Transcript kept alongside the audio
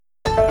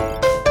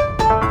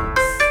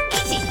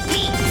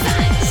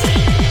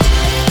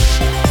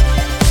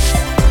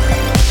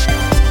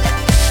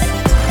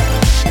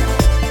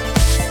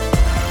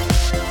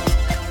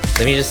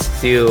Let me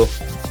just do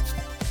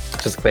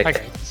just quick. Hi,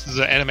 this is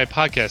an anime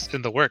podcast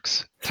in the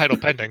works. Title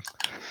pending.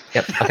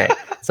 Yep. Okay.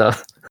 So,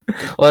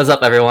 what is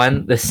up,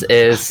 everyone? This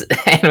is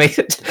anime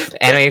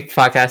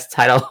podcast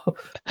title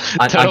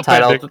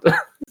untitled.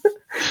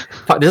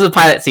 This is a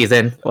pilot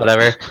season.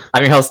 Whatever.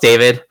 I'm your host,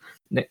 David.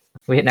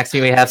 Next to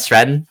me we have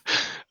Shred.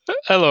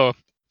 Hello,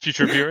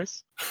 future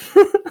viewers.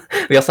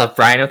 We also have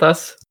Brian with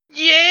us.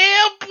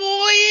 Yeah,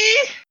 boy!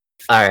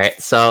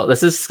 Alright, so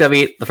this is going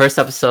to be the first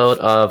episode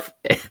of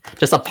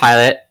just a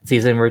pilot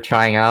season we're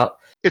trying out.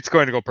 It's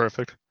going to go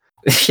perfect.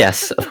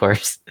 Yes, of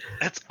course.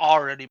 That's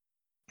already...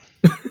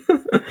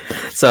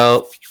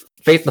 So,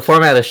 the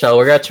format of the show,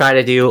 we're going to try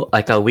to do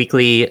like a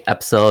weekly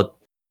episode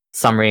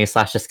summary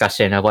 /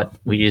 discussion of what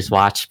we just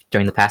watched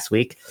during the past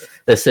week.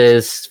 This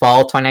is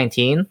fall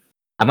 2019.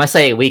 I'm going to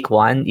say week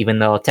 1, even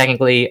though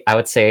technically I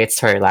would say it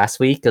started last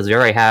week because we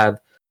already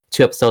have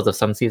 2 episodes of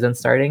some season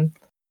starting.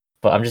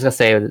 But I'm just going to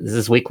say this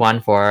is week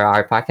 1 for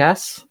our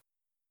podcast.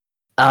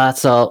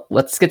 So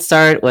let's get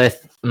started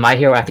with My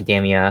Hero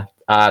Academia.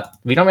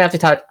 We don't really have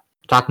to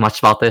talk much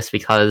about this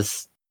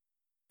because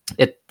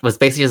it was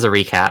basically just a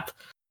recap.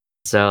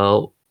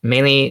 So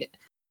mainly,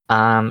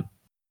 let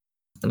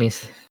me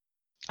see.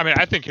 I mean,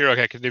 I think Hero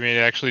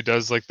Academia actually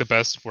does like the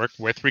best work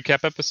with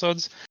recap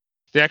episodes.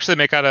 They actually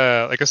make out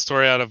a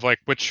story out of like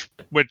which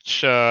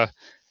they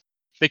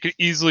could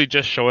easily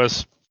just show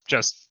us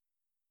just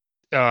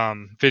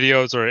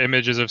videos or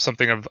images of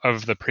something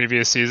of the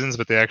previous seasons,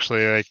 but they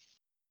actually like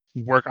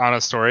work on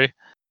a story.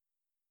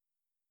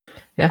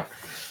 Yeah,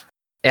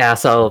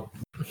 so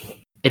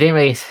it didn't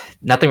really,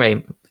 nothing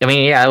really, I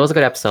mean, yeah, it was a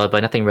good episode,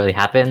 but nothing really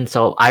happened.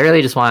 So I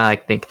really just want to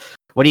like think,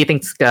 what do you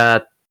think's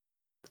gonna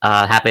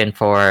happen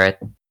for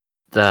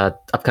the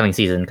upcoming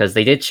season? Because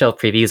they did show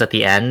previews at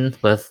the end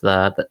with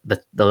the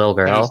little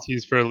girl.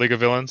 Tease for League of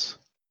Villains.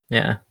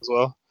 Yeah, as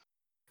well.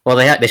 Well,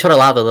 they showed a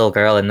lot of the little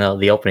girl in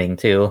the opening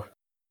too.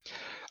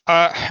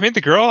 I mean,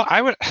 the girl,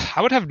 I would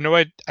have no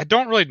idea. I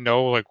don't really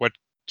know like what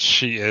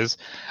she is.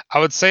 I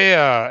would say,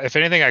 if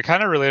anything, I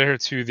kind of related her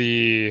to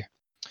the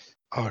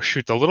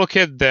little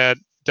kid that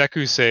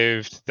Deku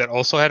saved that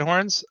also had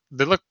horns.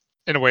 They look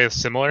in a way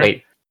similar.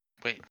 Wait,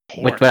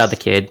 what about the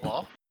kid?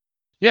 Well,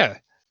 Yeah,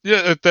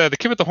 the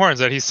kid with the horns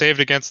that he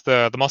saved against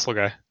the muscle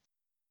guy.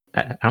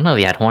 I don't know if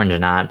he had horns or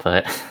not,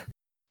 but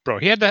Bro,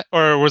 he had that,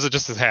 or was it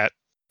just his hat?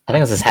 I think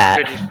it was his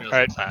hat. pretty sure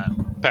Alright. it's that.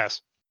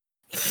 Pass.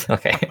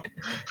 Okay.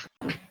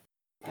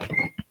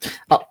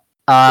 What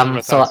are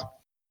my So thoughts?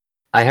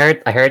 I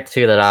heard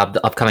too that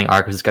the upcoming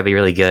arc is gonna be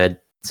really good.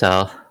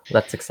 So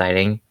that's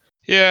exciting.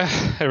 Yeah,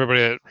 everybody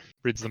that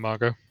reads the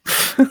manga.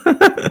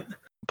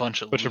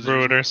 Bunch of Bunch of losers.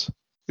 ruiners.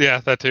 Yeah,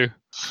 that too.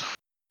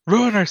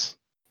 Ruiners.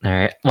 All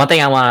right. One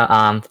thing I kind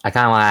of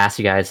want to ask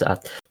you guys.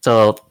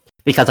 So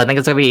because I think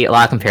it's gonna be a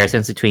lot of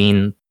comparisons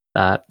between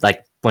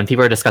like when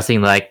people are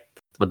discussing like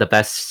what the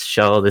best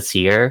show this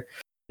year,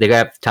 they're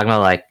gonna talking about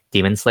like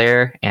Demon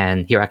Slayer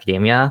and Hero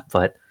Academia,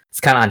 but it's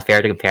kind of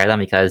unfair to compare them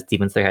because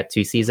Demon Slayer had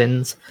 2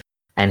 seasons,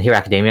 and Hero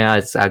Academia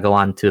is go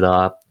on to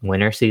the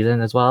winter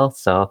season as well.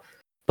 So,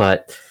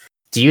 but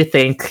do you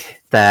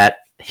think that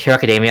Hero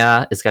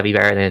Academia is gonna be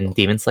better than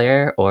Demon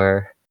Slayer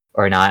or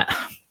not?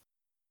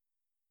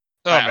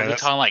 Oh, Are man, we that's-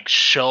 talking like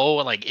show,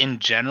 like in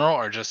general,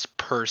 or just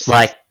per season?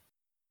 Like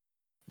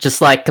just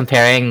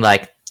comparing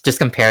what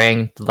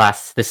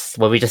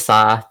we just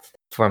saw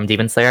from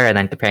Demon Slayer and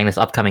then comparing this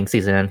upcoming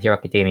season in Hero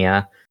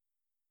Academia.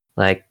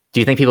 Like, do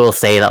you think people will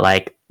say that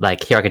like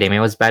Hero Academia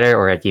was better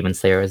or Demon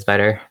Slayer was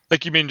better?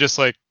 Like, you mean just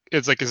like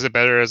is it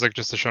better as like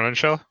just a shonen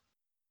show?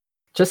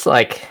 Just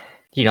like,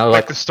 you know,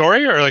 Like like the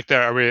story, or like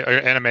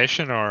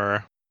animation,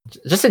 or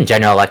just in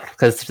general, like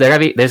because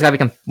there's gotta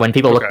be when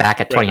people look Okay,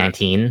 back at right.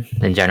 2019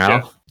 in general,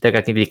 Yeah. they're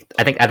gonna be.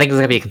 I think there's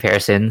gonna be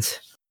comparisons.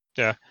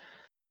 Brian,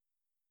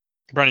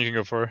 you can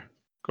go for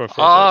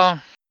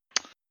it.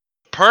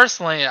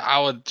 Personally, I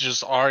would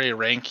just already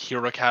rank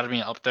Hero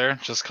Academy up there,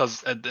 just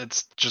because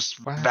it's just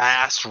Wow.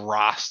 vast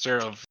roster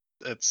of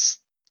its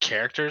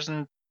characters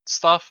and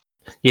stuff.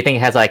 Do you think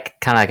it has like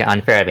kind of like an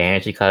unfair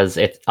advantage because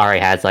it already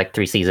has like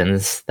 3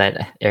 seasons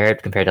that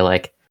aired compared to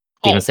like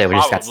Demon Slayer, we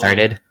just got probably.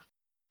 started?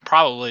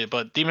 Probably,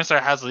 but Demon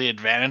Slayer has the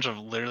advantage of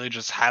literally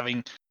just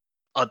having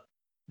a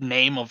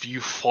name of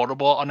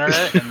Ufotable under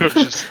it, and it's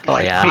just Oh,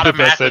 like, yeah. The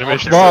best automatically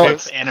animation. Well,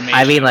 opens animation.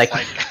 I mean, It's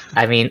like,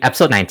 I mean,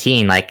 episode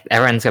 19, like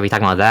everyone's gonna be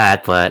talking about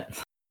that, but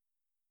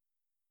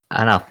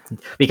I don't know.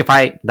 We could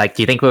probably like.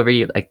 Do you think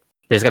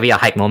there's gonna be a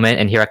hype moment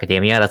in Hero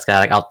Academia that's gonna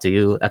like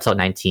outdo episode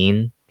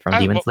 19 from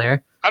Demon well,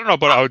 Slayer? I don't know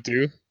about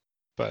outdo,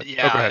 but go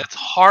yeah, ahead. it's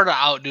hard to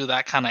outdo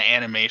that kind of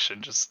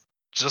animation just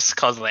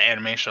because of the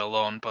animation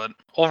alone. But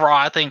overall,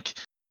 I think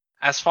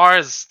as far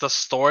as the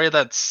story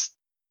that's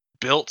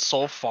built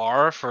so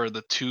far for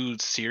the 2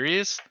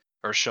 series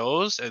or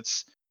shows,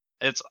 it's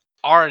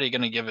already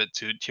gonna give it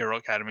to Hero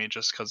Academy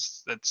just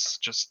because it's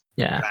just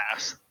Yeah,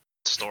 vast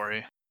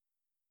story.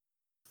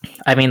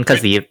 I mean,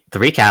 because the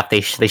recap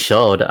they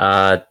showed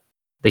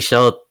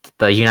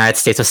the United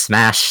States of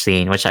Smash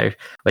scene, which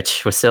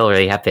was still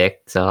really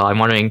epic. So I'm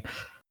wondering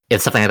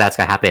if something like that's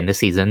gonna happen this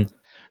season.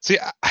 See,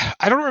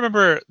 I don't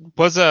remember.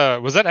 Was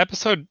that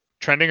episode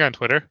trending on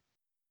Twitter?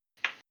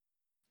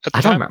 At the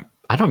I don't time? remember.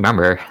 I don't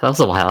remember. That was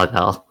a while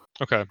ago.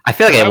 Okay. I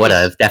feel like 'Cause it would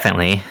have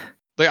definitely.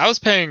 Like I was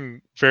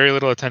paying very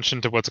little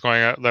attention to what's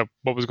going on, like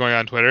what was going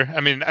on Twitter.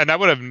 I mean, and I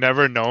would have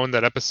never known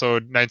that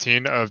episode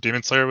 19 of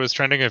Demon Slayer was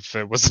trending if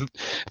it wasn't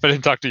if I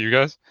didn't talk to you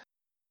guys.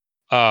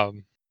 I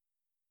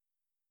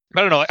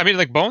don't know. I mean,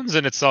 like Bones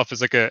in itself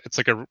is like a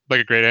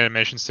great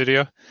animation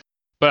studio,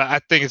 but I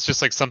think it's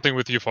just like something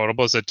with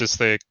Ufotables that just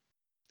like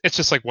it's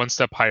just like one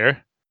step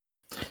higher.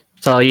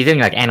 So you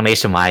think like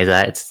animation wise,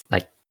 that it's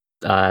like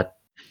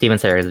Demon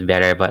Slayer is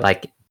better, but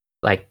like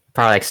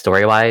probably like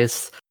story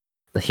wise,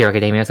 The Hero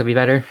Academia would be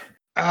better.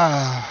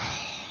 I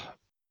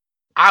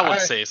would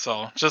say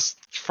so. Just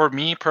for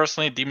me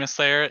personally, Demon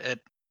Slayer,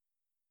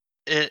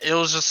 it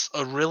was just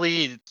a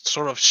really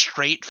sort of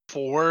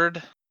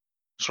straightforward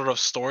sort of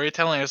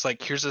storytelling. It's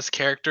like, here's this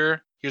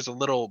character, here's a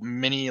little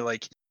mini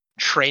like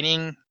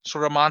training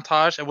sort of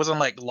montage. It wasn't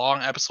like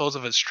long episodes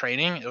of his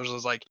training. It was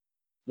just like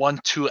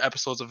 1-2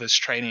 episodes of his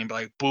training, but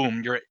like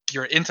boom,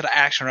 you're into the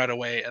action right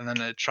away, and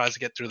then it tries to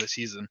get through the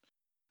season.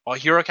 While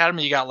Hero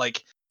Academy, you got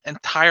like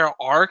entire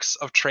arcs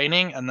of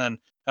training, and then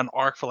an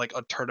arc for like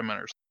a tournament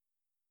or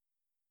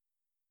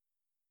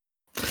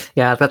something.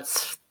 Yeah,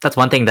 that's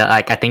one thing that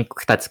like I think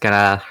that's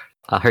gonna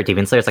hurt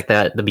Demon Slayer. It's like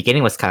the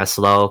beginning was kind of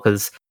slow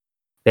because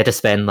they had to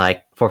spend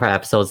like 4 or 5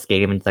 episodes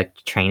getting into like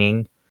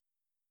training,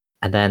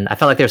 and then I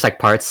felt like there's like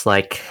parts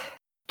like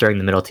during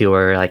the middle too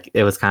where like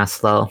it was kind of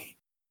slow.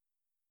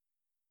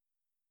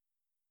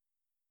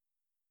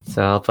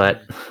 So,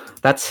 but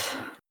that's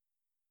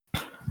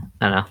I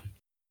don't know.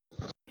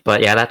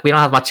 But yeah, that we don't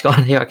have much going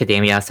on here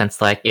Academia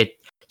since like it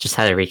just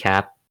had a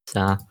recap.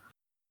 So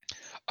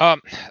I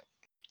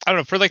don't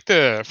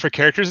know for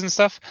characters and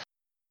stuff.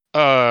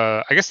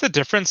 I guess the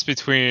difference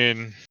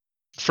between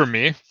for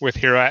me with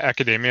Hero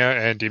Academia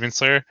and Demon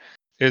Slayer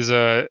is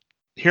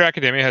Hero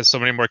Academia has so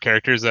many more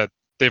characters that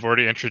they've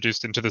already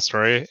introduced into the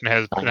story and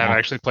have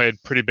actually played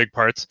pretty big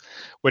parts,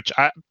 which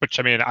I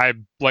mean I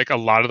like a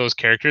lot of those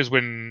characters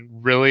when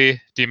really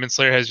Demon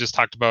Slayer has just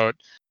talked about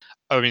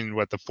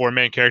the 4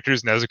 main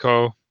characters,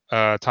 Nezuko,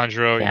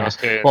 Tanjiro,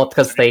 Inosuke. Well,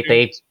 because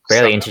they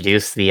barely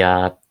introduced the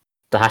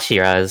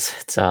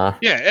Hashiras. So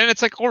yeah, and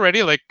it's like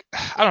already like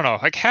I don't know,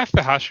 like half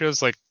the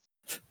Hashiras like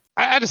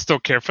I just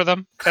don't care for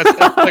them.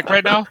 Like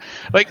right now,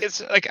 like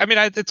it's like I mean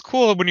it's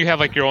cool when you have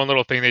like your own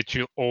little thing that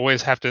you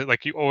always have to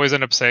like you always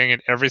end up saying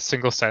in every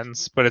single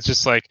sentence, but it's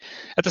just like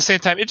at the same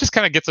time it just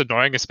kind of gets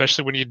annoying,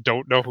 especially when you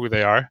don't know who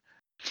they are.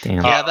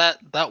 damn. Yeah,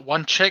 that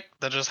one chick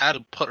that just had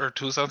to put her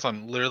 2 cents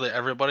on literally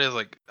everybody is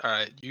like, all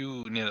right,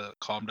 you need to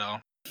calm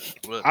down.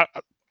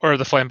 Or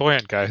the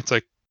flamboyant guy. It's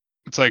like,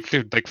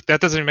 dude, like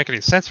that doesn't even make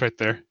any sense right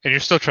there, and you're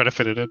still trying to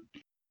fit it in.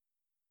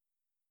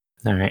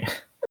 All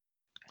right.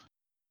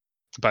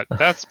 But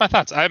that's my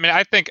thoughts. I mean,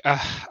 I think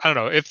I don't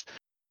know if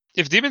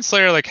Demon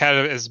Slayer like had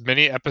as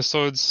many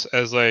episodes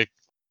as like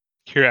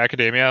Hero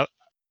Academia.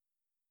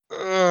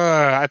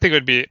 I think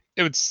it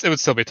would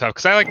still be tough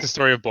because I like the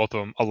story of both of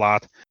them a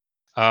lot,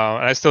 and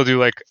I still do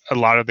like a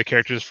lot of the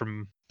characters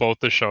from both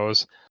the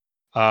shows.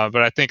 But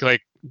I think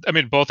like I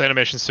mean both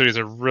animation studios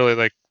are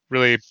really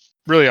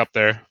up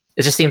there.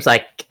 It just seems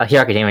like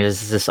Hero Academia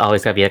is just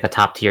always gonna be like a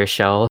top tier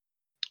show.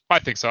 I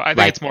think so. I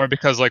think it's more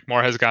because like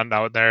more has gotten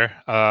out there.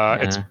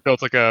 It's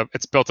built like a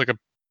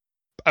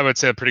I would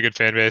say a pretty good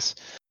fan base.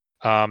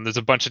 There's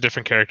a bunch of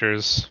different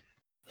characters.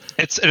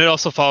 And it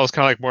also follows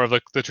kind of like more of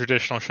like the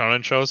traditional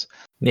shonen shows.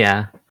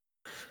 Yeah.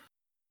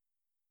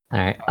 All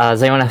right.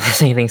 Does anyone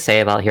have anything to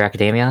say about Hero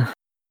Academia?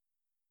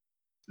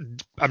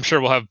 I'm sure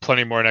we'll have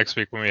plenty more next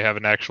week when we have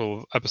an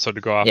actual episode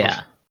to go off Yeah.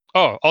 of.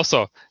 Oh,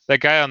 also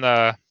that guy on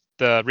the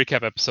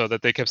recap episode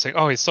that they kept saying,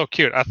 "Oh, he's so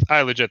cute."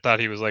 I legit thought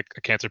he was like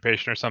a cancer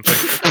patient or something.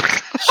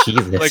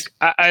 Jesus. Like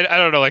I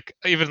don't know. Like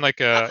even my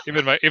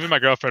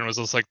girlfriend was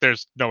just like,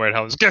 "There's no way in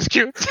hell this guy's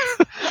cute."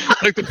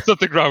 Like there's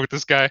something wrong with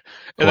this guy.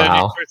 And then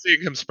you start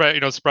seeing him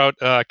sprout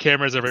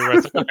cameras everywhere.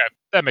 It's like, okay,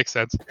 that makes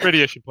sense.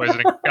 Radiation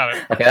poisoning. Got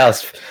it. Okay, that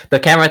was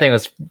the camera thing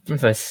was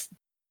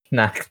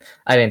not.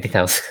 I didn't think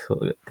that was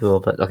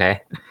cool, but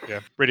okay. Yeah,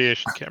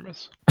 radiation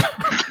cameras.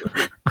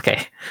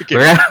 Okay,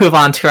 we're gonna move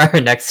on to our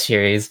next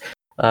series.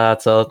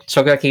 So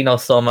Shokugeki no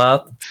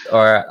Soma,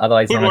 or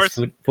otherwise known as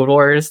Food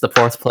Wars, the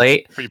 4th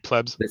plate. For you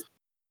plebs.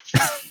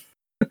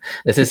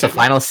 This is the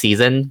final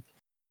season,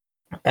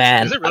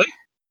 and is it really?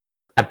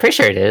 I'm pretty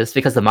sure it is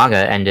because the manga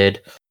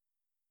ended.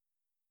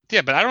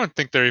 Yeah, but I don't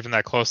think they're even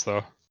that close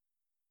though.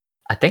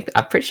 I'm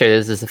pretty sure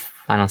this is the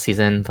final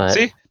season, but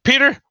see,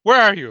 Peter,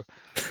 where are you?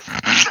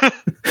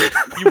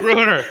 You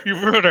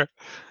ruined her.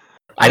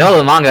 I know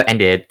the manga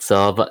ended,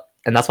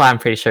 and that's why I'm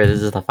pretty sure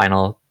this is the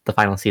final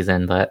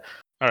season. But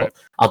all right,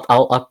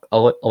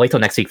 I'll wait till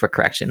next week for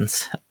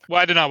corrections.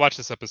 Well, I did not watch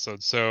this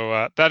episode,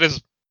 so that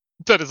is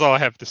all I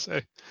have to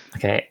say.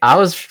 Okay,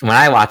 when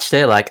I watched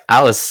it, like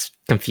I was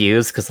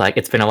confused because like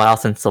it's been a while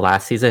since the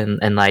last season,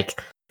 and like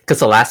because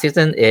the last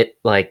season it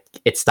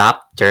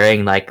stopped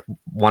during like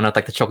one of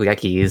like the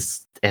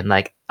Shokugekis, and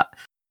like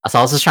so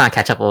I was just trying to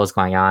catch up what was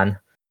going on.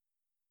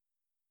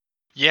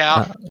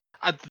 Yeah,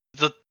 Uh,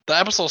 the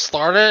episode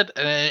started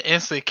and it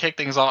instantly kicked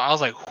things off. I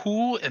was like,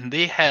 who in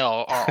the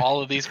hell are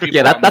all of these people?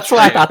 yeah, on the that's what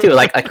I stream? thought too.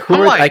 Like who I'm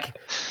were like,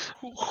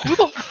 who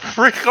the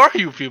frick are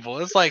you people?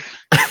 It's like,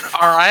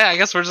 all right, I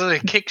guess we're just gonna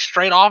kick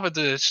straight off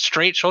into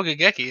straight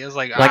Shokugeki. It's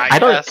like, like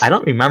yes. I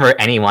don't remember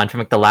anyone from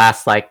like the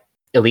last like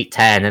Elite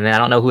 10, and then I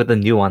don't know who the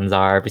new ones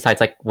are besides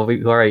like what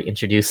we were already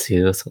introduced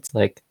to. So it's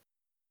like,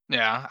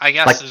 Yeah, I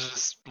guess like it's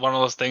just one of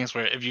those things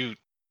where if you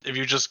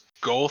just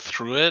go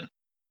through it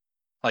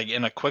like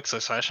in a quick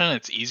succession,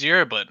 it's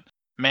easier. But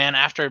man,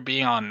 after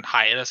being on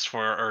hiatus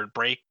for or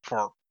break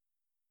for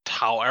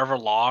however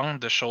long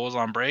the show was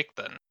on break,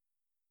 then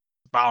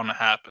it's bound to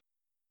happen.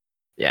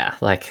 yeah,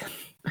 like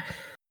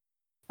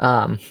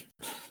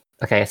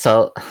okay,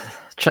 so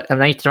I'm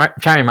trying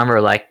to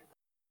remember like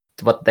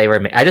what they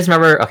were. I just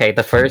remember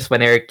the first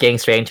when they were getting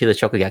straight into the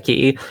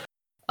Shokugeki.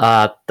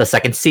 The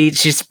second seed,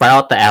 she spread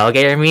out the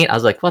alligator meat. I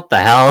was like, what the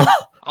hell?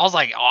 I was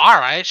like, all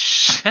right,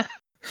 shit.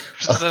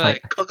 Just gonna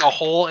like, cook a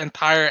whole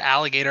entire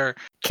alligator.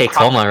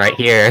 K-Toma right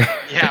here.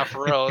 Yeah,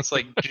 for real. It's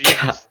like,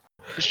 Jesus.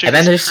 And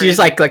then she just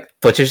like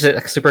butchers it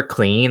like, super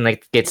clean,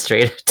 like gets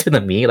straight to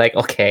the meat. Like,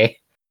 okay.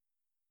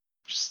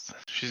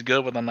 She's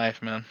good with a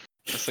knife, man.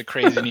 That's the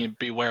crazy you need to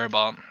beware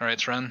about, right,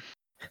 Tren?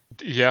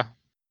 Yeah.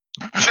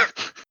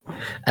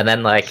 And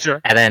then like,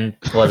 Sure. and then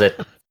what was it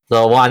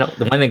the one of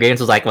the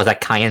ingredients was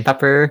like cayenne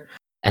pepper,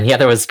 and the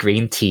other was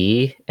green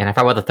tea, and I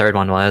forgot what the third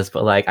one was,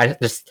 but like I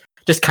just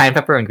cayenne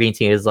pepper and green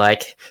tea is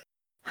like,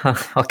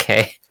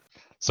 okay.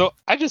 So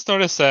I just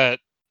noticed that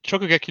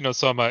Shokugeki no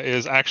Soma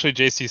is actually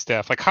JC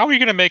staff. Like, how are you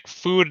gonna make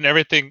food and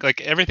everything?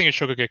 Like everything in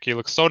Shokugeki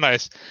looks so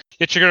nice,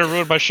 yet you're gonna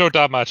ruin my show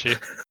Damachi.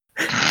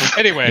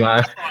 Anyway,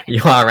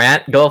 you want to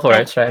rant? Go for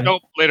it, Trent.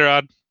 Nope. Later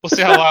on, we'll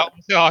see how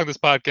long this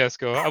podcast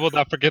goes. I will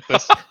not forget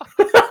this.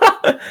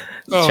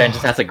 Trent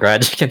just has a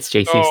grudge against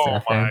JC Oh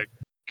stuff. my Man.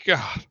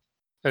 god.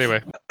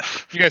 Anyway,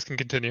 you guys can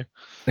continue.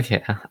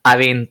 Yeah, I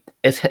mean,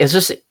 it was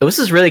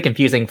just really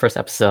confusing first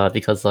episode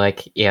because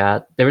like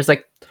there was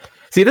like,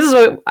 see, this is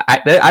what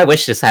I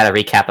wish this had a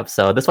recap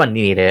episode. This one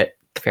needed it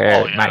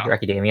compared to My Hero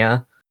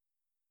Academia.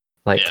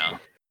 Like,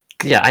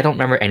 yeah, I don't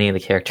remember any of the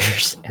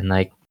characters, and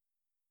like,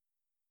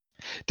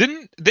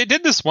 they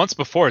did this once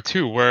before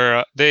too,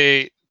 where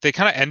they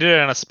kind of ended it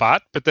on a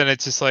spot, but then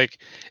it's just like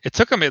it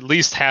took them at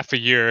least half a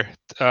year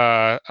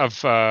of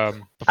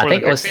before the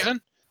next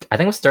season. I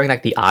think it was during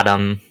like the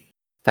autumn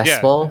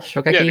festival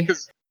Shokugeki.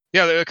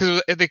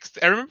 Because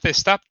I remember they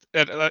stopped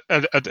at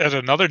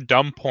another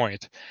dumb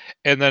point,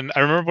 and then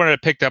I remember when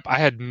it picked up, I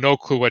had no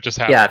clue what just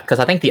happened. Yeah, because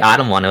I think the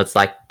autumn one, it was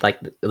like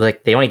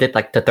they only did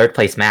like the third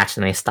place match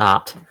and they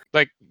stopped.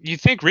 Like you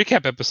think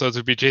recap episodes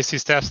would be JC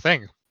Staff's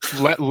thing,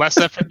 less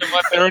effort than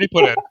what they already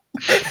put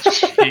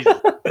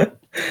in.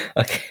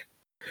 Okay.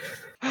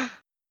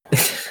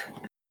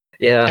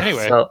 Yeah.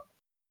 Anyway. So,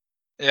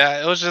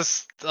 yeah, it was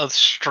just a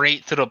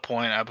straight to the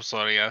point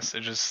episode, I guess.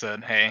 It just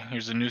said, hey,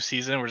 here's a new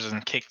season. We're just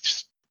going to kick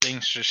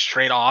things just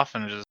straight off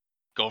and just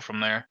go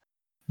from there.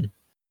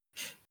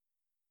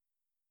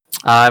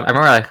 I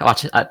remember like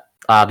watching the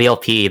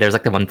LP. There's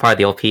like the one part of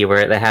the LP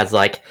where it has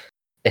like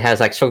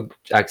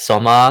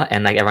Soma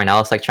and like everyone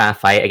else like trying to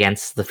fight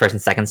against the first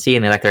and second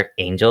seed, and they're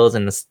angels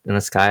in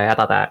the sky. I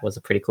thought that was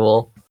pretty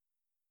cool.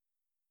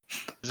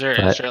 Is there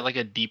like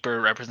a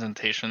deeper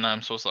representation that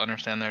I'm supposed to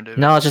understand there, dude?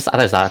 No, it's just I thought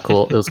it was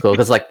cool. It was cool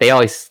because like they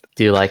always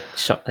do like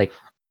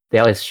they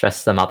always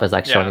dress them up as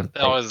like showing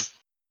they always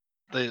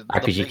the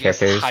RPG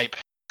characters. Hype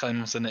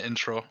comes in the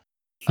intro.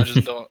 I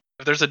just don't.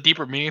 If there's a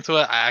deeper meaning to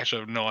it, I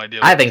actually have no idea.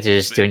 I think they're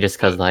just doing just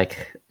because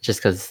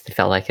they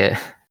felt like it.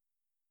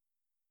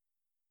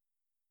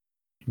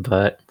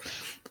 But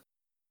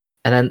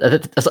and then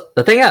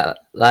the thing I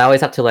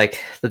always have to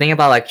like the thing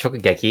about like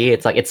Shokugeki,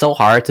 it's like it's so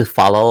hard to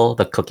follow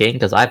the cooking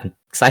because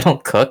I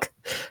don't cook,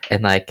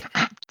 and like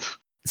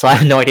so I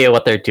have no idea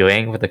what they're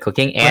doing with the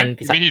cooking. And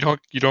you mean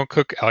you don't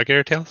cook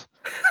alligator tails?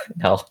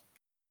 No,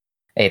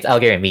 hey, it's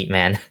alligator meat,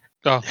 man.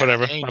 Oh,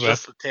 whatever. Ain't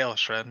just the tail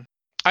shred.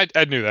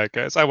 I knew that,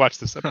 guys. I watched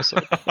this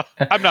episode.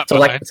 I'm not so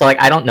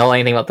like I don't know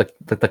anything about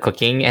the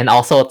cooking, and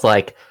also it's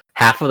like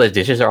half of the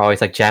dishes are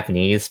always like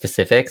Japanese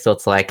specific, so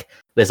it's like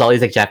there's all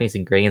these like Japanese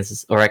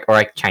ingredients or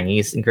like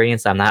Chinese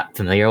ingredients I'm not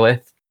familiar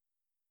with.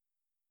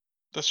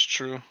 That's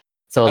true.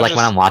 So like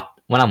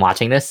when I'm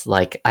watching this,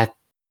 like I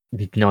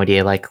have no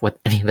idea like what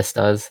any of this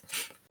does.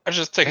 I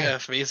just take it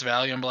at face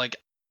value and be like,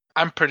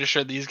 I'm pretty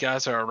sure these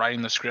guys are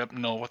writing the script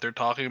know what they're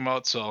talking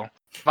about. So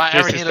if I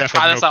ever need to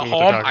try this at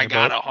home, I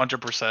got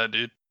 100%,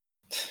 dude.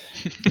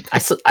 I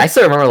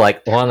still remember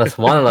like one of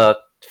the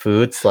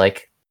foods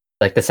like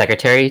the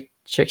secretary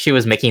chick, she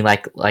was making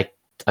like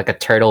a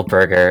turtle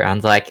burger. I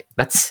was like,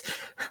 that's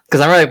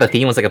because I remember like the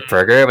theme was like a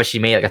burger, but she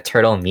made like a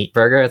turtle meat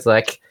burger. It's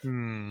like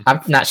I'm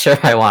not sure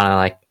if I want to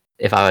like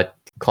if I would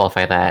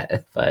qualify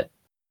that, but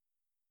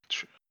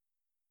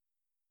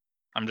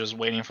I'm just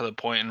waiting for the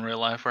point in real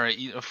life where I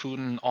eat a food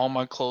and all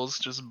my clothes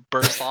just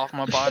burst off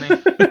my body.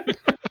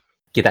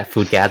 Get that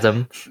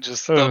foodgasm.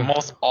 Just the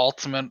most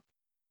ultimate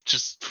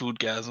just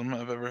foodgasm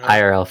I've ever had.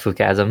 IRL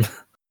foodgasm.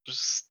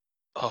 Just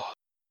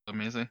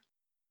amazing.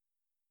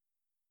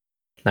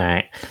 All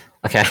right.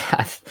 Okay.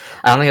 I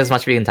don't think there's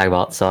much we can talk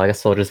about, so I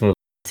guess we'll just move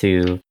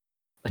to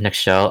the next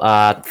show.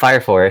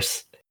 Fire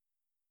Force.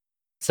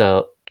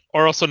 So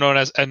Or also known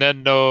as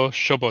Enen no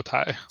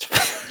Shobotai.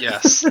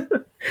 Yes.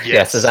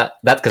 yes, is that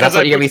because that's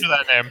what I you're gonna butcher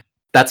be? that name.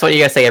 That's what you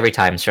guys say every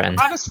time, Shren.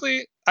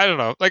 Honestly, I don't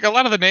know. Like a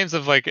lot of the names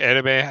of like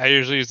anime, I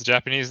usually use the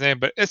Japanese name,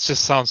 but it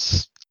just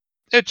sounds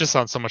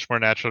so much more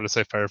natural to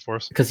say Fire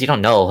Force. Because you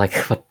don't know like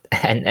what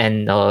and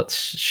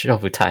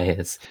Shobutai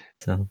is.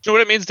 So Do you know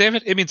what it means,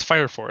 David? It means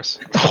Fire Force.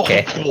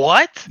 Okay. Oh,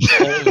 what?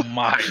 Oh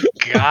my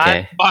god.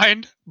 okay.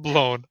 Mind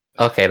blown.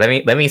 Okay,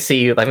 let me see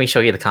you. Let me show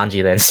you the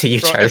kanji then. So you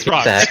Bro, try to it's read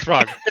wrong. that. It's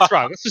wrong. It's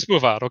wrong. Let's just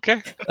move on,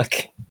 okay?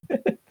 Okay.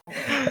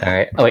 All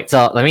right. Oh wait.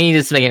 So let me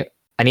just make it.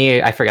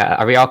 I forgot.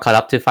 Are we all caught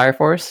up to Fire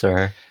Force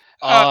or?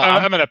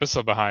 I'm an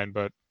episode behind,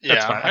 but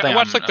that's Yeah, fine. I I think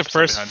watched I'm like the an episode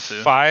first behind,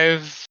 too.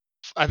 5.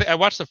 I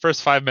watched the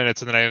first 5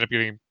 minutes and then I ended up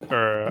getting,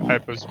 or I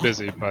was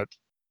busy, but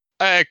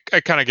I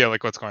kind of get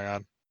like what's going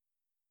on.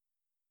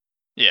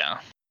 Yeah.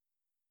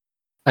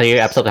 Are you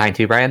episode behind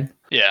too, Brian?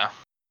 Yeah.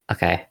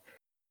 Okay.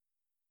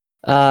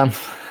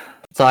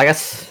 So I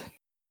guess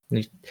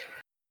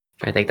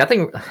I think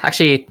nothing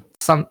actually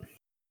some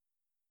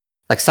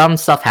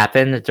stuff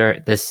happened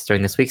during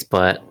this week's,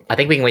 but I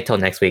think we can wait till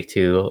next week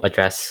to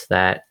address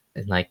that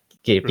and like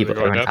get Really people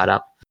go in everyone depth? caught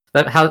up.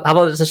 But how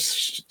about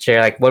just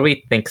share like what do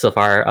we think so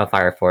far of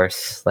Fire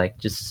Force? Like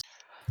just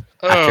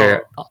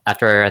after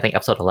I think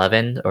episode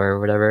 11 or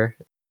whatever.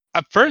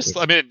 At first,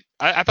 I mean,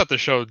 I thought the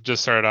show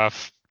just started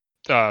off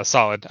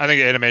solid. I think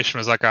the animation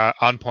was like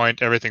on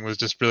point. Everything was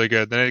just really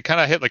good. Then it kind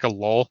of hit like a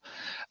lull.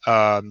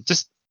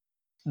 Just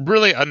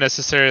really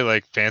unnecessary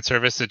like fan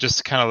service. It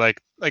just kind of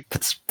like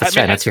That's I right.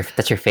 mean,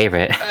 That's your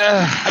favorite.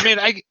 I mean,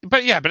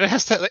 but it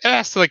has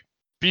to like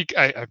be.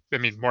 I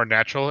mean, more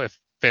natural if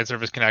fan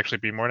service can actually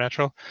be more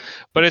natural.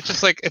 But it's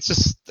just like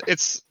it's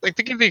like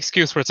they give the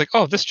excuse where it's like,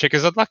 oh, this chick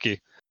is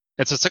unlucky.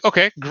 It's just like,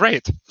 okay,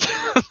 great.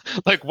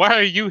 Like, why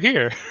are you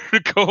here?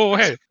 Go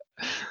away.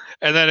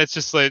 And then it's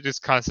just like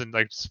just constant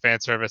like just fan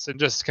service and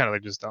just kind of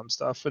like just dumb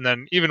stuff. And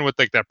then even with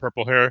like that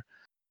purple hair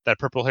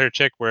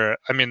chick, where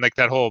I mean, like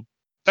that whole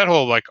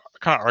like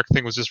kind of arc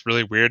thing was just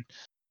really weird.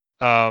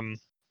 I mean,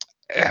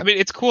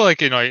 it's cool.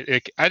 Like, you know,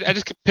 I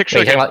just picture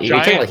Wait, like you're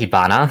talking about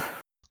Hibana?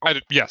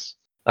 yes,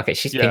 Okay,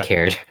 she's Yeah. pink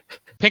haired.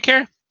 pink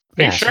hair.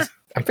 Are you sure?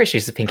 I'm pretty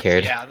sure she's pink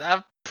haired. Yeah,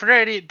 that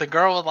pretty the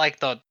girl with like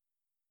the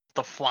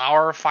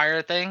flower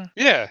fire thing.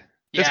 Yeah.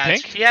 It's Yeah,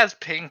 pink? she has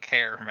pink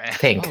hair, man.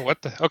 Pink. Oh,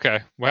 what the? Okay.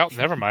 Well,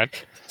 never mind.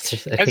 It's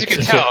just- As you can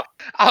it's tell,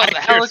 Oh, I the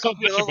care hell is so she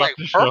much with about like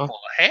the show. purple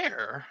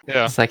hair?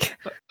 Yeah. It's like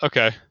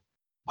Okay.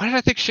 Why did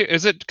I think she?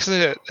 Is it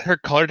because her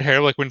colored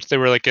hair, like when they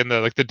were like in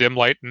the dim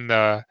light and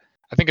I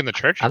think in the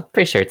church? I'm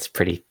pretty sure it's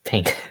pretty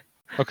pink.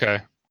 Okay.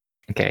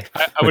 Okay.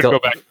 I would go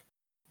back,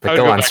 But would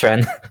go go on, back.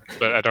 Sren.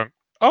 but I don't.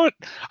 Oh,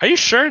 are you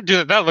sure?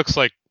 Dude, that looks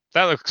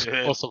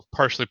Yeah. also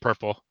partially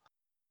purple.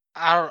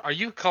 Are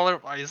you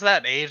color? Is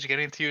that age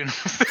getting to you?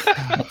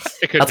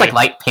 It could That's be. like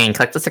light pink.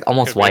 Like that's like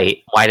almost Could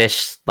be.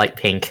 whitish, light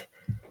pink.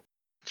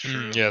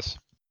 True. Yes.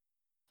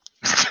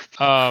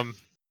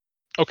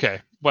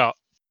 Okay. Well.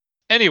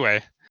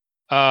 Anyway.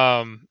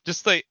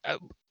 Just like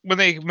when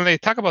they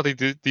talk about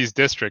these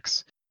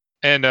districts,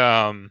 and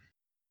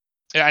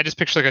yeah, I just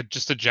picture like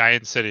just a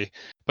giant city.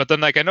 But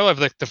then like I know of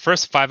like the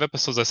first 5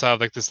 episodes I saw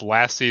of like this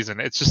last season,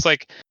 it's just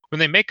like when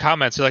they make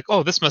comments, they're like,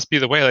 "Oh, this must be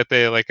the way that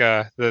they like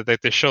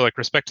they show like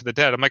respect to the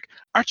dead." I'm like,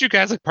 "Aren't you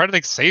guys like part of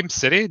like same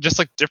city, just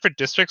like different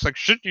districts? Like,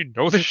 shouldn't you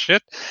know this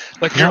shit?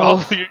 Like, you're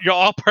No.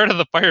 all part of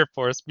the fire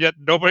force, yet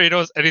nobody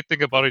knows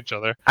anything about each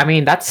other." I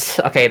mean, that's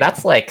okay.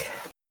 That's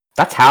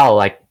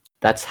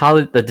how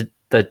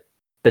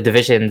the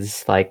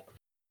divisions like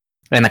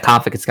and the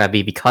conflict is gonna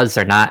be because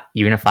they're not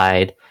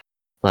unified.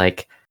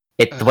 Like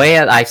the way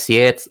that I see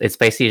it, it's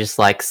basically just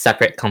like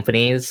separate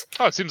companies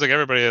Oh, it seems like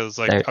everybody is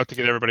like They're- out to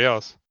get everybody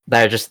else.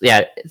 that are just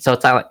So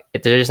it's not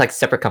like they're just like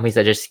separate companies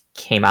that just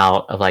came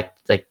out of like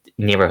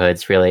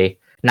neighborhoods, really,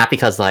 not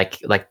because like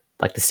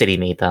the city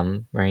made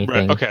them or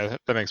anything. Right. Okay,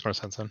 that makes more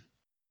sense then.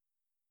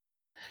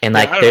 And Yeah,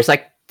 like I don't- there's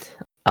like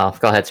oh,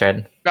 go ahead,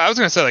 Sred. No, I was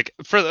gonna say like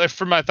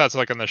for my thoughts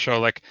like on the show,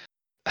 like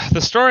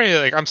the story,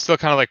 like I'm still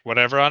kind of like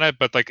whatever on it,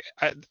 but like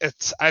I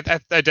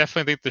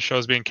definitely think the show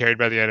is being carried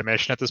by the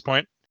animation at this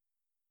point.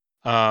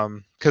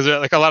 Because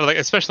like a lot of like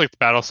especially like the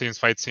battle scenes,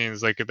 fight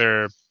scenes, like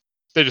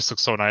they just look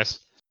so nice,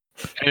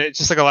 and it's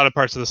just like a lot of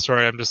parts of the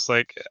story. I'm just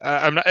like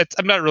I'm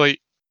not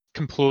really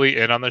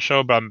completely in on the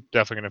show, but I'm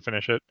definitely gonna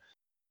finish it.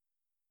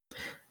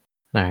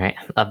 All right,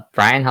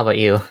 Brian, how about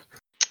you?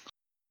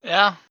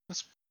 Yeah,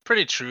 it's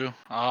pretty true.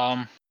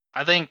 I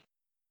think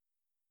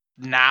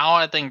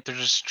now they're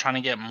just trying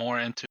to get more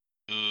into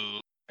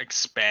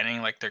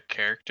expanding like their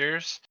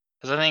characters.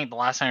 Because I think the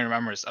last time I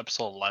remember is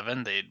episode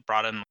 11. They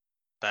brought in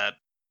that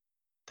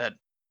That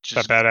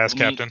just badass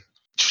gloomy- captain.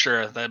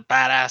 Sure, the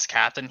badass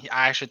captain.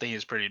 I actually think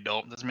he's pretty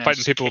dope. This man Fighting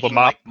just people with a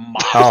kicking,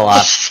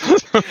 mop.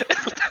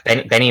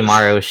 Like, Benny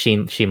Maru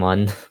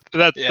Shimon.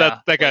 Yeah,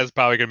 that guy's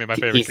probably gonna be my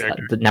favorite He's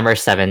character. the number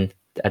 7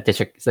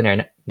 district.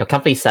 No,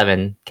 company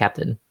 7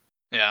 captain.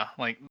 yeah,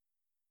 like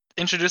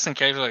introducing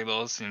characters like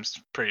those seems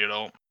pretty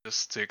dope,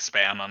 just to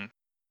expand on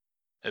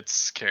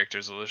its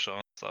characters of the show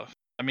and stuff.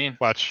 I mean,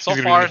 Watch. so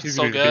He's far he's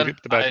so gonna be good.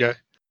 the bad I guy.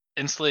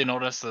 instantly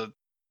noticed that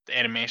the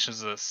animation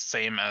is the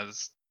same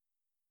as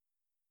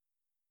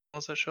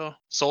what's that show?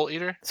 Soul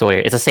Eater. So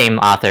weird. It's the same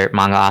author,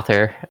 manga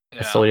author,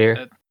 Yeah, Soul Eater.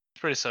 it's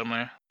pretty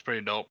similar. It's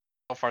pretty dope.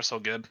 So far so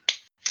good.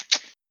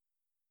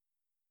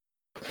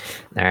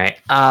 All right.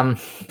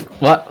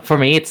 What for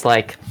me? It's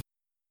like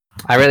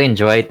I really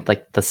enjoyed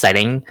like the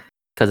setting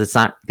because it's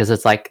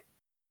like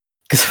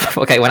because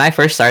okay, when I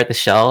first started the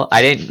show,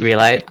 I didn't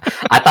realize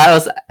I thought it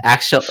was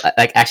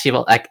actually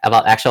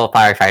about actual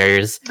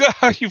firefighters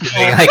You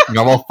doing like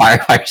normal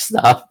firefighter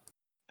stuff.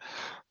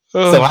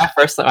 So when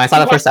I saw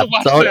the first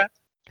episode,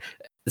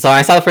 so when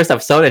I saw the first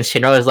episode and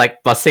Shinra was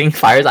like busting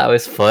fires out of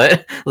his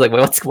foot, I was like,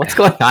 wait, what's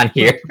going on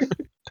here?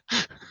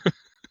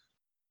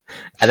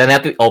 And then they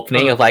have the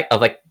opening of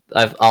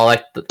all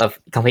of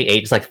complete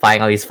ages like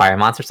fighting all these fire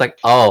monsters. Like,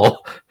 oh,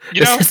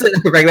 this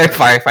isn't a regular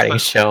firefighting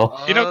show.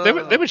 You know,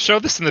 they would show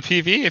this in the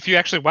PV if you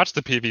actually watch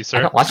the PV, sir.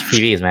 I don't watch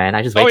PVs, man.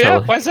 I just wait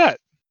Why is that?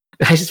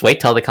 I just wait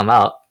till they come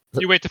out.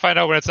 You wait to find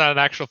out when it's not an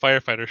actual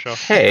firefighter show.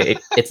 Hey,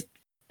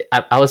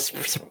 I was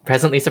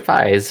pleasantly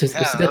surprised. It's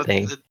a good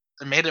thing.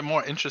 It made it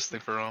more interesting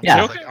for him.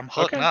 Yeah. Like, I'm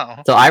hooked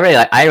now. So I really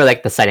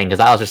like the setting because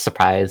I was just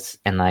surprised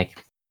and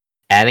like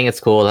I think it's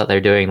cool that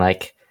they're doing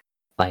like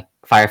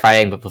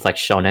firefighting but with like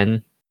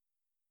shonen.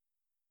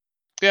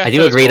 Yeah, I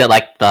do agree that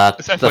like the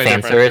definitely fan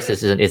different.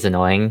 service is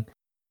annoying.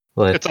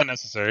 But It's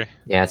unnecessary.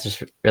 yeah, it's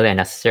just really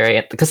unnecessary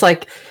because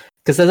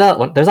there's that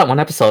one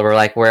episode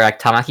where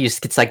Tamaki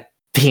just gets like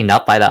beaten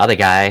up by the other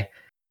guy,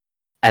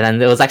 and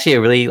then it was actually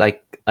a really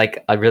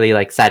a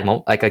really sad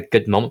moment, like a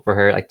good moment for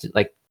her,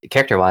 like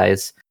character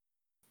wise.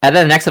 And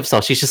then the next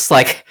episode, she's just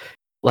like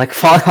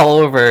falling all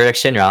over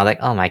Shinra. I'm like,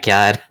 oh my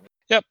god!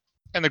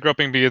 And the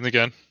groping begins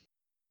again.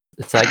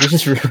 It's like you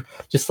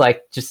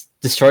just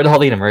destroy the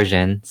whole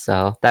immersion.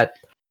 So that's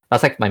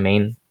like my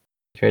main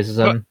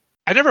criticism.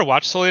 I never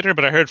watched Soul Eater,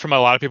 but I heard from a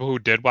lot of people who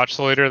did watch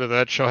Soul Eater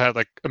that show had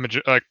like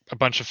a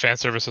bunch of fan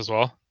service as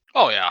well.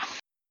 Oh yeah.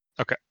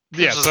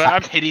 Yeah, Just so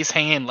I'm titties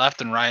hanging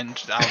left and right.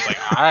 And I was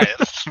like, all right.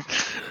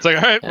 it's like,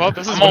 all right, well,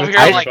 this is I'm what over it's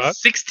here all like about.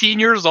 16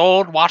 years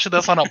old watching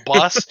this on a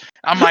bus.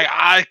 I'm like,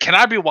 can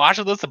I be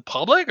watching this in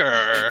public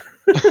or?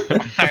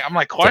 I'm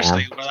like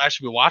questioning whether I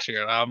should be watching it.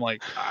 I'm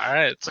like, all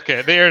right, It's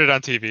okay. They aired it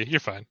on TV. You're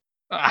fine.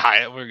 all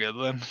right, we're good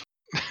then.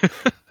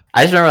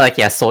 I just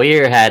remember Soul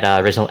Eater had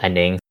original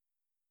ending.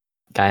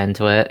 Got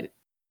into it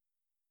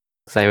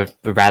because I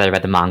would rather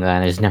read the manga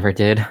and I just never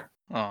did.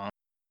 Oh,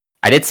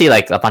 I did see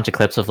like a bunch of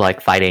clips of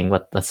like fighting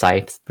with the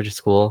scythe, which is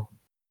cool.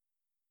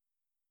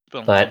 it's been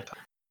a long But time.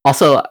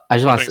 also, I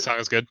just want Opening to song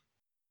is good.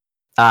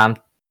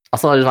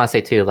 also I just want to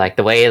say too, like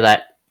the way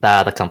that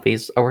the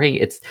companies are working,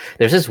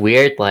 there's this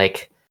weird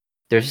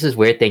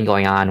thing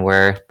going on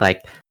where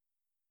like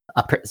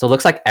so it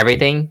looks like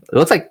everything. It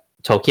looks like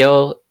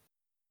Tokyo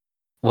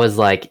was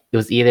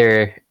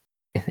either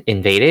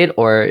invaded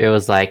or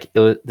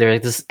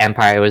this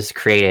empire was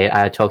created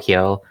out of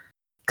Tokyo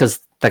because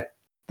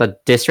the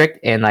district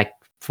in like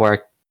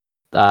for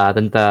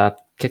the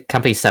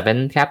company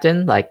 7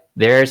 captain, like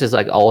theirs is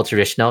like old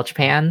traditional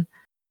Japan,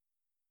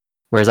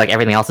 whereas like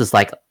everything else is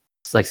like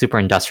super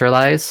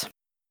industrialized,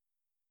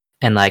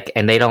 and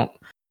they don't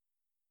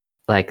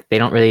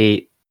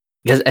really,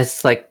 because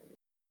it's like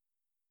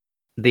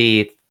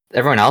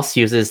everyone else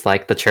uses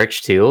like the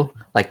church too,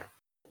 like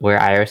where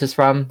Iris is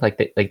from,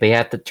 they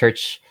have the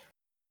church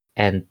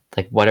and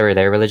like whatever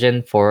their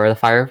religion for the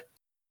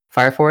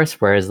fire force,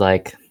 whereas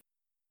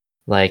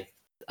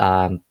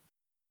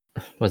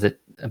was it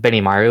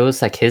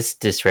Benimaru's like his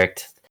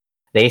district,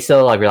 they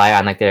still like rely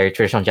on like their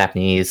traditional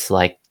Japanese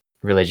like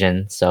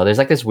religion. So there's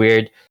like this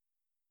weird,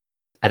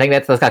 I think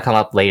that's gotta come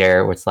up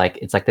later, where it's like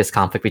this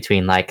conflict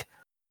between like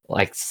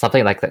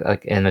something like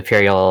an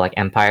imperial like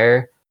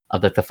empire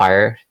of the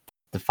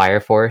fire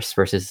force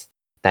versus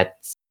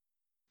that's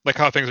Like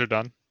how things are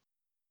done.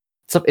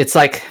 so it's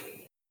like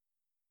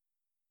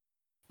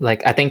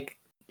I think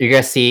you're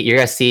gonna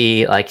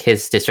see like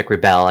his district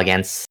rebel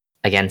against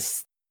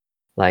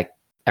like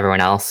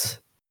everyone else,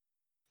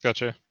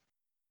 Gotcha.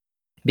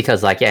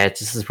 because like it's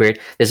just this weird,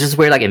 there's this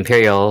weird like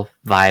imperial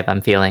vibe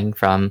I'm feeling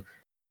from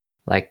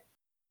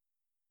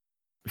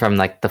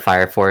the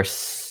fire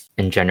force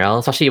in general,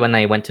 especially when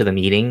I went to the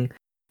meeting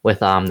with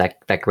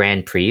that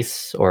grand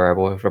priest or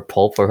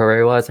pope or whoever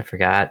it was, I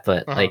forgot,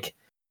 but like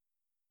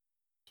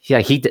yeah,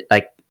 he did,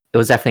 like it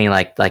was definitely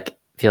like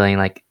feeling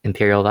like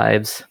imperial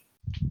vibes.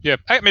 Yeah,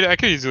 I mean, I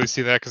could easily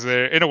see that because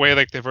they're in a way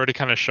like they've already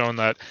kind of shown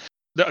that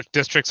the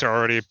districts are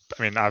already,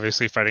 I mean,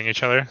 obviously fighting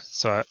each other,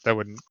 so that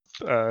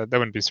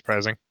wouldn't be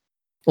surprising.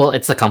 Well,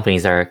 it's the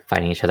companies that are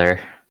fighting each other.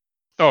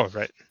 Oh,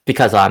 right.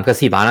 Because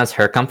Hibana's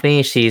her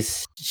company, she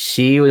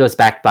was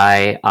backed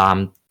by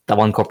the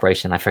one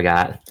corporation, I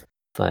forgot,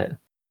 but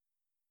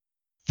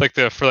Like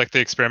the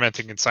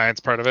experimenting in science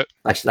part of it.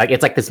 like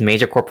it's like this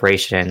major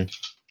corporation,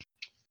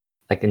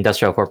 like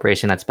industrial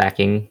corporation that's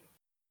backing.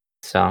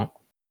 So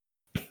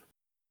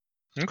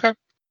Okay.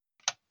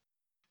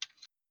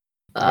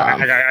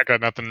 I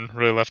got nothing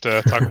really left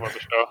to talk about the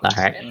show. All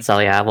right, so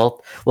yeah,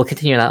 we'll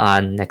continue that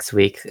on next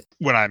week.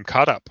 When I'm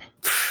caught up.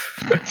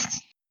 All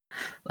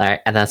right,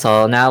 and then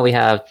so now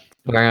we're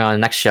going on the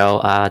next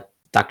show,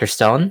 Dr.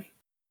 Stone.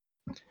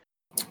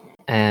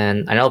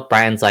 And I know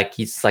Brian's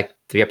he's 3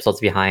 episodes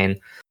behind.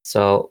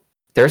 So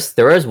there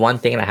was one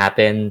thing that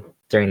happened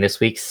during this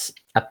week's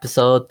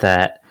episode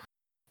that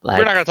we're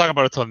not gonna talk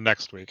about it till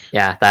next week.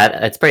 Yeah,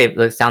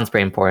 it sounds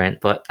pretty important,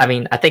 but I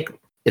mean I think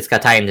it's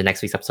gonna tie into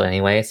next week's episode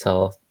anyway,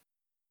 so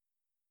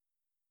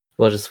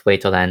we'll just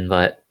wait till then.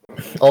 But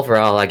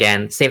overall,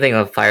 again, same thing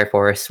with Fire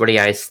Force. What do you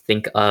guys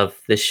think of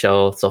this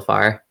show so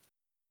far?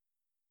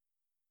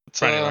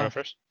 It's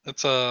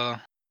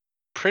a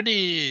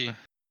pretty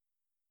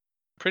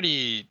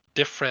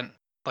different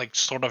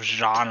sort of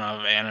genre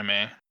of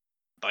anime.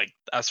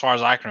 As far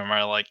as I can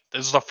remember,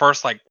 this is the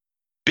first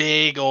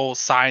big old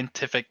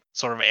scientific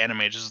sort of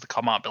anime just to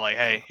come out, be like,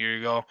 hey, here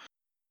you go,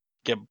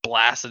 get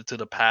blasted to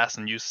the past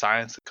and use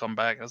science to come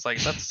back. It's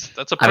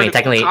that's a pretty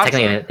technically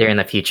they're in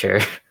the future.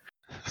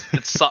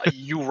 It's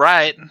you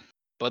right,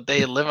 but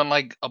they live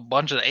in a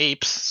bunch of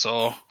apes,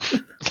 so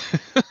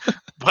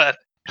but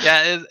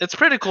yeah, it's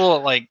pretty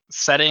cool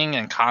setting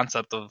and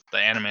concept of the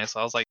anime, so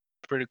I was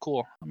pretty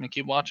cool. I'm gonna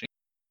keep watching.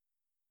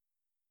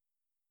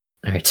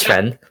 All right,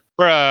 Sven.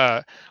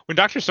 When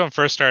Dr. Stone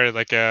first started,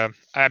 it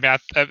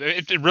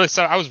really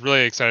started, I was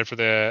really excited for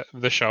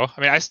the show.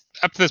 I mean,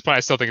 up to this point,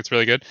 I still think it's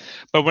really good.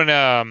 But when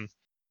oh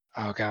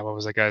god, what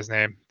was that guy's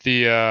name?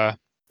 The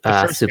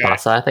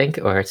Tsubasa, guy. I think,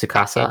 or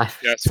Tsukasa,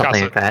 yeah,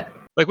 something like that.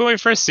 When we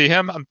first see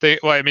him, I'm thinking.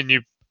 Well, I mean,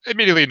 you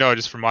immediately know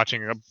just from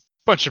watching a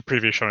bunch of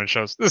previous shonen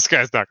shows, this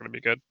guy's not going to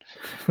be good.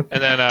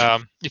 And then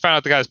you find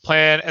out the guy's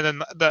playing, and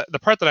then the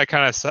part that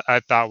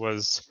I thought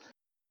was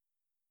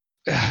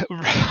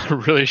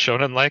really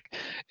shonen like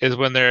is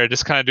when they're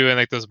just kind of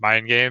doing those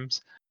mind games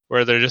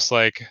where they're just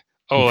the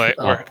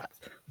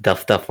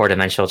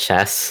 4-dimensional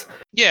chess.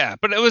 Yeah,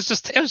 but it was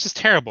just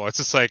terrible. It's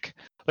just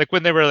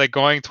when they were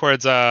going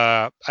towards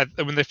when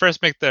they first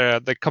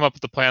they come up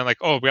with the plan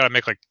oh, we gotta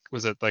make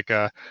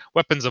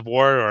weapons of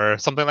war or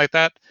something like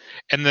that,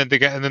 and then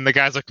the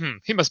guy's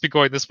he must be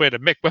going this way to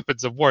make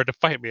weapons of war to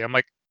fight me. I'm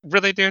like,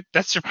 really, dude?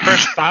 That's your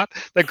first thought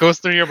that goes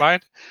through your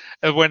mind?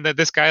 And when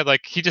this guy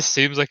he just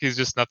seems like he's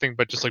just nothing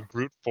but just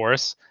brute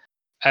force.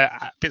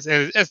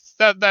 It's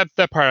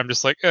that part I'm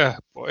just oh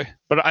boy.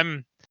 But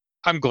I'm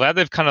glad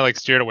they've kind of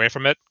steered away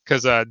from it,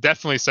 because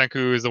definitely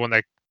Senku is the one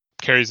that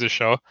carries this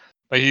show.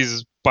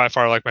 He's by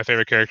far my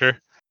favorite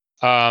character.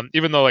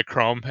 Even though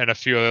Chrome and a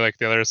few other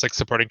the others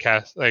supporting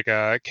cast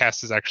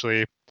cast is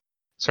actually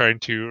starting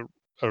to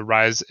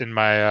rise in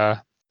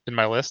my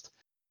list.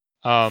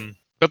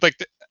 But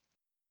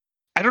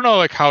I don't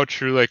know how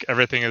true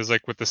everything is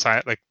with the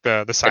science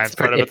the science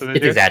part of it.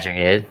 It's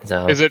exaggerated.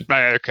 So is it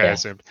okay? Yeah. I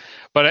assumed,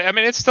 but I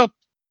mean it's still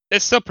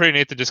pretty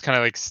neat to just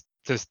kind of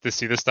to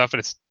see this stuff, and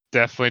it's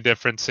definitely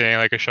different seeing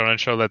a shonen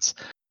show that's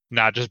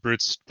not just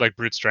brute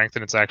strength,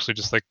 and it's actually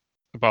just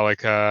about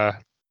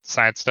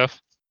science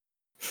stuff.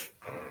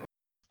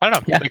 I don't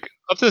know. Yeah.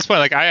 Up to this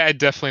point, I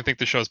definitely think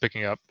the show's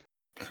picking up.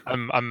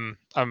 I'm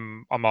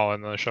all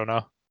in on the show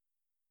now.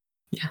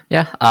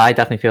 Yeah. I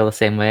definitely feel the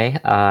same way.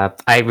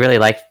 I really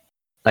like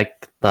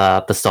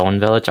the Stone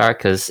Village arc,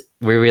 because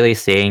we're really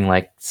seeing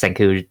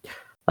Senku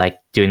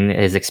doing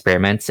his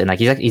experiments, and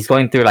he's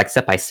going through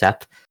step by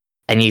step,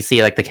 and you see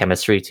the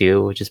chemistry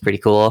too, which is pretty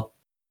cool.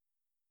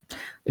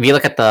 If you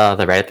look at the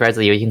Reddit threads,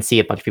 you can see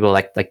a bunch of people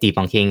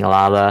debunking a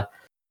lot of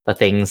the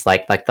things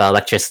like the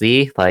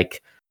electricity. I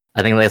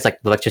think it's the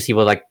electricity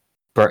will it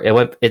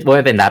wouldn't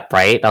have been that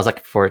bright. That was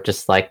for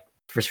just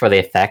for the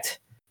effect,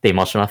 the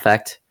emotional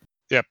effect.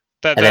 Yep,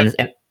 that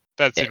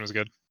scene was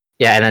good.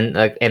 Yeah, and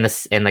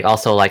then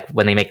also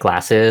when they make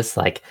glasses,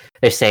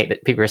 they're saying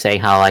that people are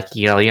saying how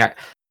you're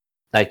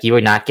not you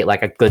would not get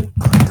a good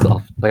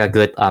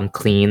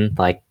clean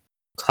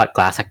cut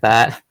glass like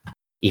that,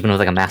 even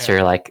with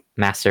a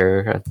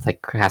master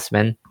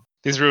craftsman.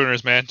 These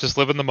ruiners, man, just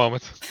live in the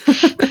moment.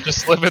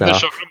 Just live in the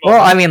show.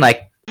 Well, I mean, I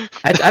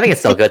think it's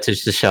still good to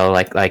show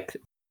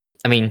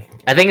I mean,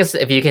 I think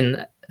if you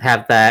can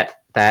have that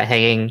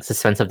hanging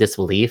suspense of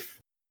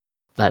disbelief,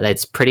 that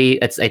it's pretty.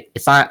 It's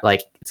not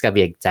it's gotta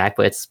be exact,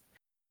 but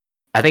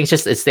I think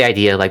it's the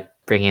idea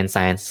bringing in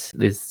science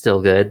is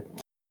still good.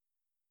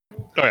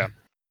 Oh yeah.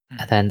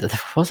 And then there's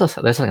something else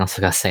I was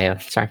gonna say. I'm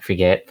trying to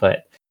forget,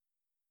 but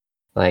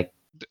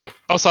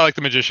also I like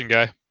the magician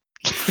guy.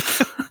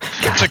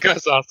 That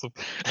guy's awesome,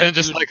 and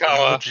just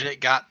how legit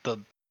got the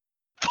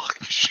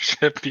fucking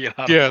shit beat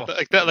out. Yeah,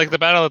 the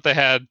battle that they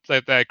had,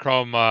 that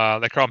Chrome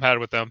had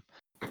with them,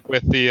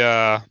 with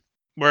the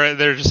where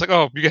they're just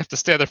oh, you have to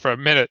stand there for a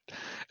minute,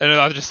 and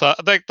I just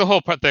thought the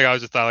whole thing, I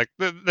was just thought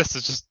this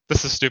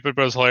is stupid,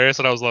 but it was hilarious,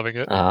 and I was loving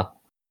it.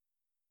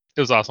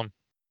 It was awesome.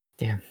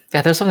 Yeah,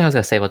 there's something I was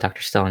gonna say about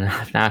Dr. Stone.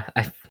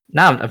 I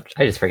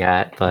just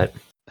forgot, but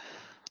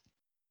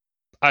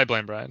I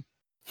blame Brian.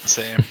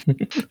 Same,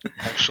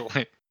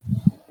 actually.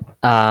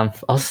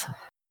 Also,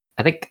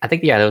 I think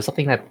there was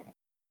something that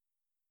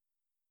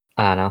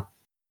I don't know,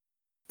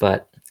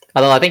 but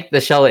Although I think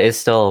the show is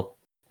still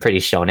pretty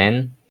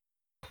shonen,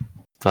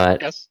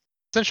 but Yes,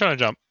 it's in Shonen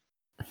Jump.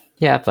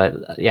 but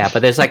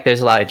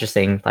there's a lot of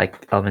interesting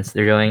like elements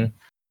they're doing.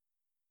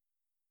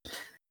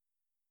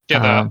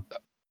 Yeah,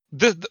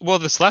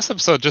 this last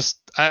episode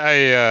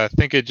I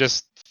think it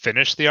just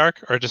finished the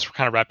arc or just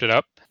kind of wrapped it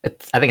up.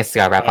 I think it's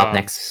gonna wrap up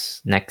Um,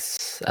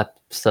 next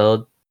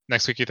episode.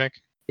 Next week, you think?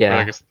 Yeah,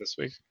 Or I guess this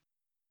week.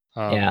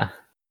 yeah.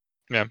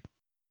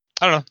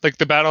 I don't know, like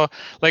the battle,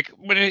 like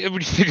when you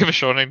think of a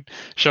shonen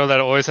show that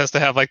always has to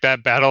have like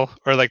that battle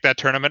or like that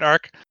tournament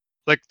arc,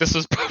 like this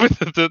was probably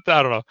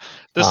I don't know,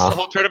 this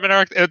whole tournament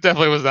arc, it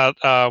definitely was not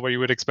what you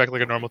would expect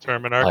like a normal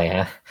tournament arc. Oh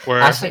yeah. Where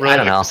Actually, really, I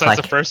don't like, know. besides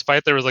the Like, first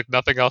fight, there was like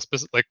nothing else,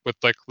 like with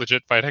like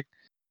legit fighting.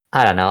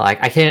 I don't know. Like,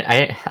 I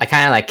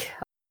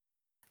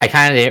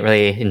kind of didn't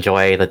really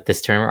enjoy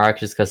this tournament arc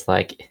just because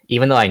like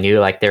even though I knew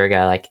like they were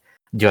gonna like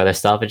do other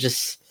stuff, it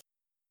just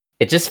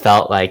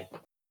felt like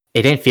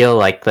it didn't feel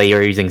like they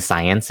were using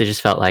science. It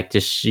just felt like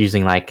just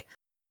using like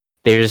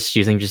they're just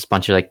using just a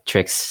bunch of like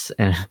tricks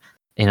and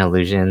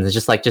illusions. It's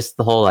just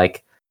the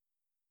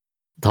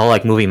whole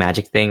movie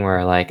magic thing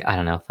where like I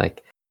don't know,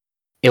 like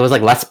it was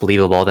like less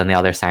believable than the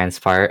other science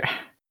part.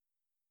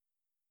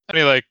 I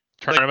mean, like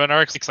tournament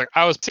arcs, it's like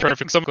I was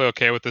perfectly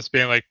okay with this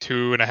being like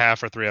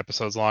 2.5 or 3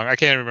 episodes long. I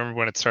can't remember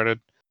when it started,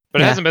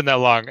 but it Yeah. hasn't been that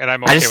long, and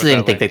I'm okay I just with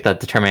didn't that think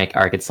that the tournament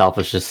arc itself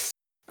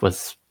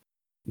was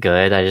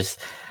good.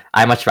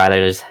 I much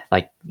rather just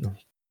like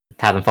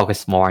have them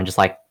focus more on just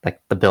like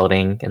the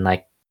building and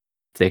like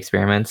the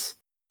experiments.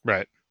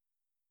 right.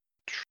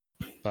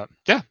 But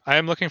yeah, I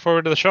am looking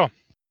forward to the show.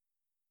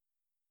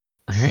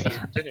 All right.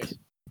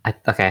 I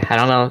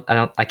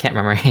can't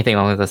remember anything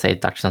I was gonna say,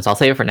 Dr. Stone, so I'll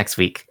save it for next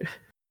week.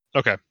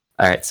 Okay.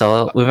 All right,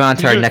 so moving on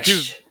to our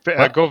next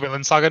what? Go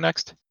Villain Saga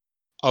next.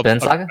 Villain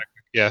Saga?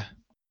 Yeah.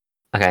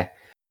 Okay.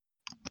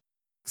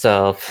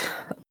 So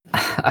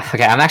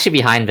okay, I'm actually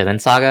behind Villain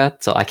Saga,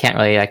 so I can't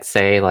really like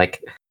say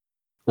like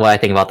what I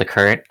think about the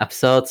current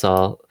episode.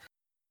 So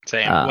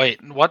Same. Wait,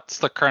 what's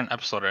the current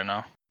episode right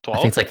now? 12?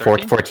 I think it's like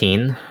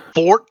 14.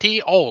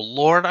 14? Oh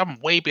lord, I'm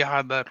way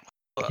behind that.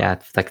 Yeah,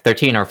 it's like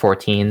 13 or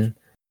 14.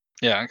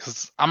 Yeah,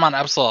 because I'm on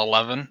episode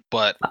 11,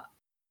 but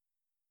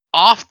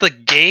off the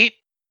gate,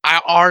 I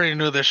already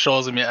knew this show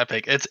was gonna be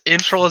epic. Its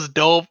intro is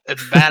dope.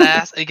 It's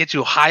badass. It gets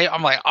you hype.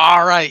 I'm like,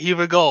 all right, here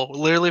we go.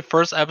 Literally,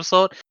 first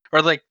episode,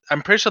 or like,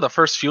 I'm pretty sure the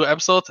first few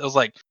episodes, it was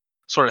like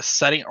sort of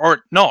setting,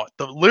 or no,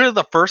 literally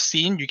the first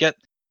scene, you get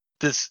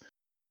this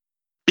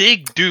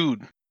big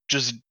dude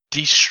just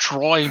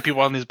destroying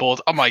people on these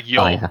boats. I'm like,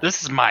 yo,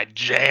 This is my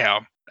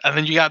jam. And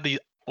then you got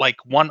the like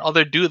one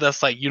other dude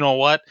that's like, you know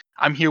what?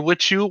 I'm here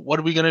with you. What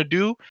are we gonna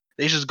do?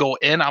 They just go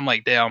in. I'm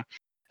like, damn.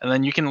 And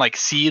then you can like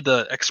see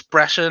the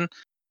expression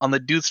on the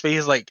dude's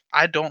face, like,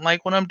 I don't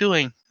like what I'm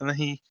doing. And then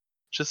he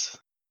just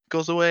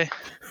goes away.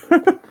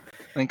 And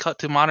then cut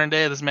to modern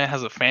day. This man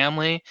has a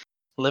family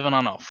living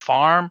on a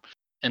farm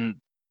in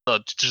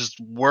the just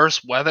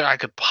worst weather I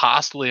could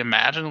possibly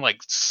imagine, like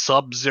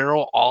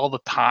Sub-Zero all the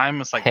time.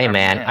 It's like, hey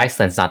man,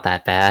 Iceland's not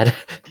that bad.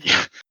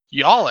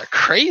 Y'all are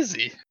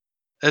crazy.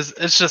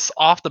 It's just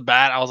off the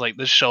bat, I was like,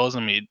 this show is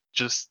gonna be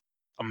just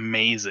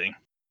amazing.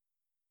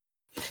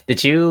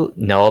 Did you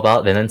know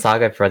about Vinland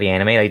Saga for the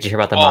anime? Like, did you hear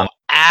about the manga?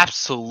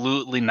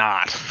 Absolutely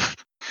not.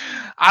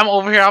 I'm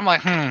over here. I'm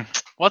like,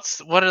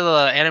 what are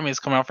the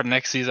animes coming out for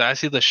next season? I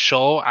see the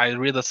show. I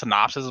read the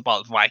synopsis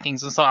about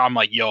Vikings and stuff. I'm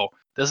like, yo,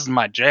 this is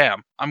my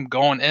jam. I'm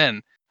going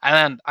in. And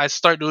then I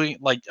start doing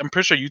like, I'm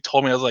pretty sure you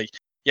told me. I was like,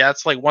 yeah,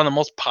 it's like one of the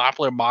most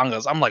popular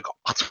mangas. I'm like,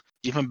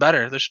 even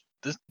better. This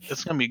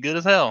it's gonna be good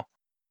as hell.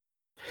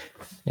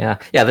 Yeah.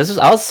 I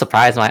was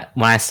surprised when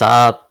I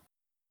saw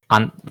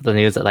on the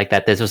news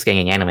that this was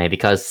getting an anime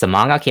because the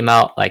manga came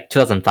out like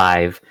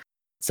 2005,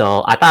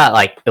 so I thought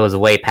like it was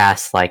way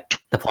past like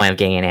the point of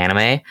getting an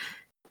anime,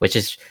 which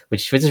is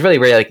really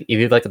weird. Like if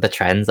you look at the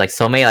trends, like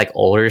so many like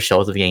older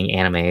shows are getting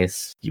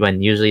animes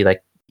when usually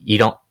like you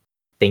don't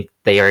think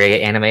they are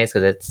getting animes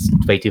because it's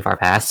way too far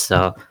past.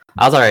 So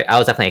I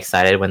was definitely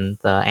excited when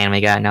the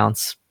anime got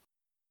announced.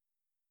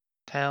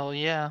 Hell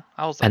yeah,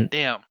 I was like,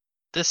 damn.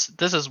 This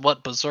is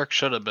what Berserk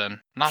should have been,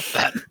 not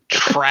that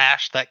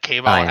trash that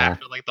came out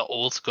after like the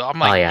old school. I'm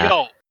like,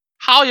 yo,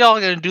 how y'all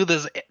gonna do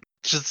this?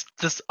 Just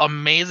this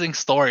amazing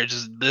story,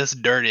 just this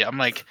dirty. I'm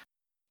like,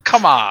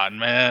 come on,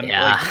 man.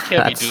 Yeah, like, you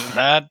can't be doing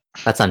that.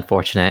 That's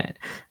unfortunate.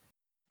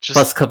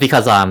 Plus,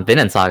 because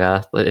Vinland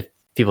Saga, if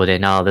people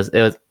didn't know,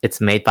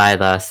 it's made by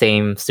the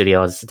same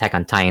studio as Attack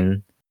on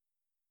Titan.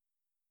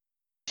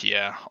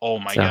 Yeah. Oh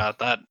my god,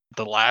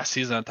 the last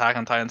season of Attack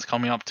on Titan's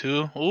coming up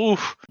too.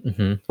 Oof.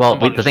 Mm-hmm. Well,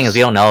 the thing is, we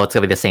don't know it's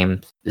gonna be the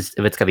same. If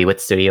it's gonna be with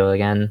studio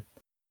again.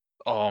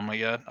 Oh my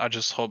god! I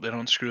just hope they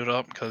don't screw it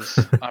up because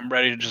I'm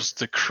ready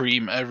to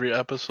cream every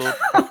episode.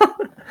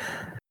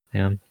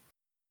 Yeah.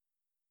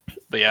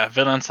 But yeah,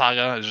 Vinland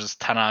Saga is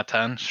just 10 out of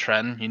 10.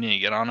 Shredden, you need to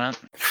get on it.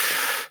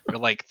 We're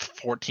like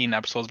 14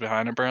 episodes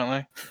behind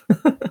apparently.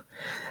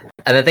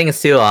 And the thing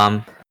is too, I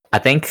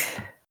think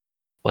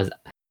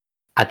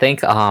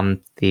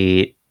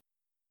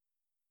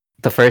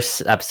the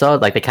first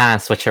episode, like they kind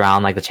of switch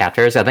around like the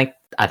chapters. I think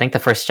I think the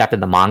first chapter in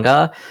the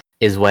manga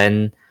is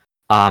when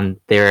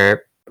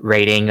they're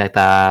raiding like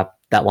that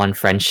one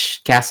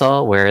French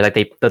castle where like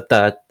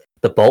the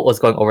boat was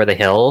going over the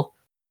hill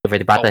where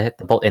they brought the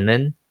boat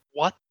inland.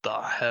 What the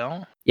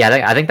hell?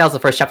 Yeah, I think that was the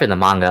first chapter in the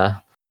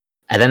manga,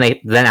 and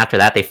then after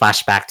that they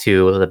flash back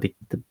to the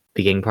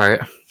beginning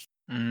part.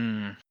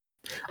 Mm.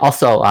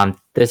 Also,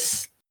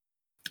 this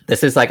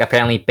is like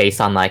apparently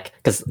based on like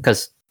because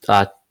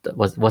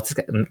what's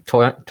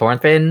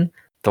Thornfinn,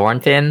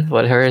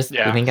 what her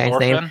Yeah, the main guy's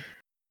name? Thorfinn?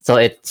 So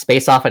it's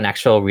based off an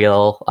actual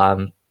real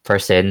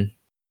person.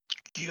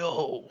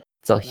 Yo.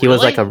 So he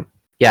was like Really?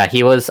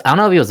 he was, I don't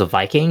know if he was a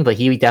Viking, but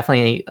he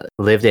definitely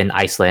lived in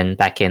Iceland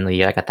back in the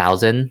year like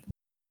 1000.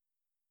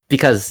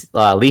 Because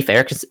Leif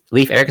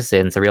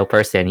Erikson's a real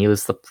person. He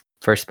was the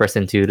first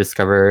person to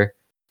discover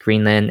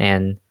Greenland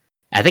and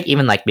I think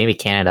even like maybe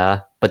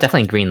Canada, but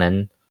definitely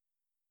Greenland.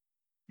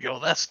 Yo,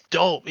 that's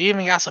dope. You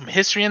even got some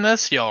history in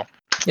this? Yo.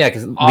 Yeah,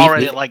 because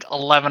Already like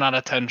 11 out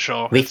of 10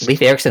 show.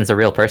 Leif Erikson's a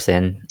real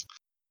person.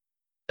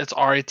 It's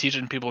already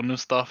teaching people new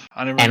stuff.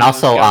 I never And knew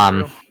this also guy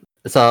was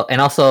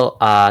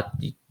real.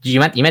 you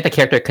met the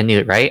character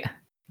Canute, right?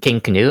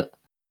 King Canute.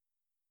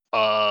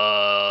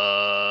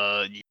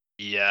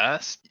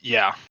 Yes.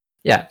 Yeah.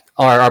 Yeah,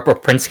 or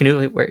Prince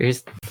Canute,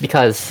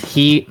 because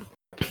he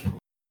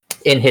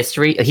in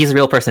history he's a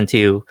real person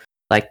too.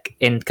 Like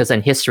because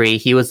in history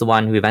he was the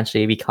one who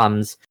eventually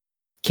becomes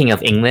King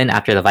of England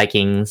after the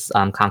Vikings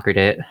conquered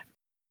it.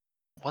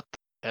 What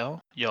the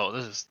hell? Yo,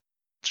 this is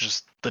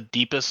just the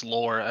deepest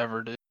lore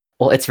ever, dude.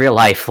 Well, it's real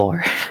life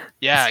lore.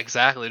 Yeah,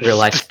 exactly. Real Just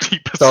life. the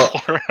deepest So-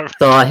 lore ever.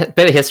 So a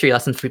bit of history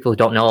lessons for people who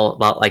don't know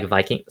about like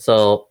Viking.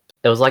 So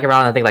it was like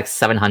around I think like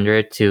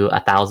 700 to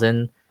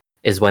 1000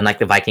 is when like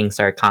the Vikings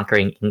started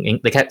conquering.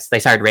 They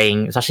started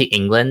raiding, especially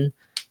England.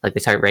 Like they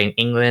started raiding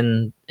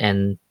England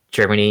and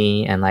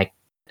Germany and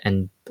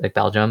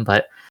Belgium.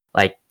 But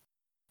like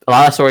a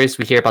lot of stories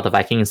we hear about the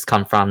Vikings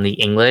come from the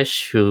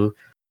English who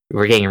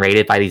were getting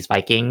raided by these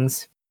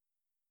Vikings.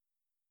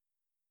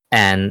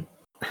 And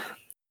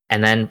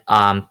then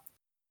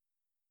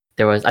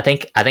there was I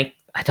think I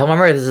don't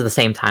remember if this is the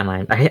same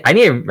timeline. I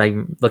need to like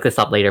look this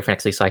up later for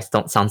next week so I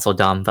don't sound so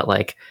dumb.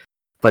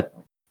 But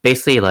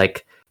basically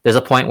like there's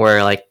a point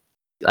where like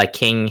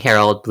King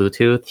Harold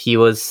Bluetooth he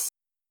was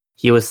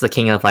the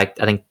king of like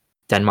I think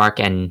Denmark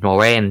and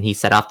Norway, and he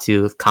set off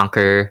to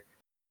conquer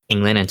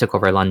England and took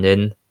over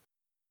London.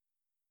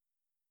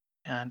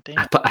 God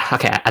damn. But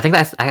okay, I think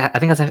that's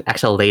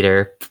actually a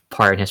later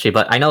part in history.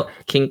 But I know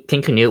King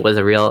Canute was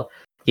a real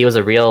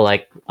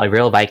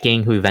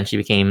Viking who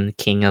eventually became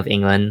king of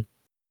England.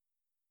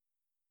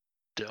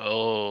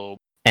 Dope.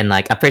 And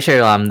like I'm pretty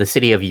sure the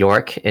city of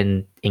York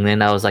in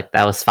England that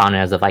was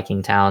founded as a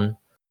Viking town.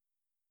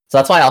 So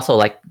that's why also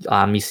like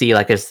you see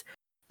like there's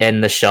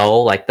in the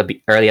show like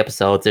the early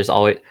episodes there's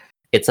always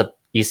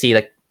you see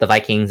like the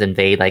Vikings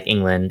invade like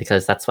England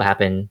because that's what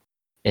happened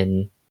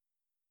in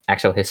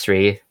actual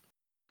history.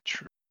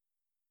 True.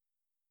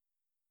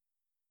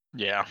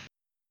 Yeah.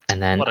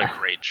 And then What a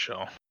great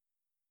show.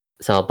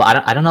 so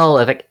but I don't know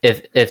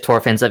if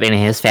Thorfinn's of any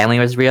of his family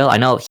was real. I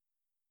know he's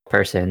a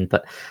person,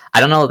 but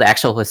I don't know the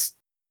actual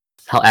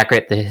how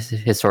accurate the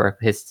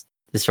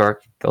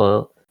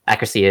historical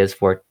accuracy is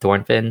for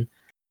Thorfinn.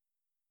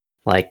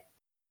 Like,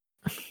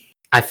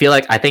 I feel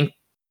like I think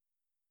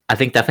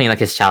definitely like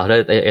his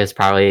childhood is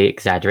probably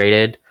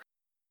exaggerated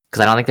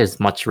because I don't think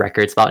there's much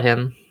records about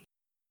him.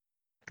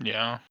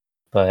 Yeah.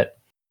 But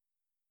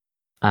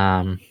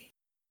I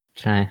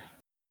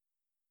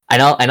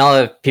know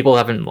that people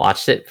haven't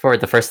watched it for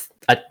the first.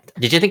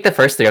 Did you think the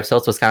first 3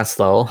 episodes was kind of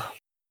slow?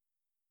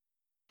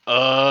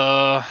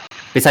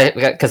 Besides,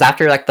 because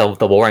after like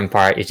the warring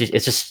part, it's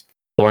just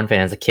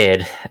Thorfinn as a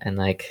kid, and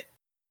like,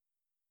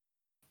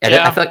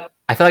 Yeah.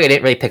 I feel like I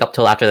didn't really pick up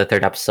till after the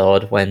 3rd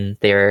episode when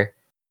they're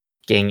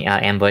getting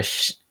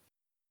ambushed.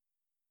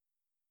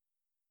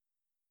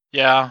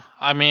 Yeah.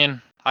 I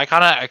mean, I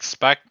kind of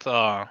expect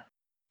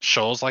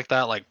shows like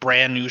that, like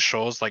brand new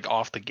shows, like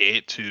off the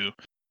gate, to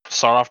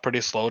start off pretty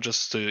slow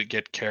just to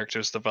get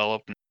characters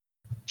developed and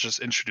just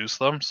introduce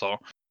them. So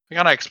I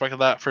kind of expected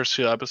that first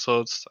 2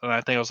 episodes, and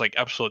I think it was like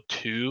episode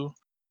 2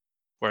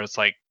 where it's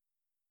like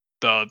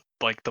the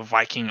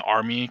Viking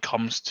army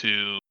comes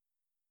to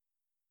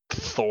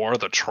Thor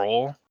the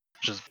troll,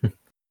 which is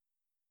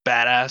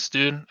badass,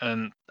 dude.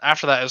 And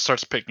after that, it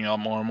starts picking up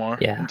more and more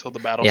until the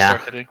battles Yeah.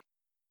 start hitting.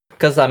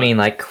 Because I mean,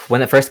 like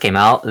when it first came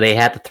out, they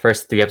had the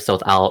first 3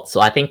 episodes out.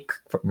 So I think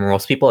for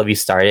most people, if you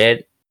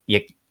started,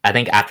 I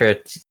think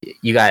after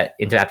you got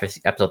into after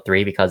episode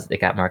 3 because it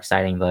got more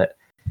exciting. But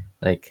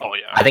like, Oh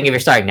yeah. I think if you're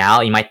starting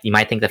now, you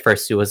might think the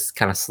first 2 was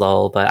kind of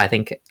slow. But I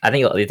think it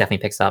definitely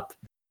picks up.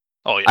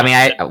 Oh yeah.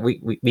 I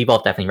mean, we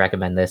both definitely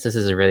recommend this. This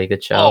is a really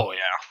good show. Oh yeah,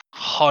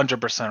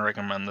 100%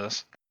 recommend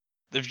this.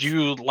 If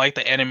you like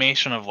the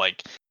animation of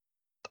like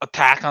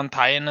Attack on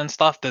Titan and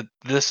stuff, that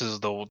this is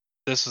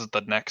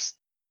the next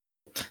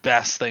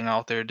best thing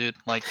out there, dude.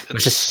 Like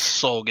it's just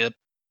so good.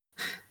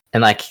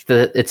 And like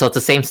it's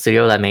the same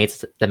studio that made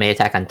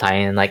Attack on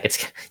Titan. Like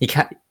it's you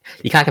can't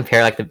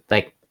compare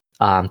like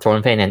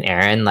Thornfinn and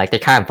Aaron, like they're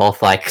kind of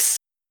both like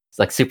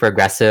like super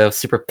aggressive,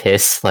 super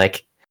pissed,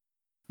 like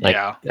They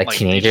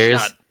teenagers.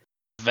 just got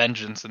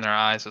vengeance in their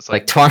eyes. It's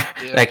Like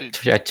yeah, dude.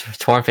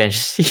 Thornfinn,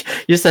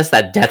 he just has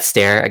that death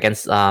stare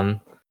against God,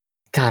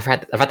 I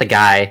forgot the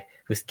guy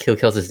who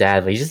kills his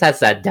dad, but he just has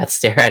that death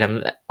stare at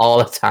him all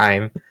the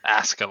time.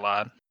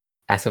 Askeladd.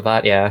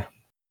 Askeladd, yeah.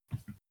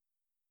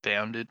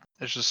 Damn, dude.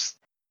 It's just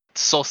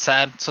so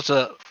sad. Such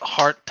a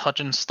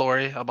heart-touching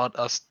story about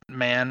a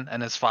man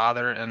and his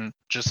father and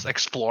just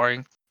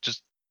exploring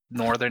just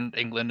northern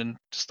England and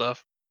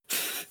stuff.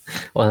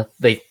 Well,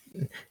 they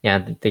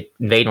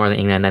invade northern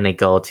England, and then they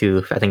go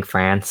to, I think,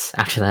 France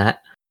after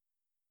that.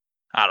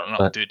 I don't know,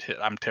 But- dude.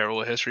 I'm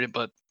terrible at history,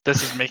 but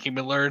this is making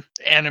me learn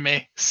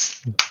anime,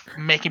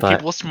 making But-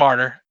 people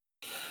smarter.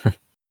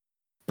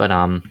 But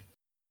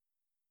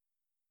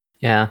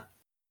yeah.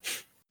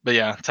 But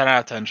yeah, 10 out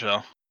of 10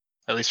 show.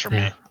 At least for me.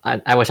 Yeah,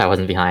 I wish I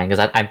wasn't behind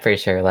because I'm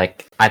pretty sure.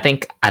 Like, I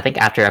think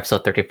after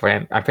episode 34,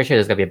 I'm pretty sure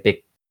there's gonna be a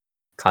big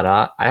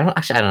cutoff. I don't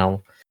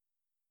know.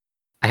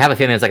 I have a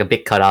feeling there's like a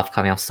big cutoff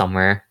coming up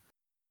somewhere.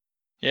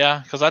 Yeah,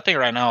 because I think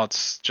right now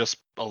it's just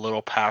a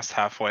little past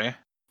halfway.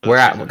 Where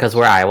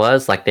I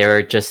was, like, they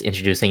were just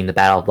introducing the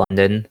Battle of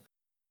London,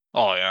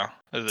 Oh yeah.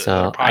 They're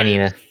so I probably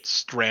need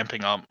to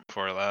ramping up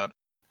for that.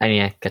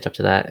 catch up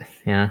to that.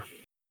 Yeah,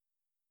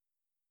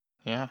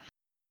 Yeah.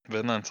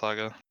 Vinland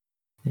Saga.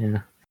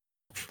 yeah.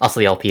 Also,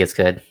 the LP is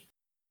good.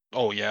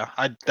 Oh yeah,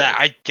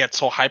 I get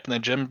so hyped in the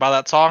gym by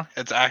that song.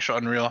 It's actually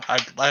unreal.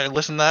 I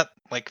listened to that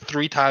like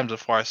 3 times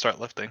before I start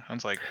lifting. I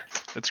was like,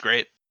 it's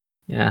great.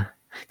 Yeah,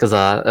 because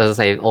as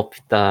I say,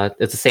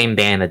 it's the same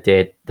band that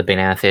did the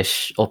Banana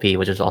Fish OP,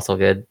 which is also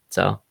good.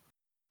 So.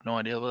 No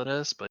idea what it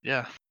is, but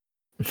yeah.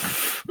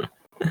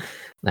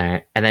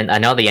 Alright, and then I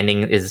know the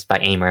ending is by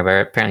Aimer,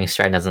 but apparently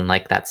Stratton doesn't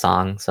like that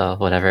song, so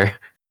whatever.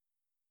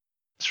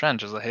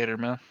 Strange is a hater,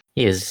 man.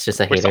 He is just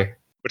a Which hater.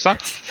 Which song?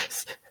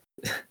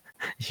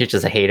 He's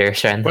just a hater,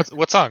 Stratton.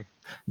 What song?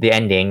 The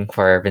ending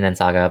for Vinland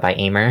Saga by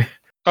Aimer.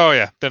 Oh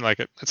yeah, didn't like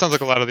it. It sounds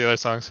like a lot of the other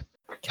songs.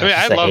 I mean, I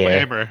Just a love hater.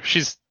 Aimer.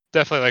 She's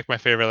definitely like my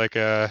favorite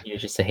You're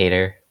just a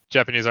hater.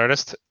 Japanese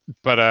artist.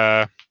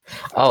 But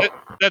Oh,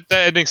 that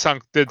ending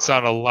song did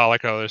sound a lot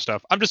like her other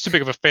stuff. I'm just too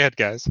big of a fan,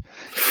 guys.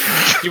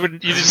 You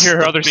didn't hear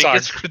her other Biggest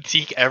songs.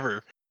 critique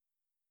ever.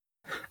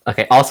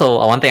 okay. Also,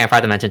 one thing I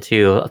forgot to mention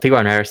too. People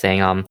are never saying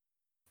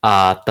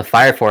the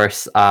Fire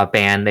Force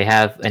band, they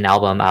have an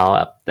album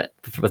out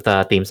with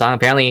the theme song.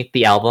 Apparently,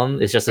 the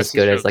album is just as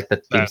good as like the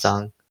theme Obsessed.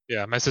 song.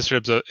 Yeah, my sister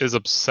is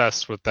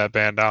obsessed with that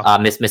band now.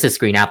 Mrs.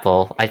 Green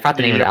Apple. I forgot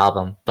the name of Yep. the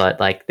album, but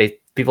like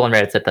people on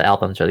Reddit said the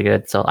album's really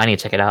good, so I need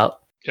to check it out.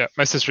 Yeah,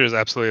 my sister is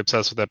absolutely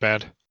obsessed with that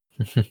band.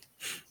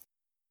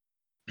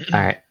 All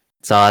right.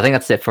 So I think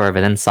that's it for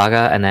Vinland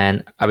Saga, and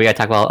then are we gonna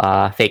talk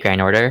about Fate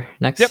Grand Order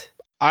next? Yep.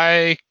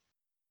 I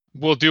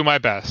will do my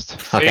best.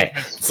 Okay, Fate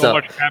has so so-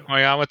 much crap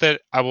going on with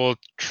it. I will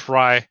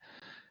try.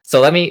 So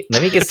let me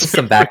get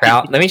some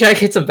background. Let me try to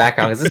get some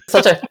background because this is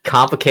such a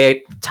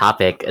complicated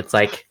topic. It's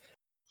like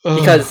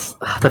because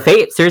the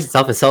Fate series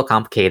itself is so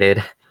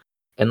complicated,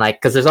 and like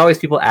because there's always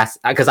people ask.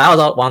 Because I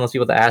was one of those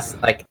people that ask,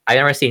 like, I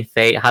never seen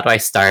Fate. How do I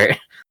start?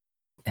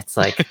 It's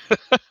like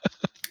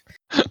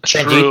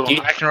Trent, True. do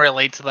you- I can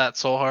relate to that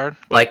so hard.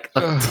 like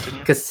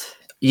because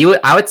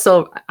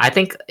I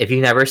think if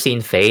you've never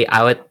seen Fate,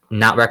 I would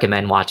not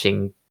recommend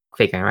watching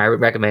Fate Grand Order. I would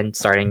recommend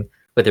starting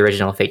with the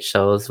original Fate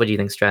shows. What do you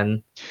think,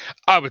 Stren?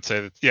 I would say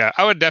that, yeah,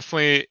 I would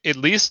definitely, at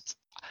least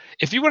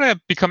if you want to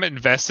become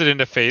invested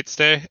into Fate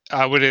Stay,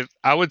 I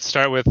would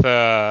start with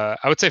I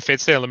would say Fate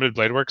Stay Unlimited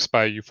Blade Works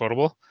by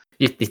Ufotable.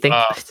 You think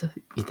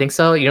you think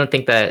so? You don't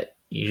think that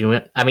you?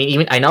 I mean,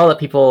 even I know that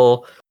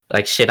people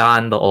like shit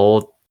on the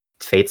old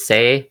Fate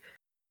Stay,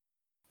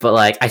 but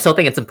like I still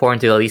think it's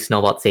important to at least know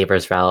about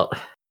Saber's route,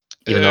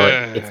 even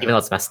though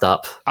it's messed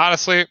up.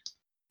 Honestly,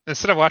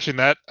 instead of watching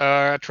that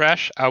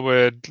trash, I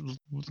would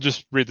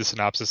just read the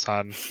synopsis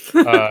on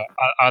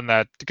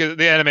that, because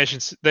the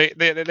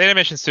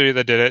animation studio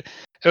that did it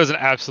was an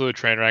absolute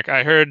train wreck.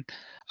 I heard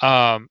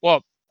There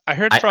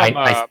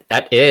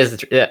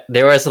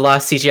was a lot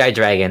of CGI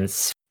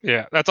dragons.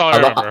 yeah, that's all I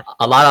remember.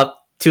 A lot of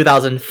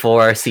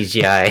 2004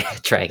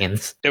 CGI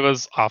dragons. It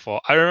was awful.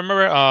 I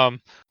remember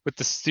with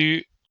the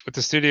studio.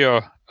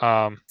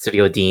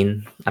 Studio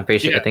Dean, I'm pretty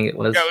sure. Yeah. I think it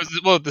was.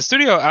 Yeah, the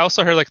studio. I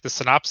also heard like the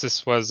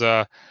synopsis was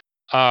the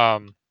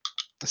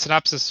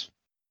synopsis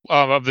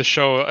of the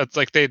show. It's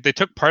like they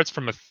took parts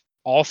from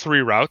all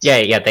 3 routes. Yeah.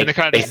 and they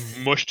kind of just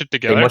mushed it they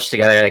together. mushed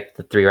together like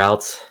the 3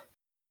 routes.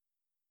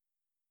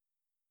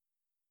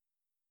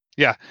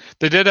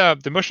 They did.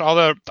 They mushed all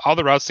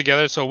the routes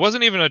together, so it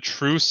wasn't even a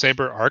true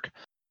Saber arc.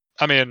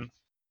 I mean,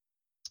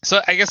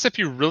 so I guess if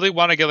you really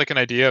want to get like an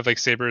idea of like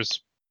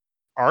Saber's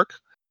arc,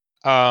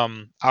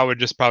 I would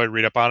just probably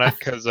read up on it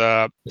because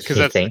that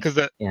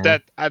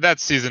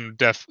season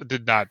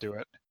did not do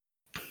it.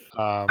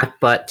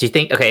 But do you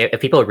think if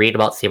people read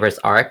about Saber's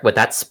arc, would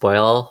that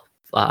spoil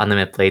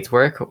Unlimited Blades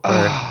work? Or...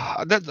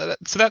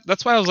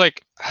 that's why I was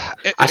like,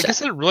 I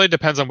guess it really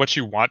depends on what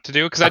you want to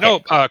do. Because I know,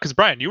 because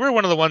Brian, you were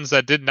one of the ones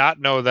that did not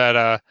know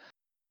that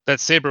that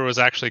Saber was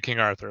actually King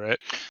Arthur, right?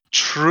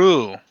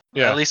 True.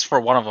 Yeah. At least for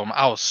one of them,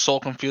 I was so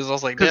confused. I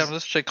was like, 'Cause- damn,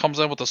 this chick comes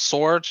in with a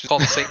sword. She's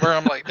called Saber.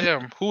 I'm like,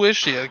 damn, who is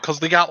she? Because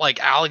they got like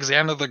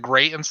Alexander the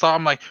Great and stuff.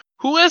 I'm like,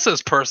 who is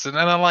this person?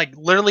 And then like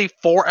literally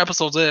 4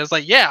 episodes in, it's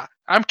like, yeah,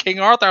 I'm King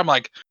Arthur. I'm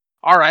like,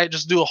 all right,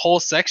 just do a whole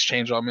sex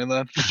change on me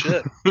then.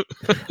 Shit.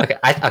 Okay,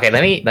 okay.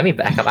 Let me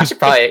back up. I should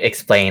probably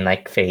explain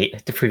like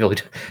Fate to people,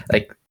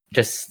 like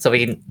just so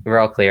we're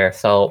all clear.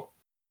 So,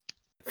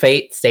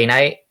 Fate Stay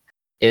Night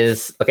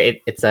is okay.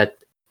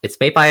 It's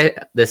made by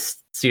this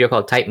studio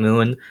called Type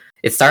Moon.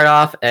 It started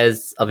off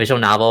as a visual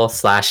novel /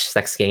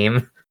 sex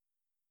game.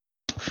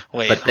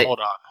 Wait, But they- hold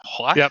on.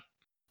 What? Yep.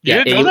 You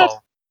Yeah, didn't know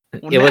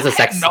that? It was a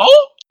sex. No?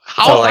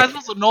 How So, am I like-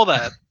 supposed to know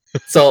that?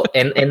 So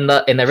in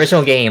the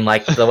original game,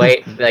 like the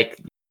way like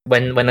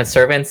when the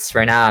servants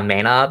ran out of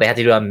mana, they had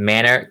to do a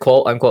mana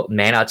quote unquote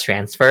mana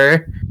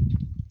transfer.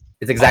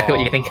 It's exactly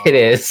what you think it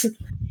is.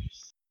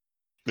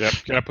 Yep.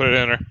 Gonna put it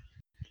in her.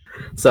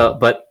 So,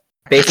 but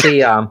basically,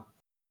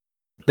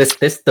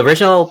 the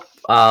original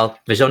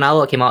visual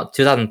novel came out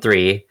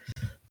 2003,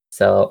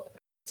 so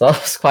it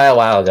was quite a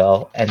while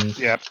ago, and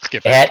Yep.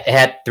 Skip it it.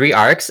 had 3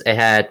 arcs. It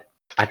had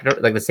I don't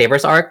know, like the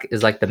Sabers arc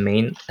is like the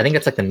main. I think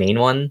that's like the main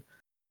one,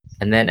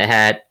 and then it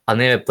had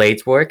Unlimited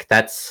Blades work.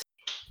 That's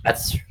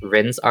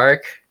Rin's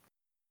arc,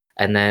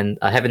 and then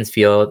Heaven's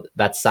Field.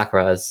 That's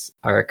Sakura's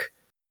arc.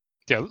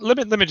 Yeah.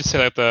 Let me just say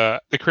that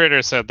the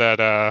creator said that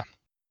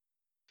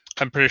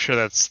I'm pretty sure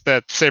that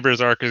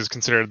Saber's arc is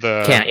considered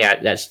the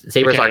That's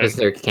Saber's arc canon. is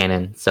their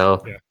canon.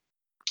 So, Yeah.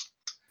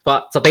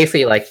 but so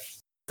basically, like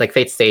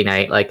Fate Stay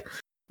Night, like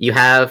you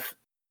have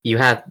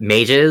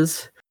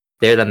mages.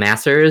 They're the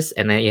masters,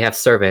 and then you have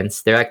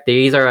servants.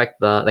 These are like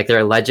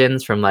they're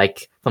legends from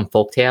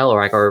folktale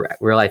or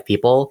real life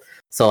people.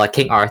 So like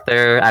King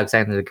Arthur,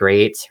 Alexander the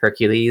Great,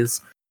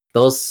 Hercules,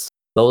 those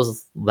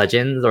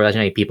legends or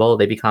legendary people,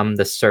 they become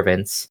the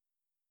servants.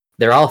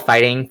 They're all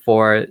fighting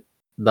for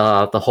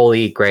the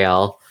Holy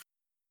Grail,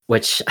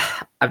 which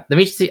let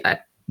me see. Let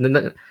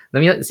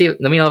me see.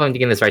 Let me know if I'm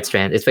getting this right,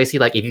 Strand. It's basically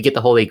like if you get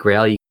the Holy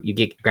Grail, you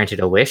get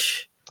granted a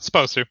wish.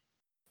 supposed to.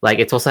 Like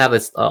it's supposed to have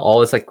this all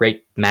this like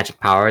great magic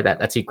power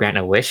that lets you grant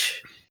a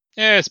wish.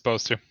 Yeah, it's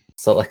supposed to.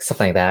 So like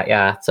something like that,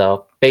 yeah.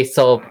 So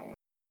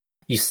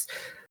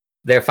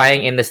they're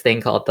fighting in this thing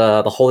called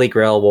the Holy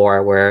Grail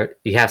War, where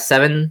you have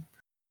 7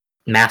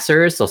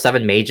 masters, so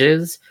 7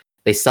 mages.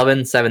 They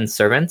summon 7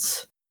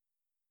 servants,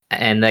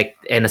 and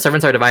the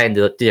servants are divided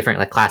into different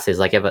like classes.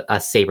 Like you have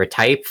a saber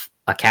type,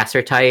 a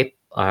caster type,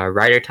 a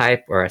rider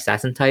type, or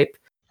assassin type.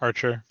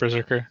 Archer,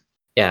 Berserker.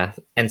 Yeah,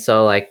 and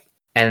so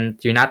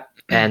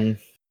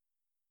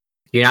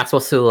you're not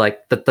supposed to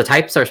like the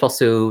types are supposed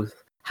to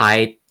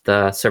hide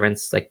the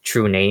servant's like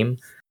true name,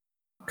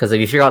 because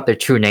if you figure out their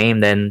true name,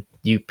 then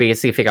you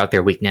basically figure out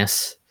their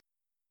weakness.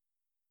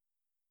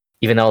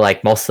 Even though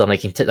like most of them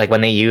like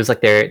when they use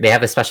like they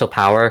have a special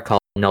power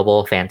called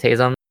Noble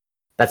Phantasm.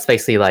 That's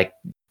basically like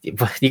you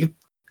can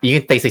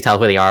basically tell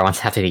who they are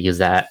once after they use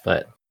that.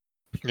 But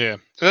Yeah,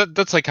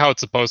 that's like how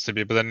it's supposed to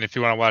be. But then if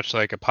you want to watch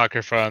like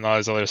Apocrypha and all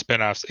these other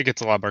spin-offs, it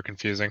gets a lot more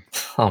confusing.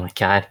 oh my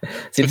god,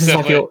 see It's this is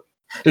why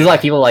definitely-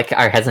 people like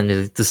are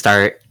hesitant to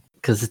start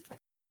because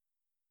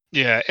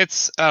Yeah, I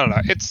don't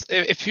know. It's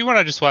if you want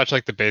to just watch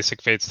like the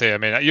basic Fate Stay, I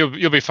mean,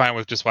 you'll be fine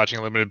with just watching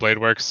Limited Blade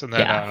Works, and then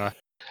Yeah.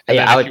 and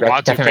yeah, then I if would you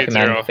want to definitely Fate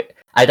recommend. Zero,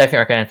 I definitely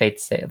recommend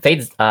Fate Stay.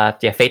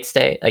 Fate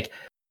Stay. Like,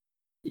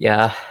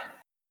 yeah,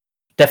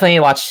 definitely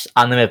watch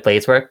Unlimited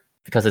Blades work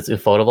because it's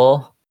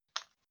ufotable,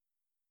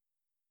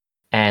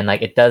 and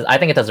like it does. I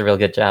think it does a real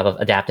good job of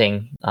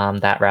adapting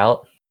that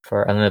route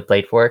for Unlimited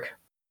Blade work.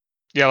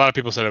 yeah, a lot of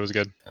people said it was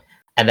good.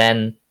 And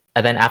then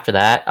after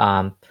that,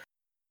 I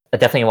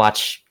definitely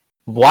watch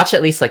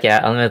at least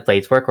Unlimited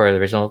Blades work or the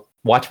original.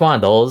 Watch one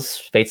of those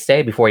Fate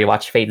Stay before you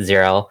watch Fate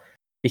Zero,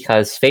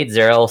 because Fate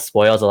Zero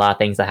spoils a lot of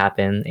things that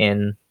happen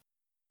in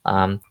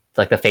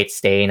like the Fate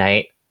Stay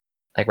Night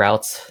like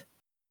routes.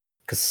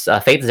 Because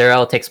Fate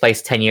Zero takes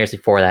place 10 years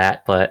before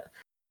that, but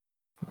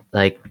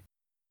like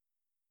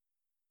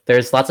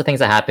there's lots of things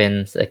that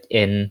happen like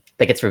that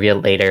gets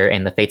revealed later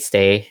in the Fate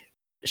Stay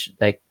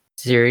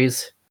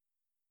series.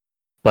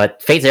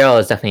 But Fate Zero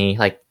is definitely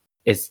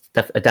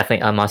definitely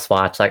a must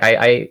watch. Like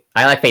I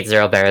like Fate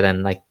Zero better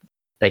than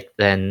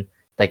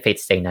Fate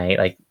Stay Night,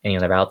 like any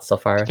of the routes so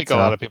far. I think so, a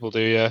lot of people do.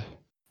 Yeah,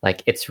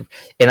 like it's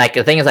and like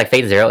the thing is like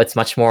Fate Zero, it's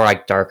much more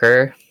like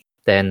darker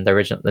than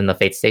the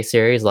Fate Stay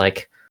series.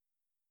 Like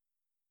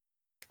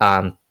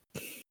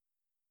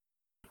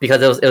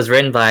because it was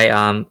written by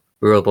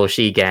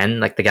Uroboshi Gen,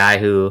 like the guy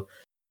who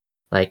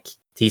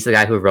he's the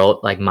guy who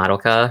wrote like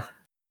Madoka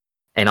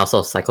and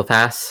also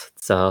Psychopaths.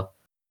 So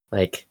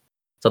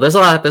there's a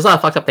lot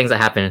of fucked up things that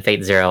happen in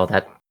Fate Zero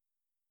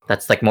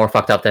that's like more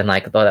fucked up than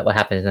like what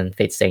happens in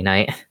Fate Stay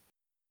Night.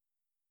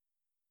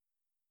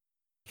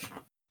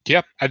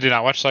 yep. I did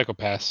not watch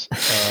Psychopaths,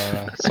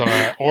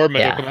 or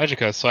Madoka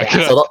Magica, so I Yeah,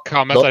 cannot so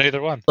comment on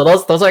either one. So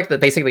those are like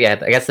basically I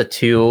guess the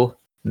 2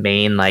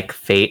 main like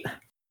Fate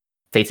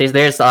Stays.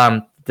 There's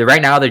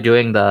right now they're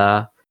doing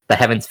the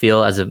Heaven's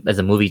Feel as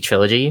a movie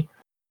trilogy.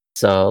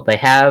 So they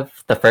have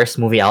the first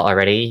movie out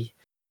already,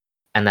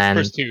 and then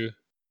First two.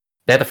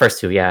 they have the first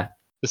two. Yeah,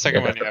 The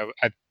second Yeah, one,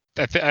 yeah.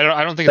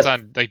 I don't think it's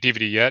on like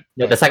DVD yet.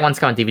 yeah. The second one's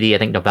coming on DVD. I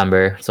think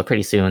November, so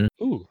pretty soon.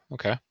 Ooh,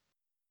 okay.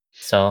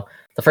 So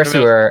the first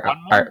And two there's are,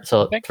 one more, are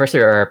so I think? the first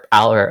two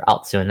are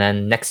out soon.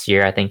 Then next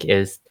year, I think,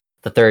 is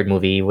the third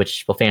movie,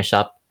 which will finish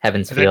up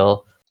Heaven's And then-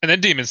 Feel. And then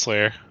Demon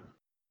Slayer.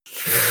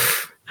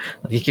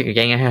 You're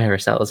getting ahead of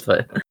ourselves,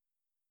 but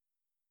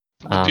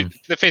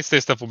The Fate Stay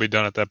stuff will be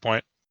done at that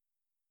point.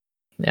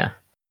 yeah.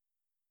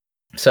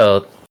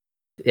 So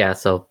yeah,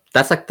 so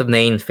that's like the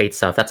main Fate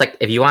stuff. That's like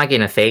if you want to get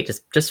into Fate,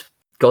 just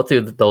go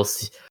through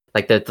those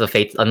like the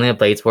Fate Unlimited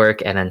Blades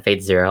work and then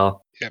Fate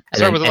Zero. Yeah. And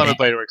Start then- with Unlimited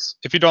Blade Works.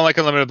 If you don't like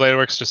Unlimited Blade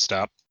Works, just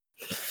stop.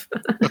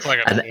 That's all I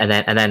gotta say. and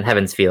then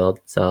Heaven's Field.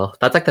 So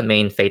that's like the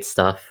main Fate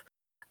stuff.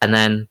 And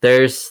then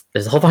there's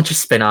a whole bunch of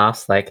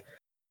spin-offs like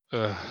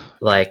Ugh,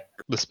 like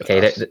the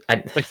okay,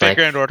 spin-offs. Like Fate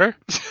Grand Order.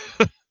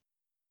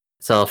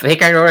 So Fate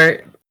Grand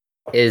Order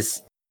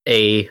is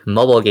a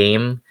mobile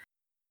game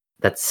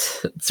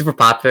that's super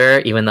popular,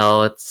 even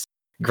though it's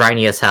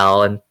grindy as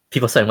hell and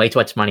people spend way too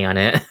much money on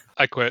it.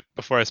 I quit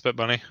before I spent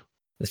money.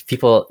 There's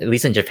people, at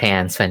least in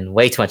Japan, spend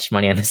way too much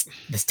money on this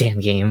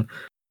damn game.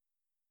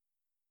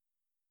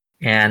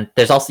 And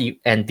there's also,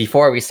 and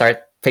before we start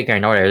Fate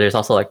Grand Order, there's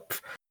also like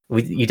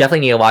you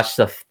definitely need to watch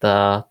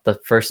the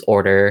First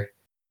Order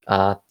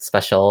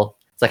special.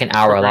 It's like an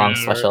hour-long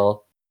Grand Order.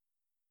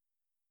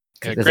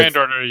 Yeah, 'Cause Grand it's-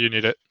 Order, you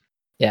need it.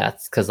 Yeah,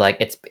 it's because like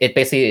it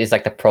basically is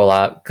like the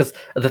prologue. Because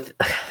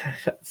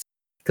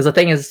the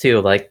thing is too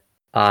like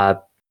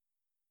what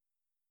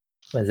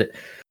is it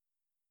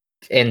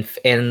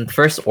in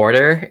First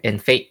Order in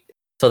Fate?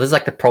 So this is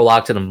like the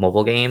prologue to the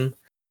mobile game,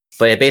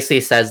 but it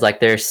basically says like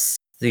there's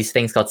these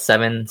things called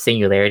 7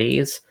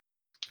 singularities,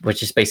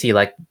 which is basically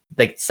like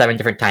 7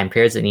 different time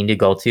periods that you need to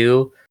go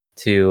to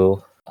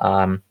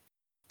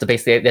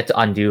basically they have to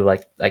undo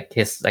like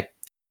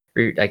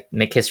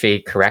make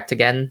history correct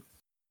again.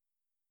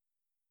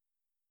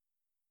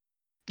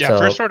 Yeah,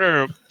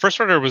 So- First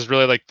Order was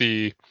really like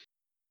the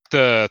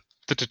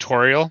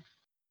tutorial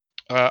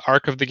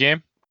arc of the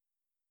game.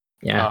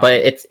 Yeah, but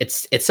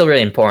it's still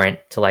really important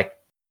to like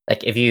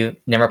if you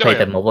never played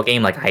yeah. the mobile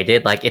game like I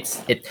did, like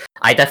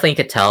I definitely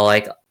could tell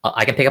like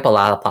I can pick up a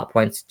lot of plot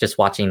points just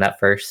watching the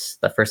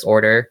First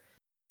Order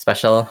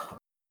special.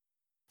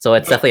 So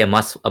it's definitely a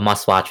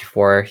must watch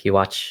before you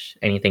watch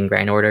anything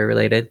Grand Order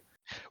related.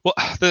 Well,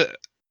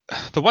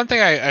 the one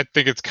thing I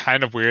think it's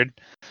kind of weird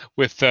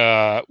with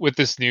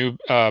this new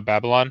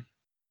Babylon.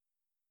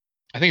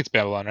 I think it's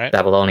Babylon, right?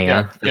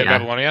 Babylonia. Yeah,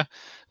 Babylonia.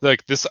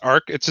 Like this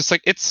arc, it's just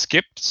like it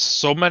skipped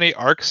so many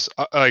arcs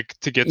like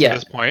to get to Yeah.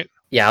 this point.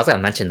 Yeah, I was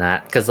gonna mention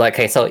that because like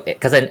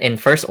because in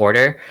First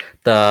Order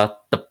the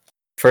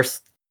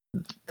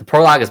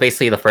prologue is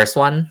basically the first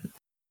one,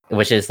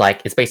 which is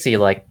like it's basically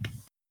like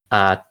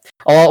I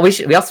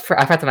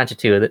forgot to mention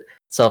too that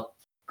so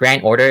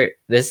Grand Order,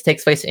 this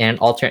takes place in an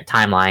alternate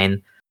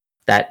timeline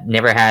that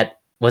never had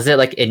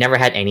it never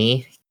had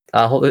any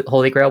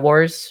Holy Grail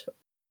Wars,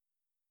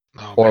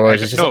 Oh, Or man,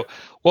 was it just- no?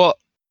 Well,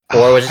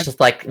 or was it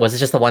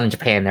just the one in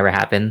Japan never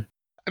happened?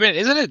 I mean,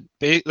 isn't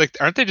it like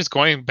aren't they just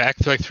going back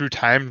to like through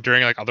time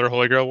during like other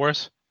Holy Grail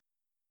Wars?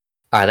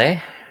 Are they?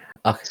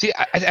 Okay. See,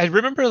 I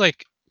remember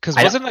like because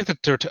I wasn't like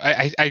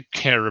I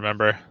can't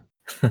remember.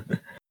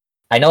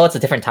 I know it's a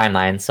different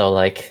timeline, so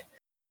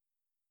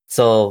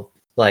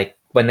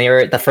when they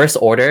were the First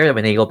Order,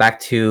 when they go back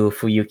to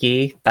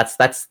Fuyuki, that's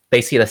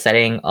basically the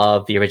setting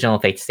of the original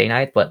Fate Stay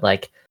Night, but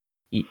like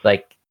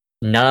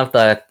none of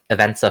the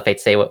events of Fate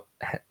Stay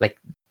like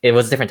it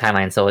was a different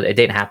timeline, so it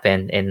didn't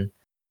happen in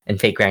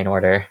Fate Grand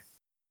Order.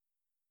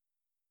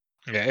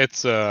 Yeah,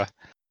 it's a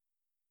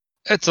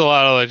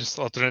lot of like just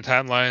alternate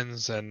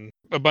timelines and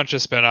a bunch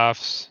of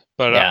spin-offs.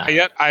 But Yeah.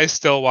 yet I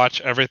still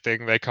watch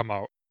everything they come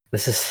out.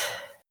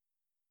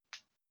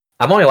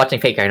 I'm only watching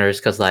Fate Grand Orders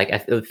because like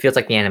it feels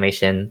like the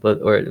animation,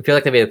 or it feels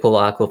like there'd be a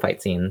lot of cool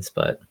fight scenes,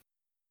 but.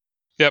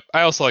 Yep,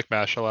 I also like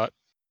MASH a lot.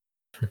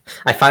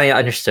 I finally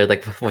understood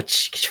like what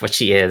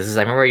she is.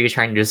 I remember you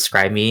trying to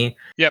describe me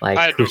Yep, like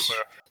I had who no clue.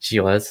 she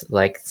was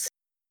like.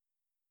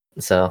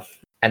 So,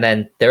 and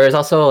then there is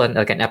also an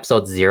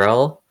episode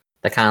 0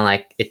 that kind of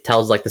like it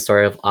tells like the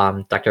story of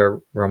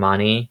Dr.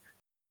 Romani,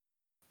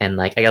 and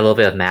like I got a little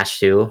bit of MASH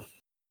too.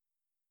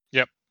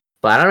 Yep.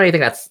 But I don't really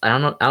think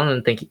I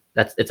don't think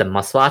it's a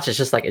must watch. It's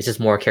just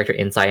more character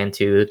insight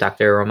into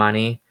Dr.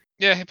 Romani.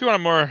 Yeah, if you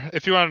want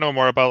to know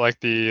more about like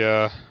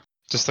the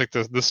just like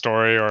the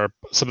story or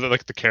some of the,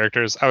 like the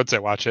characters, I would say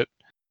watch it.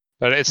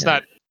 But it's Yeah.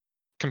 not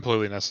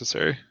completely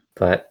necessary.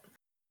 But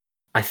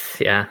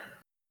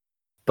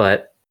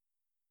but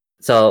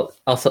so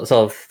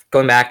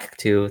going back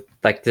to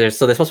like there's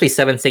supposed to be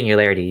 7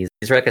 singularities.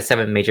 These are like the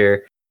 7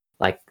 major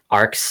like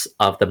arcs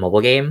of the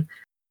mobile game.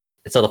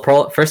 So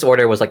the First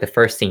Order was like the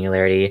first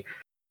singularity,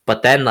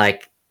 but then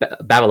like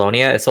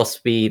Babylonia is supposed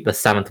to be the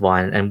 7th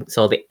one, and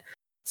so the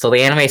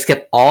anime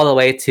skipped all the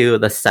way to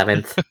the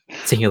 7th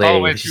singularity. All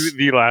the way which to is-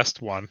 the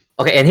last one.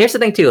 Okay, and here's the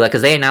thing too, like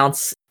because they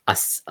announced a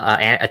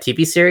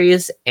TV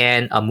series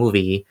and a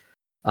movie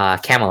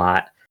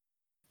Camelot.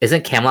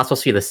 Isn't Camelot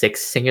supposed to be the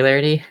sixth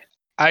singularity?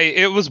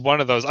 It was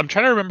one of those. I'm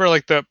trying to remember.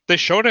 Like they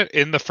showed it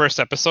in the first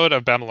episode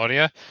of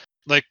Babylonia,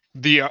 like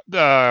the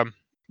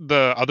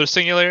other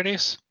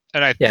singularities,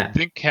 and I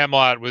think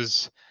Camelot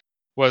was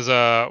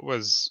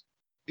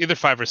either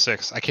 5 or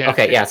 6. I can't.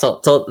 Okay, yeah. So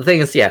the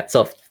thing is, yeah.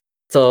 So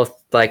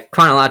like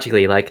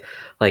chronologically, like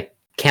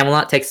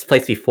Camelot takes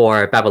place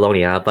before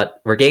Babylonia,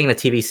 but we're getting the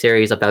TV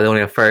series of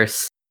Babylonia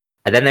first,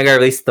 and then they're gonna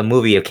release the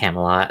movie of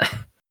Camelot,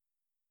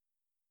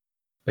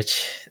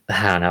 which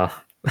I don't know.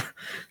 This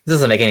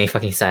doesn't make any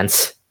fucking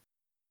sense.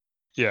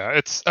 Yeah,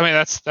 I mean,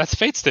 that's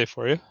Fate's Day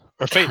for you,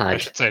 or Fate, I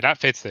should say, not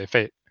Fate's Day,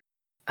 Fate.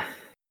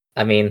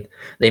 I mean,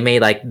 they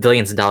made like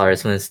billions of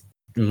dollars from this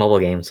mobile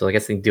game, so I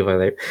guess they can do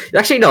whatever.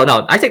 Actually,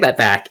 no, I take that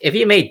back. If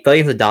you made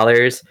billions of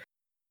dollars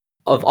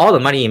of all the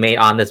money you made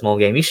on this mobile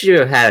game, you should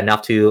have had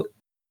enough to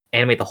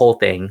animate the whole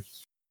thing.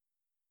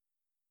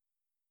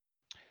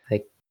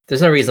 Like,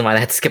 there's no reason why they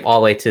had to skip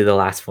all the way to the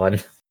last one.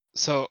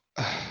 So,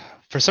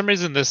 for some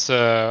reason, this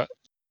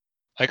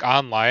like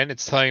online,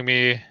 it's telling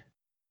me.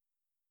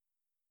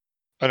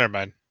 Oh, never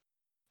mind.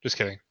 Just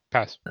kidding.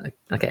 Pass.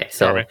 Okay,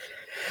 so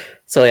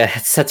yeah,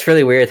 that's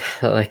really weird.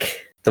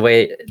 Like the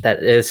way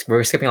that is,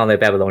 we're skipping all the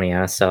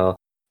Babylonia. So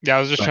yeah, I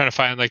was just trying to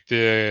find like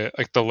the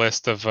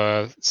list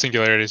of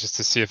singularities just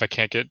to see if I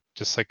can't get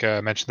just like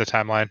mention the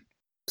timeline.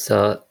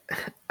 So,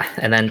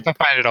 and then if I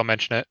find it, I'll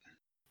mention it.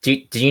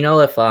 Do you know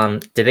if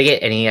did they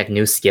get any like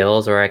new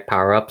skills or like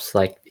power ups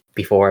like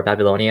before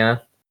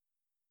Babylonia?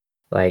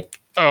 Like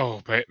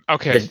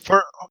okay.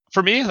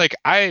 For me, like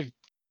I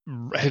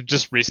have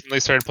just recently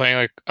started playing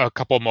like a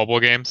couple mobile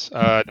games.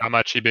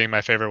 Damachi being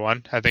my favorite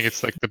one. I think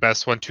it's like the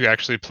best one to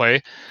actually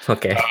play.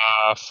 Okay.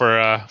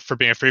 For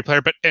being a free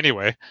player, but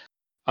anyway,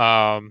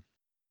 I'm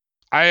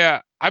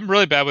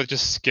really bad with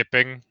just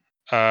skipping.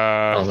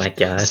 Oh my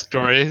god.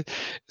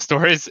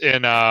 Stories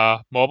in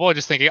mobile,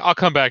 just thinking I'll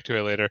come back to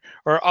it later,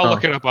 or I'll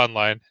look it up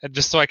online, and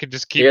just so I can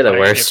just keep. You're the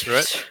worst. Through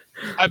it.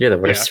 You're the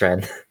worst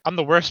friend. I'm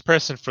the worst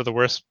person for the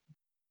worst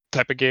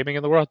type of gaming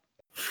in the world.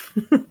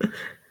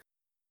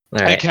 All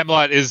right. And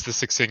Camelot is the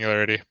sixth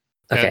singularity,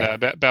 okay.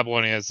 And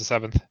Babylonia is the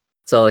seventh.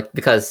 So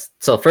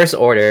First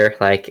Order,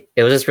 like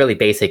it was just really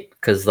basic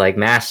because like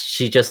Mash,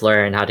 she just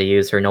learned how to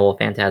use her Noble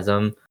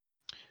Phantasm.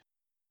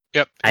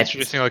 Yep,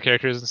 introducing all the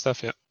characters and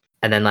stuff. Yep.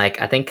 And then like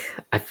I think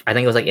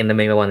it was like in the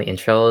maybe one of the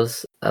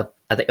intros. I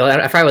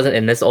forgot it wasn't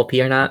in this OP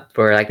or not,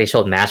 where like they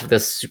showed Mash with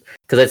this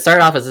because it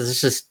started off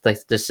as just like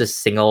this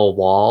single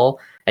wall,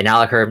 and now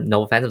like her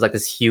Noble Phantasm is like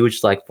this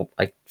huge like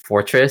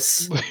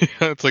fortress.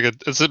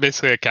 It's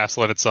basically a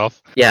castle in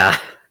itself. Yeah.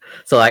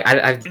 So like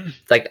I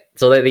like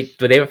so they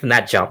went from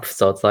that jump.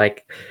 So it's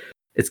like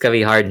it's gonna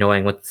be hard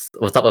knowing what's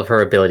up with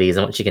her abilities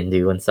and what she can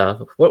do and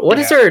stuff. What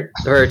is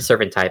her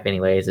servant type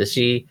anyways? Is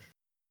she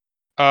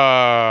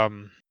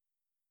in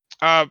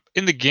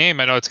the game,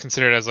 I know it's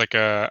considered as like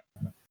I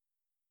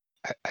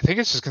think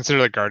it's just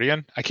considered a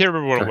guardian. I can't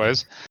remember what it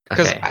was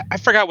because I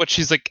forgot what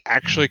she's like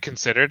actually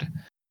considered.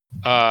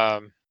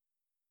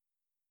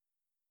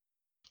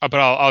 But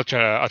I'll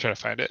try to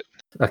find it.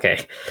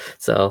 Okay,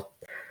 so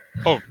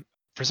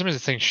for some reason,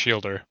 I think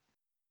Shielder,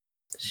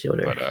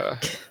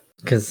 but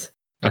because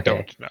I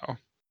don't know.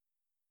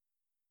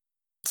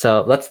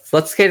 So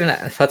let's get an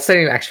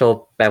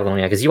actual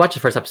Babylonia because you watched the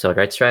first episode,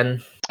 right,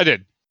 Stren? I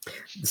did.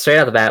 Straight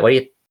out the bat, what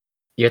are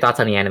your thoughts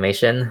on the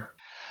animation?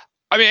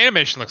 I mean,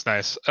 animation looks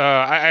nice.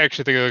 I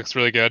actually think it looks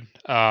really good.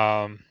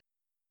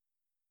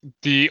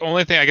 The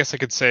only thing I guess I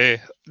could say,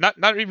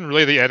 not even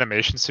really the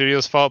animation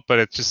studio's fault, but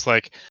it's just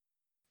like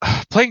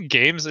playing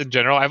games in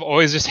general. I've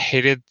always just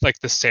hated like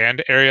the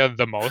sand area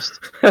the most,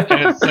 and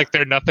it's like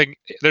they're not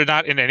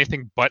in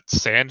anything but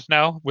sand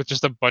now, with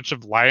just a bunch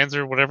of lions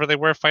or whatever they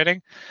were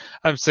fighting.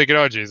 I'm thinking,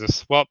 oh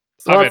Jesus, well.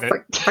 It's not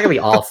gonna be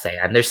all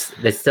sand. There's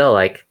still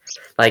like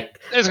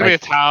there's gonna be a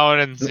town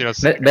and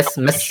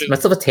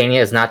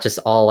Mesopotamia is not just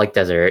all like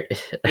desert.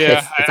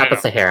 Yeah, it's not the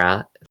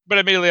Sahara. But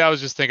immediately I was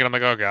just thinking, I'm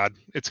like, oh god,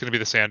 it's gonna be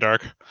the Sand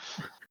Ark.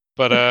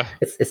 But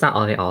it's not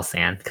only all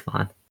sand. Come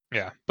on.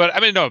 Yeah, but I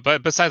mean no.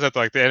 But besides that,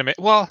 like the anime,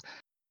 well,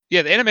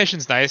 yeah, the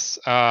animation's nice.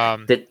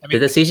 Did the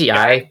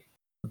CGI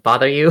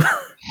bother you?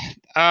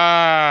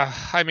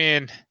 I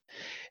mean.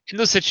 In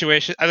those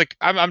situations,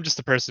 I'm just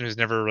a person who's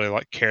never really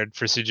like cared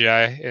for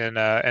CGI in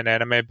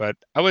anime, but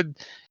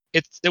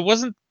it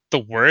wasn't the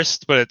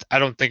worst, but I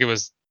don't think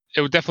it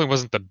definitely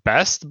wasn't the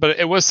best, but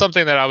it was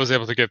something that I was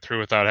able to get through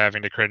without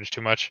having to cringe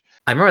too much.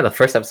 I remember the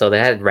first episode they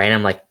had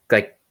random like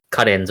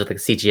cut-ins with like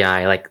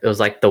CGI, like it was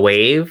like the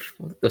wave,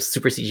 it was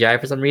super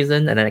CGI for some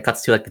reason, and then it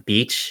cuts to like the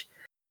beach,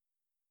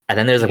 and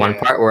then there's like one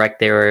part where like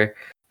they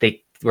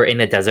were in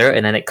the desert,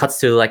 and then it cuts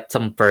to like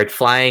some bird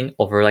flying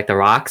over like the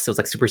rocks. So it was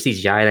like super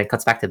CGI, and then it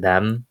cuts back to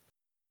them.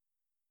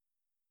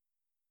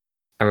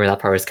 I remember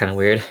that part was kind of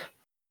weird.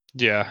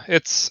 Yeah,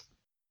 I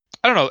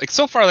don't know. Like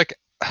so far, like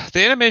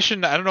the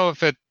animation, I don't know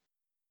if it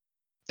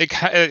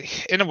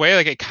in a way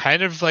like it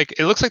kind of like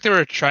it looks like they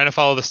were trying to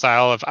follow the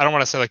style of, I don't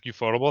want to say like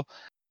Ufotable,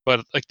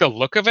 but like the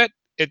look of it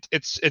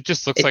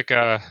just looks like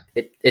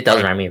it does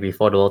remind me of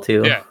Ufotable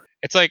too. Yeah.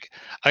 It's like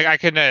I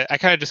kind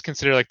of just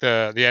consider like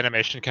the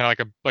animation kind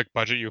of like a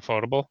budget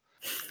ufotable,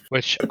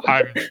 which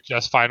I'm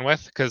just fine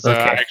with because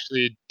Okay.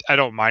 I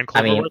don't mind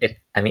I mean,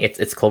 Cloverworks.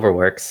 it's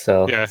CloverWorks,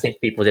 so Yeah. same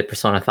people did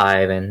Persona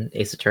 5 and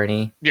Ace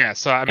Attorney Yeah,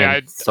 so I mean,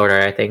 and Sword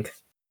Art, I think.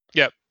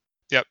 Yep.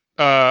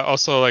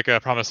 Also like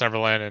Promise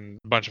Neverland and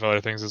a bunch of other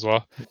things as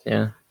well.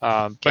 Yeah.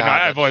 But no, God,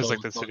 I've that always show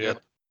liked was that so studio.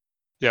 good.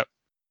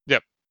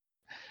 Yep.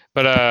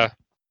 But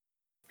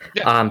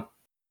Yeah.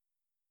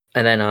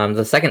 And then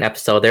the second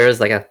episode, there's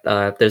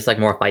like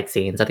more fight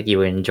scenes. I think you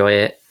would enjoy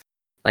it.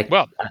 Like,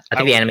 well, I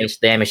think the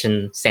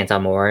animation stands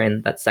out more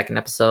in that second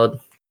episode.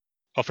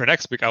 well, for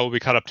next week, I will be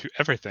caught up to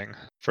everything.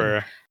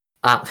 For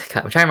God, I'm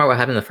trying to remember what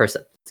happened in the first,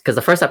 because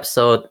the first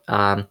episode,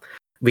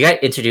 we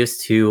got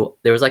introduced to,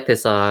 there was like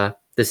this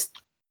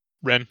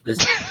Ren.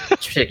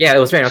 yeah, it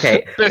was Ren.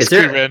 Okay,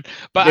 Basically Ren.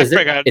 But I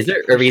forgot. Is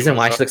there a reason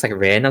why she looks like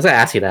Ren? I was gonna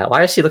ask you that.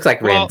 Why does she look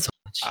like Well, Ren so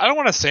much? I don't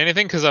want to say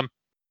anything because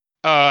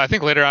I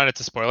think later on it's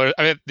a spoiler.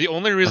 I mean, the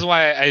only reason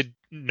why I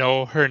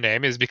know her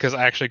name is because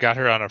I actually got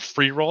her on a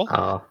free roll.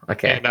 Oh,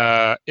 okay.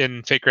 And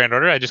in Fate Grand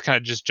Order, I just kind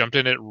of jumped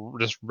in it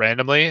just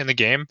randomly in the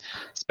game.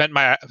 Spent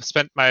my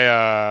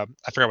I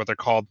forgot what they're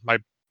called,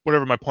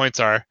 whatever my points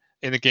are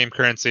in the game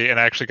currency, and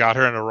I actually got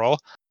her in a roll.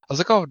 I was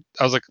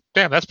like,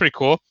 damn, that's pretty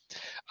cool.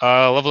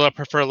 Leveled up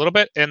her for a little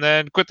bit, and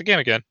then quit the game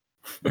again.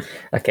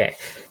 Okay,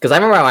 because I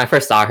remember when I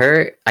first saw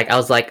her, like I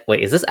was like,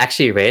 wait, is this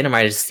actually Ren, or am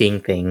I just seeing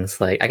things?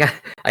 Like I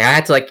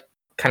had to like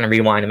kind of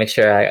rewind to make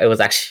sure it was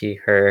actually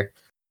her.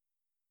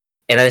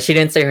 And then she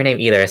didn't say her name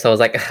either, so I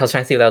was like, I was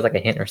trying to see if that was like a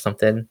hint or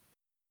something.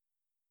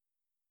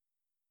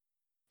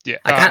 Yeah,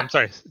 I'm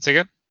sorry. Say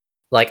again.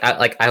 I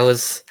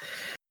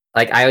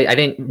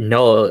didn't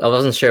know. I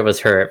wasn't sure it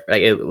was her.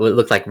 Like it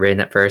looked like Rin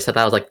at first. I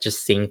thought I was like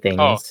just seeing things.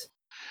 Oh.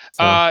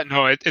 So,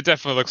 No, it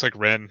definitely looks like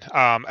Rin.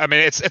 I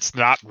mean, it's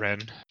not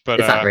Rin, but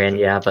it's not Rin,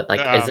 yeah. But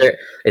like,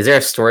 is there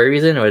a story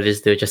reason, or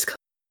just do it just?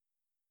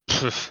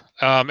 If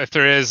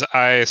there is,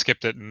 I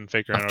skipped it in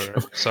Fate Grand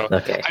Order, so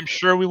okay. I'm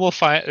sure we will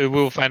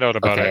find out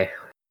about it.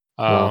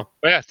 But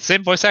yeah,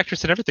 same voice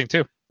actress and everything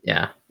too.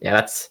 Yeah,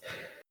 that's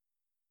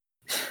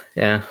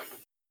yeah.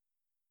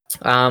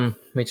 Let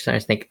me just try to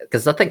think,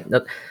 because I think they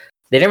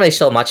didn't really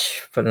show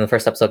much from the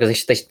first episode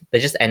because they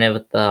just ended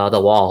with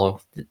the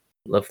wall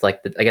with like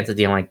against the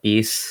demonic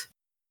beast,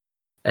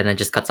 and then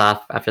just cuts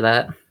off after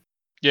that.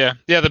 Yeah,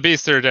 the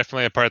beasts are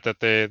definitely a part that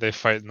they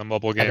fight in the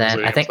mobile games. And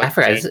then I think I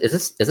forgot.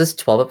 Is this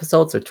 12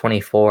 episodes or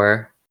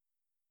 24?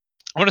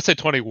 I want to say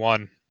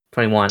 21.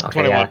 21. Okay,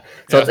 21. Yeah.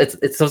 So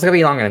it's gonna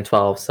be longer than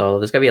 12. So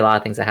there's gonna be a lot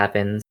of things that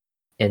happen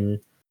in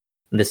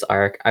this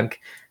arc. I'm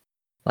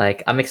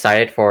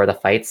excited for the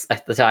fights.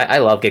 I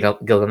love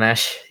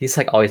Gilgamesh. He's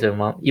like always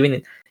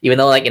been even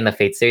though like in the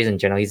Fate series in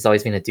general, he's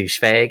always been a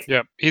douchebag.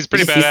 Yeah, he's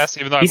pretty badass.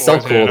 Even though he's so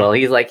cool though.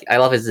 He's like, I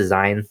love his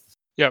design.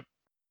 Yep,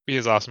 he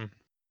is awesome.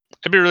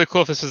 It'd be really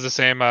cool if this is the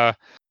same. I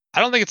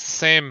don't think it's the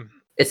same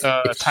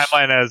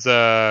timeline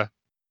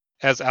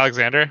as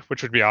Alexander,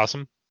 which would be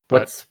awesome.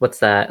 What's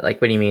that? Like,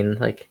 what do you mean?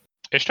 Like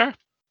Ishtar?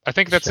 I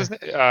think that's his name.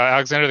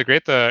 Alexander the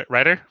Great, the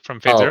writer from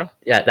Fate Zero.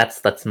 Yeah,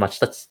 that's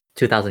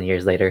 2,000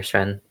 years later,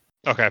 Shren.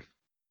 Okay,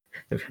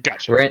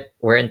 gotcha.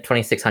 We're in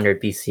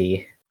 2600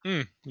 BC.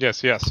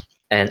 Yes.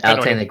 And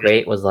Alexander the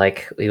Great was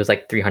like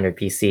 300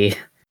 BC.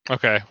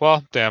 Okay,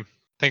 well, damn.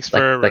 Thanks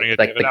for running it.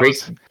 The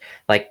Greeks,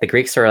 the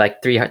Greeks are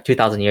like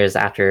 2,000 years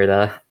after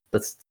the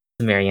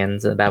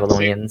Sumerians and the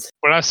Babylonians.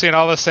 When I was seeing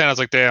all this, I was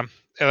like, damn.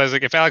 And I was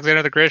like, if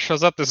Alexander the Great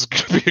shows up, this is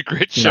gonna be a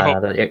great show.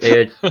 No,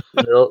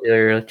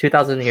 you're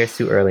 2,000 years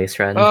too early,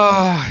 Shren.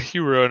 Oh,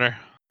 you ruiner.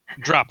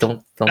 Drop.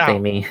 Don't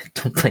blame me.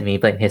 Don't blame me.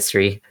 Blame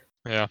history.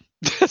 Yeah,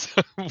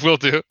 will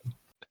do.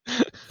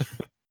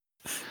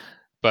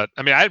 But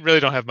I mean, I really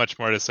don't have much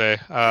more to say.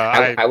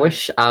 I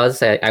wish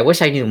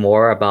I knew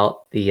more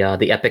about the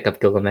Epic of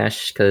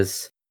Gilgamesh,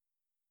 because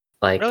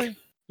really,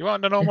 you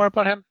want to know more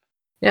about him?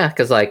 Yeah,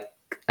 because I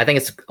think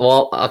it's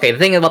okay. The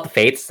thing about the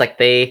Fates,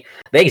 they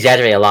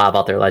exaggerate a lot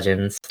about their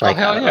legends. Like,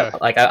 hell yeah.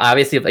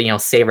 Obviously,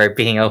 Saber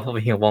being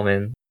a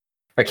woman,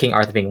 or King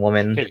Arthur being a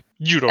woman. Hey,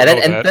 you don't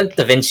and then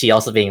Da Vinci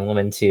also being a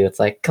woman too.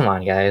 It's like, come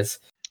on, guys.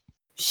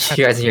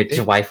 You guys are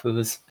your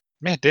waifus.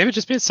 Man, David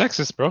just being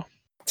sexist, bro.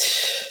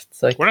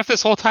 It's like, what if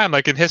this whole time,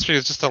 in history,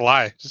 is just a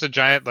lie, just a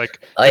giant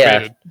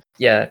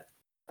yeah.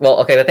 Well,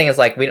 okay. The thing is,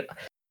 I don't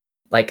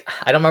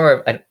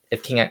remember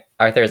if King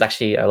Arthur is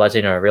actually a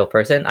legend or a real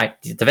person.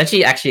 Da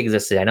Vinci actually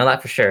existed. I know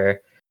that for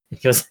sure.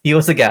 He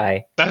was a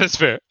guy. That is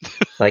fair.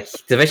 Da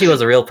Vinci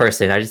was a real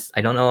person.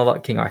 I don't know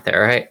about King Arthur.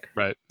 All right.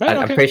 Right.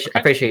 I'm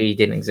pretty sure he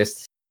didn't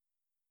exist.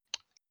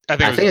 I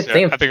think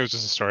it was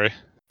just a story.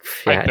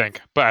 Yeah, I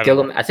think, but I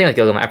think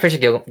Gilgamesh. I'm pretty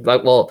sure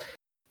Gilgamesh.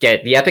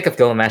 The Epic of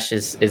Gilgamesh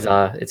is it's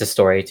a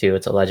story too.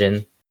 It's a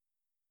legend.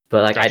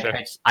 But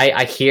gotcha.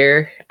 I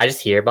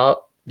just hear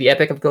about the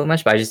Epic of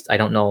Gilgamesh, but I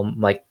don't know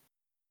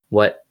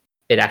what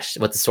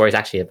the story is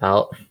actually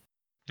about.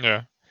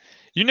 Yeah.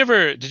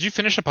 Did you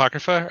finish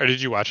Apocrypha, or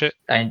did you watch it?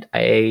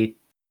 I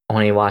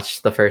only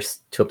watched the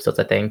first 2 episodes,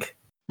 I think.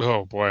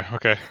 Oh boy,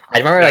 okay. I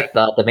remember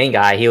the main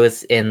guy. He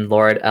was in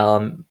Lord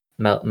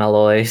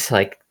Meloy's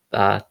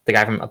the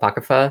guy from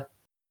Apocrypha.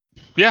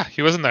 Yeah,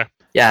 he wasn't there.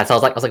 Yeah, so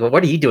I was like, well,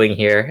 what are you doing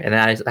here? And then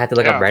I had to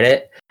look up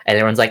Reddit, and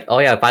everyone's like, oh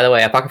yeah, by the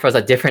way, Apocrypha is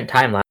a different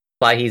timeline. That's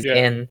why he's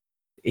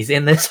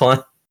in this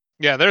one.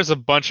 Yeah, there's a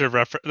bunch of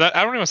I don't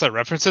even want to say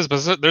references,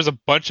 but there's a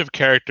bunch of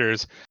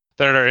characters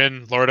that are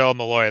in Lord El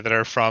Malloy that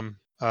are from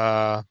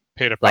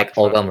Fate Apocrypha. Like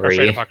Olga Marie.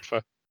 Fate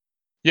Apocrypha.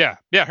 Yeah,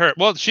 her.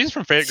 Well, she's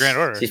from Fate Grand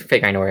Order. She's from Fate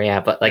Grand Order, yeah.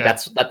 But like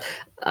that's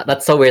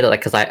so weird.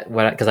 Like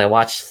because I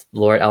watched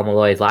Lord El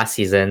Malloy's last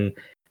season.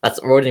 That's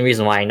the only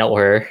reason why I know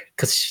her.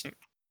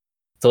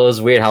 So it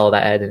was weird how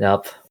that ended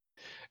up.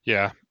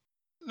 Yeah,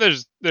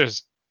 there's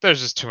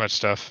just too much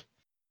stuff.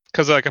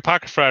 Because like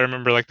Apocrypha, I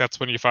remember like that's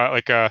when you found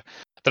like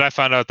that I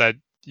found out that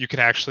you can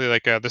actually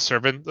like the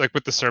servant like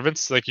with the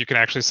servants like you can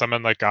actually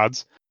summon like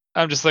gods.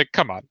 I'm just like,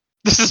 come on,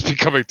 this is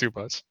becoming too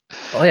much.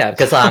 Oh yeah,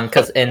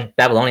 because in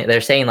Babylonia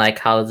they're saying like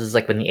how this is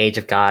like when the age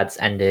of gods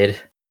ended,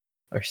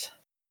 or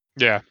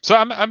yeah. So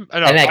I know,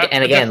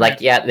 and again like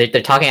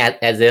they're talking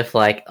as if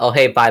like, oh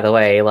hey, by the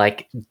way,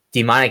 like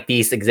demonic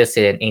beasts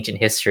existed in ancient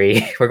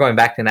history. We're going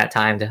back to that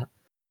time to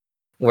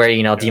where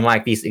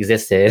demonic beasts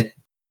existed.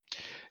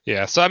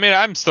 Yeah, so I mean,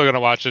 I'm still gonna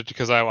watch it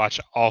because I watch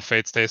all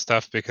Fate Stay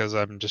stuff because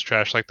I'm just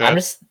trash like that. I'm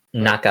just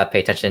not gonna pay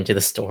attention to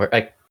the story,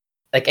 like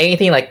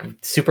anything like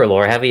super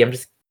lore heavy. I'm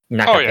just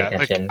not gonna pay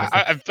attention.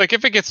 Like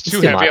if it gets too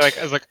heavy, like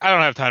I was like, I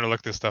don't have time to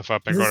look this stuff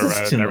up and go to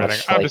Reddit and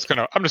everything.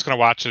 I'm just gonna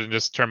watch it and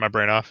just turn my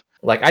brain off.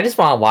 Like I just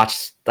want to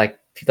watch like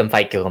them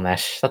fight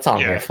Gilgamesh. That's all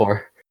I'm here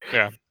for.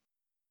 Yeah.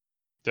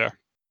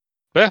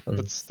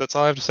 That's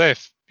all I have to say.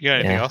 If you got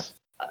anything else?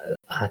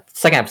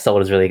 Second episode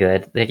was really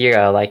good. You're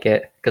gonna like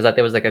it because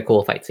there was like a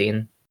cool fight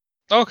scene.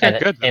 Okay,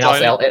 good. And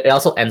also, it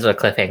also ends with a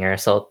cliffhanger.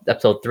 So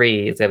episode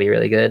 3 is gonna be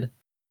really good.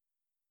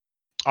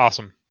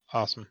 Awesome.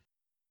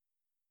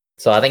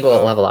 So I think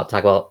we'll have a lot to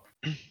talk about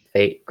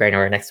Fate Grand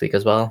Order next week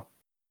as well.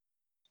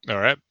 All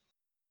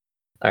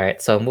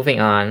right. So moving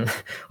on,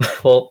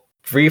 we'll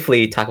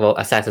briefly talk about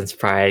Assassin's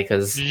Pride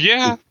because we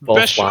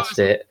both watched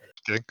it.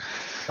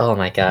 Oh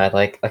my god!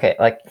 Like okay,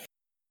 like.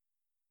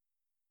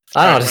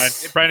 I don't know.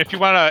 Brian, if you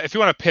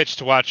wanna pitch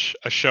to watch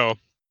a show,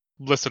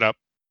 listen up.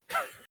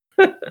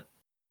 Go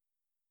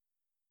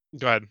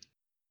ahead.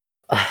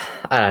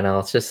 I don't know.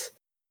 It's just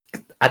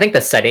I think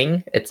the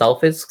setting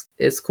itself is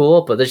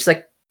cool, but there's just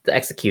like the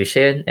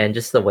execution and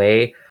just the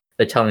way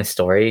they're telling the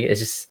story is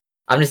just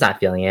I'm just not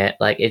feeling it.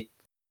 Like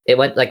it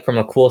went like from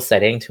a cool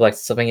setting to like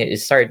something it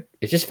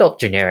just felt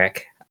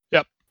generic.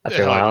 Yep.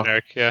 After a while.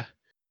 Generic, yeah.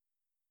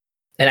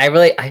 And I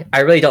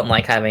really don't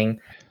like having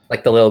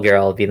like the little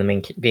girl be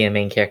a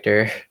main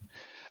character.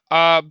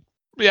 Yeah,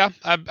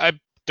 I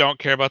don't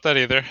care about that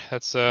either.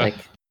 That's like,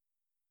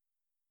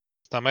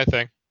 it's not my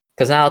thing.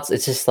 Because now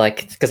it's just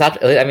like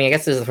I mean I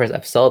guess this is the first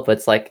episode, but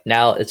it's like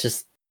now it's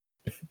just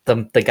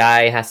the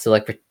guy has to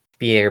like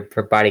be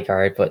her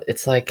bodyguard, but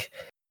it's like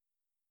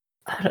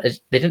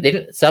they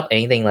didn't set up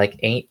anything like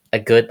ain't a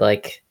good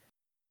like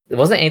it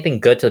wasn't anything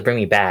good to bring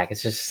me back.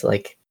 It's just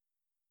like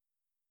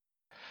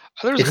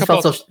it just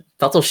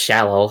felt so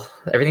shallow.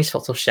 Everything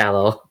felt so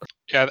shallow.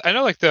 Yeah, I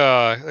know like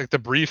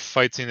the brief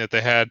fight scene that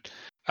they had.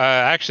 I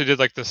actually did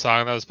like the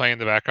song that was playing in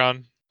the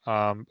background.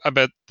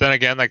 But then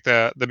again, like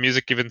the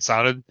music even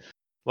sounded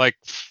like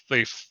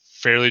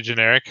fairly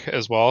generic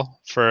as well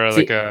for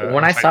like a.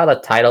 When I saw the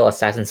title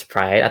Assassin's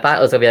Pride, I thought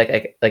it was gonna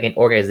be like an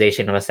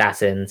organization of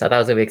assassins. I thought it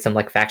was gonna be like some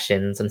like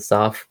factions and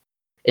stuff.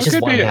 It's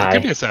just one guy. It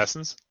could be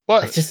assassins.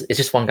 Well, it's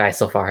just one guy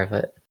so far,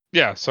 but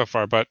yeah, so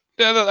far. But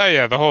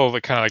the whole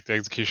kind of like the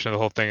execution of the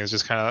whole thing is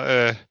just kind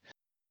of.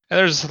 And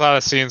there's a lot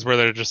of scenes where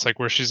they're just like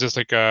where she's just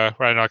like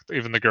where I know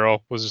even the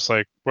girl was just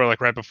like where like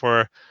right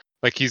before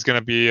like he's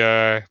gonna be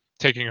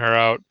taking her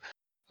out.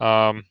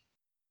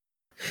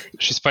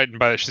 She's fighting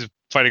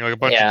like a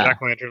bunch of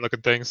jack-o'-lantern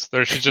looking things.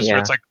 There she's just where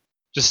it's like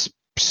just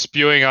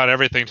spewing out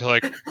everything to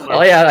like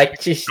like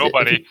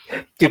nobody.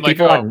 Dude,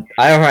 people on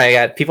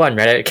people on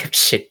Reddit kept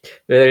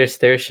they're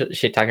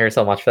shit talking her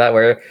so much for that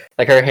where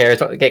like her hair is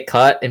going to get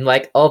cut and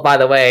like, oh by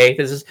the way,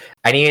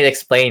 I need to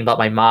explain about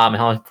my mom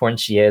and how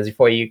important she is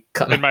before you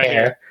cut my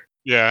hair.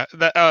 Yeah,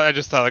 that I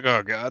just thought like,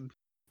 oh god.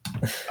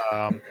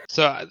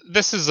 So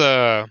this is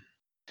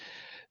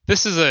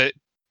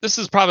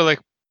probably like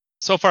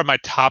so far my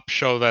top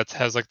show that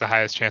has like the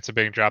highest chance of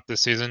being dropped this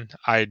season.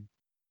 I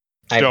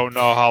don't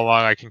know how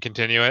long I can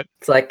continue it.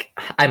 It's like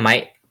I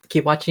might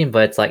keep watching,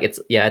 but it's like it's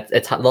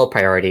low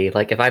priority.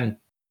 Like if I'm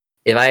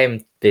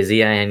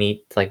busy and I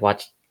need to like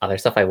watch other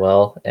stuff, I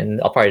will,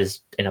 and I'll probably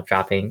just end up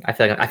dropping. I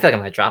feel like I'm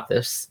gonna drop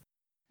this.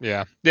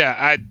 Yeah.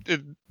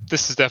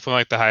 This is definitely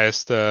like the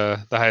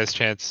highest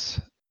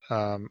chance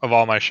of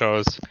all my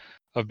shows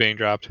of being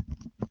dropped.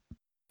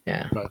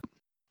 Yeah. But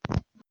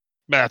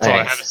that's all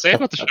I have to say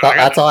about the show.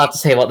 That's all I have to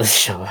say about this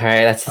show. All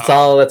right, that's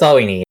all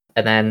we need.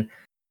 And then.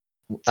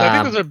 So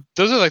I think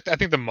those are like I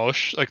think the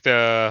most like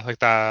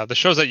the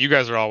shows that you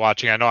guys are all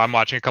watching. I know I'm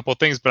watching a couple of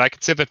things, but I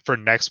can save it for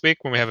next week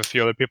when we have a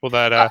few other people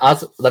that.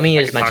 Let me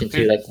just mention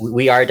too, like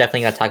we are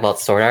definitely gonna talk about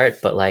Sword Art,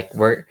 but like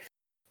we're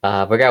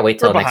gonna wait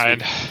till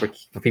next week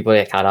for people to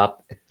get caught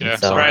up. Yeah,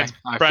 so Brian's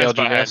I failed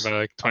you behind guys. by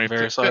like 20. I'm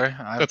very sorry.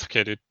 That's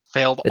okay, dude.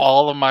 Failed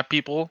all of my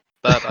people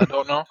that I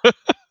don't know.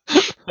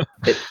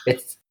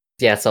 It's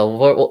yeah.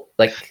 So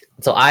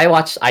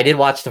I did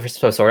watch the first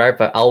episode of Sword Art,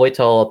 but I'll wait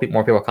till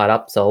more people are caught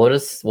up. So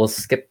we'll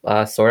skip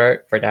Sword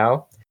Art for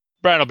now.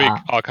 Brian will be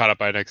all caught up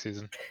by next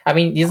season. I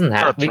mean, he doesn't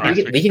have. We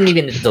can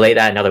even delay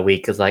that another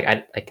week because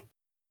I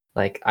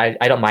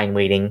don't mind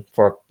waiting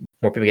for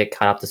more people to get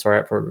caught up to Sword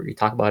Art before we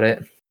talk about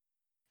it.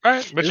 All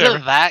right, Is whichever.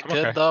 it that I'm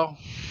good okay. though?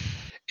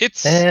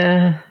 It's.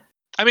 Eh,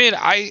 I mean,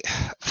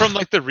 from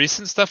like the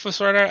recent stuff with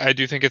Sword Art, I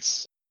do think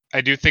it's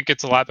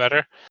a lot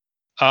better.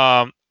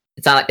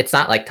 it's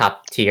not like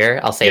top tier.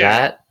 I'll say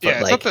that. But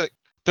Yeah, it's like, not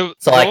the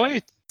so the like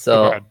way.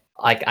 so Go ahead.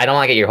 like I don't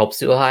want to get your hopes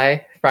too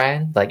high,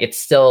 Brian. Like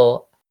it's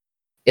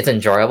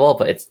enjoyable,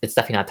 but it's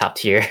definitely not top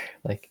tier.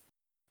 Like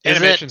Is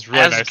Animation's it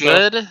really as nice, though.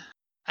 good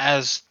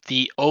as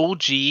the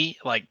OG,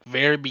 like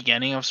very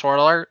beginning of Sword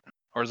Art,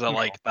 or is it No.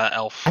 like the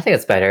Elf? I think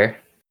it's better.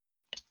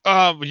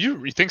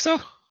 You think so?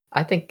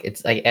 I think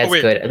it's like as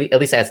wait. good, at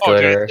least as Oh,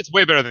 good. dude, Or it's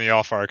way better than the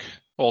Elf arc.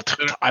 Well,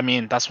 I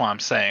mean that's what I'm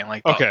saying.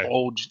 Like the Okay.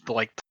 OG,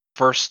 like the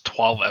first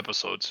 12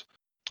 episodes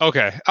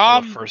Okay.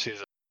 of the first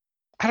season.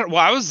 I don't.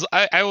 Well,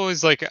 I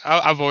always like.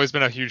 I've always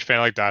been a huge fan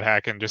of like Dot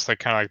Hack and just like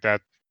kind of like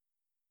that,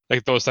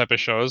 like those type of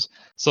shows.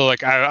 So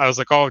like I was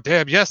like, oh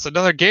damn, yes,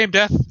 another game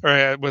death, or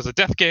it was a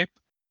death game.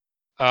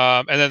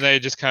 And then they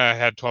just kind of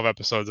had 12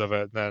 episodes of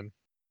it, and then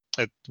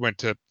it went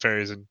to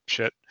fairies and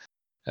shit.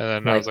 And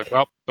then I was like,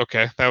 well,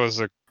 okay, that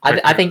was a.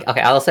 I think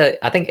okay. I'll say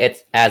I think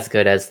it's as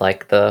good as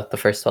like the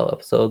first 12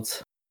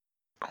 episodes.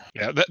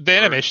 Yeah, the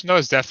animation though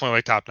is definitely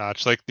like top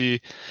notch. Like the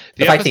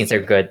fight scenes are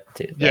good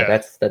too. Yeah.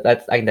 That's I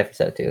can definitely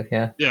say that too.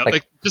 Yeah. Yeah,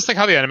 like just like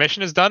how the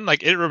animation is done,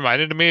 like it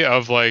reminded me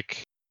of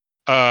like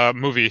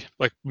movie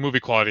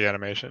quality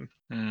animation.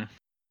 All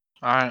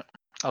right,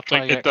 I'll try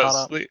Like to it get caught does.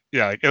 up. Like,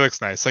 yeah, like it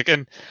looks nice. Like,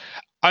 and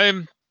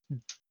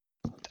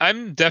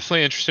I'm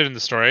definitely interested in the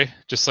story,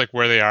 just like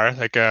where they are.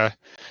 Like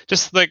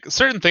just like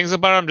certain things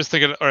about it, I'm just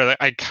thinking, or like,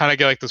 I kind of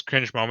get like those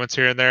cringe moments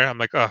here and there. I'm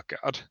like, oh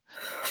god,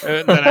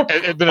 and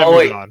then I Oh, move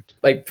wait. on.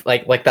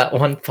 Like that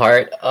one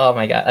part. Oh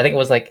my god! I think it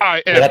was like Yeah,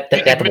 they had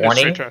the admit it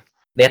warning. straight to-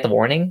 They had the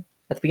warning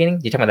at the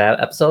beginning. You talking about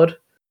that episode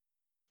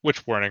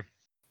Which warning?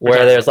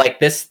 where there's like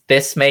this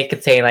may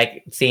contain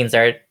like scenes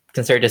that are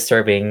considered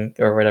disturbing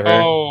or whatever.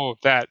 Oh,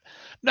 that.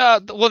 No,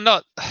 well,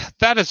 no,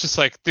 that is just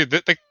like, dude,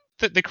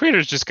 the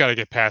creators just got to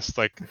get past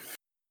like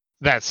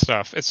that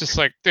stuff. It's just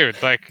like, dude,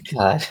 like,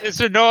 God. is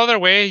there no other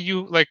way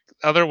to like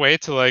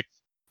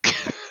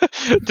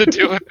to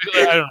deal with?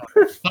 I don't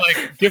know. To,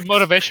 like, give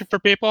motivation for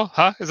people,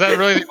 huh? Is that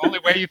really the only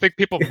way you think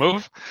people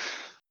move?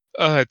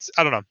 I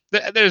don't know.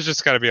 There's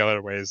just got to be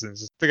other ways, and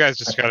the guys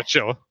just got to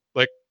chill.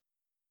 Like,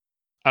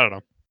 I don't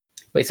know.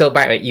 Wait, so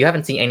Brian, you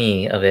haven't seen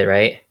any of it,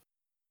 right?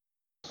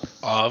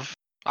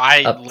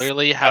 I Up-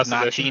 literally have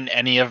not Alicization? seen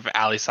any of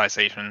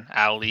Alicization,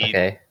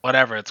 Okay.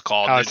 whatever it's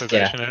called.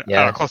 Alicization. I don't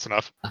know, close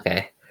enough.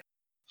 Okay.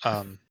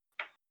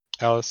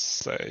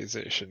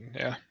 Alicization.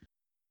 Yeah.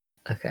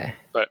 Okay.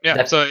 But yeah,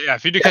 Def- so yeah,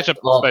 if you do catch up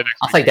Well, by next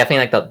I'll week, say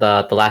definitely like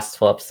the last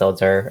 12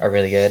 episodes are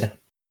really good.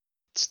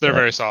 they're yeah.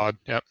 very solid.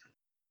 Yep.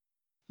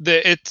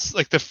 It's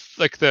like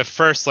the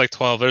first like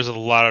 12. There's a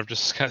lot of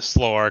just kind of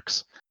slow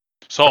arcs.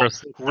 So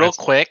First, real it's-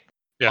 quick,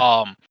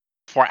 Yeah.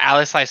 for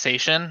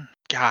Alicization,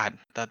 God,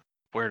 that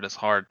word is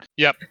hard.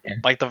 Yep. Yeah.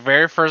 Like the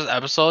very first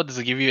episode, does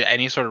it give you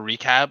any sort of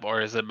recap,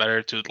 or is it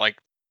better to like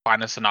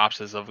find a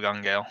synopsis of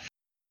Gun Gale?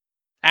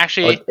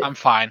 Actually, Oh, I'm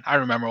fine. I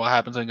remember what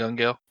happens in Gun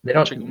Gale. They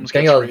don't. Chickens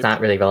gets Gungo is raped. not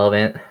really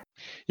relevant.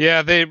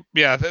 Yeah,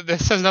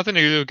 this has nothing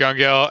to do with Gun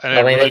Gale, and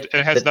I mean, it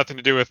has nothing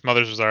to do with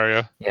Mother's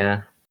Rosario.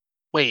 Yeah,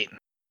 Wait,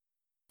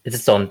 it's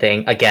its own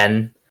thing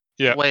again.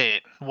 Yeah.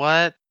 wait,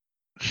 what?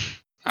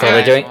 So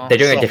they're doing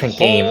It's a different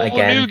game whole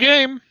again. New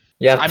game.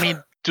 Yeah, I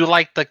mean, do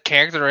like the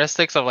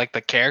characteristics of like the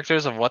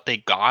characters of what they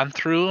gone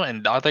through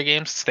in other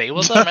games stay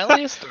with them at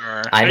least?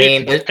 Or I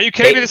mean, Are you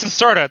kidding me? This is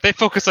Sarda. They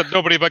focus on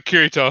nobody but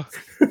Kirito.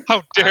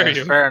 How dare Alright,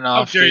 you? Fair How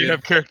enough. dare you dude.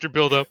 have character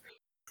build up?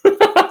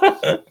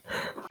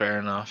 Fair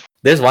enough.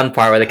 There's one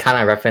part where they kind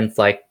of reference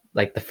like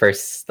the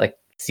first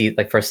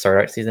first Sword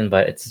Art season,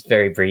 but it's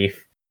very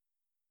brief.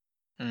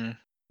 Yeah,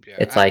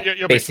 It's like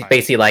you'll be fine.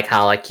 basically like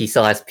how like he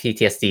still has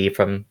PTSD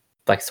from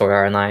like Sword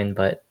Art Online,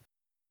 but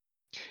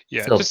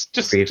Yeah, still just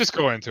brief.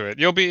 go into it.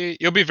 You'll be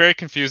very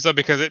confused though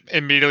because it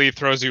immediately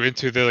throws you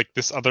into the like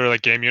this other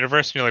like game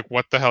universe and you're like,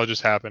 what the hell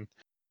just happened?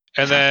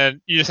 And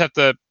then you just have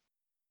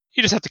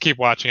to keep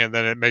watching it and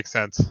then it makes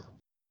sense.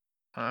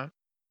 Huh?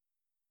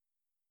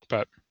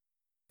 But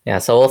yeah.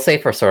 So we'll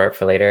save for Sword Art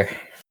for later.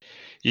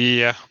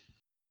 yeah.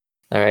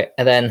 All right,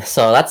 and then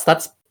so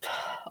that's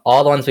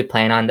all the ones we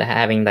plan on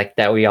having like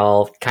that we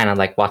all kind of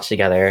like watch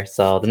together.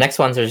 So the next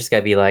ones are just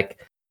gonna be like,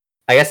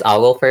 I guess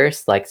I'll go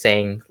first, like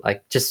saying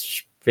like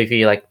just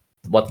review like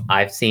what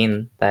I've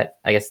seen that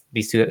I guess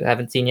these two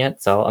haven't seen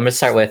yet. So I'm gonna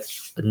start with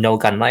No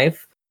Gun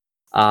Life.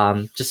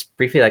 Just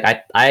briefly, like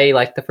I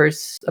liked the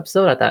first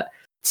episode. I thought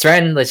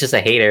Sren was just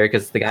a hater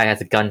because the guy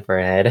has a gun for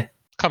a head.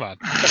 Come on.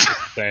 That's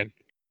insane.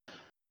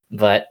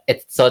 But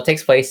it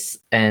takes place,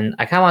 and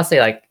I kind of want to say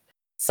like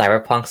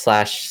cyberpunk /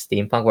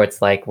 steampunk, where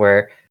it's like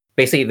where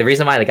basically the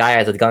reason why the guy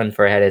has a gun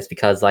for a head is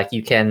because like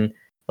you can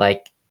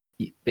like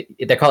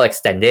they're called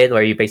extended,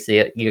 where you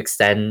basically you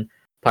extend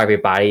part of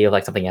your body of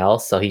like something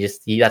else. So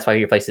that's why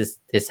he replaces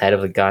his head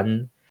with a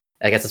gun.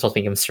 I guess it's supposed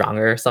to make him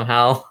stronger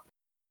somehow.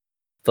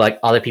 But like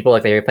other people,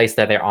 like they replace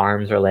their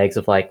arms or legs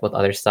with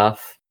other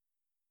stuff.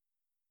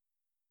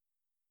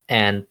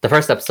 And the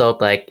first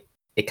episode, like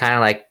it kind of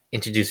like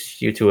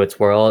introduces you to its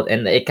world,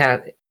 and it kind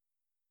of,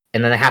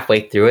 and then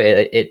halfway through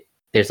it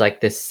there's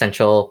like this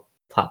central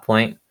plot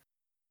point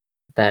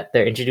that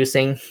they're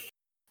introducing,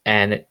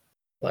 and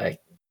like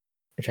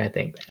I'm trying to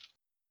think,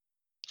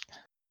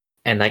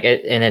 and like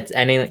it's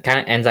ending, it kind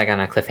of ends like on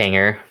a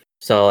cliffhanger.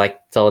 So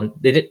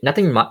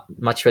nothing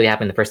much really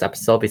happened in the first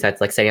episode besides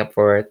like setting up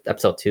for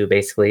episode 2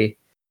 basically,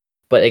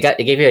 but it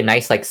gave you a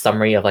nice like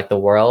summary of like the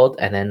world,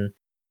 and then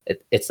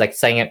it's like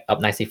setting it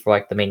up nicely for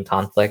like the main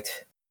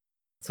conflict.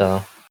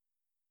 So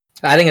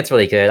I think it's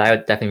really good. I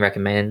would definitely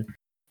recommend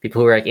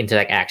people who are like into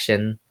like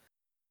action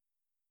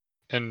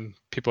and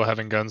people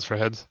having guns for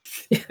heads.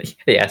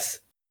 Yes.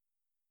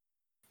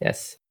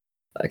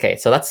 Okay,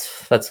 so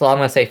that's all I'm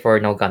gonna say for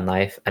No Gun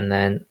Life. And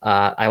then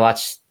I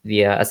watched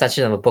the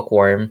Ascension of a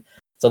Bookworm.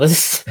 So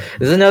this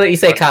is another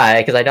isekai,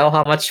 because I know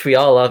how much we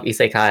all love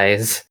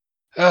isekais.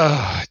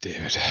 Oh,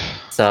 David.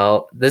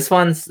 So this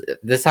time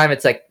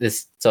it's like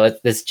this. So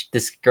it's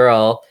this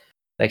girl,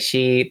 like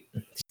they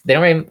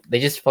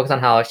just focus on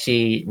how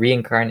she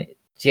reincarnated.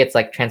 She gets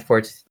like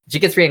transported. She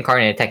gets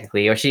reincarnated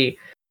technically, or she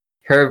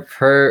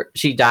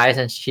dies,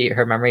 and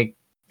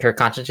her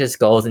consciousness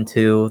goes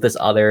into this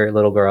other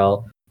little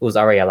girl who's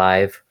already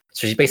alive.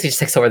 So she basically just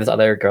takes over this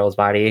other girl's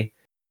body.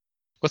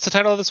 What's the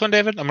title of this one,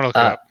 David? I'm gonna look it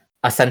up.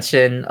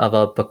 Ascension of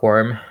a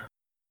Bookworm,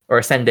 or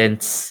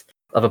Ascendance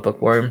of a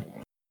Bookworm.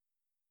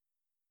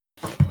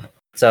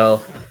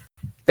 So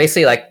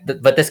basically, like,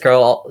 but this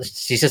girl,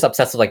 she's just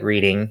obsessed with like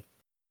reading,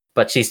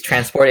 but she's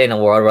transported in a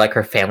world where like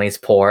her family's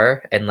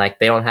poor and like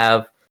they don't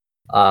have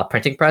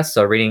printing press,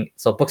 so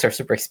books are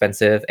super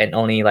expensive, and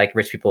only like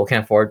rich people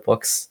can afford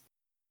books.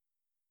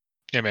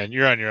 Yeah, man,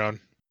 you're on your own.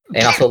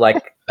 And also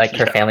like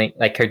her family,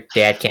 like her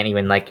dad can't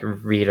even like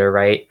read or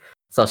write,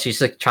 so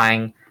she's like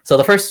trying. So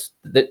the first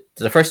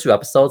 2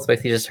 episodes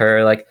basically just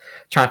her like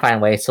trying to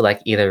find ways to like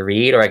either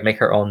read or like make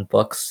her own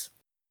books.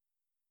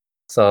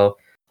 So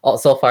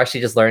far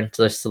she just learned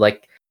to just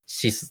like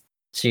she's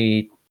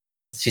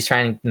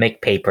trying to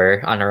make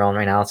paper on her own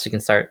right now, so she can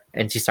start,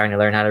 and she's starting to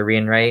learn how to read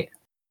and write.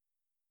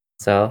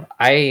 So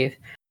I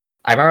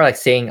remember like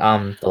seeing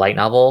the light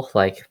novel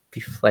like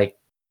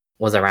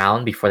was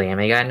around before the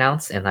anime got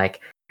announced, and like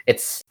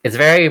it's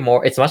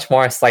much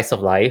more a slice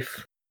of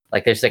life.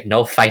 Like there's like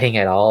no fighting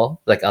at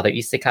all, like other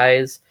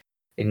isekais,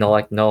 no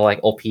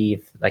OP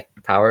like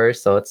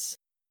powers. So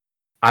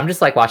I'm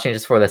just like watching it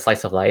just for the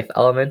slice of life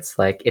elements.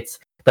 Like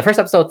the first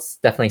episode's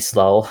definitely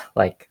slow.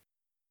 Like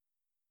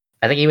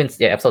I think even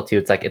episode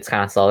 2, it's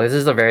kind of slow. This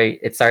is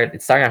it's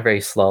starting out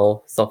very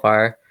slow so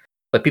far,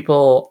 but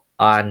people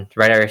on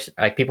Reddit,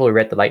 like people who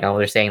read the light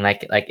novel, are saying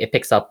like it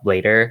picks up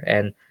later,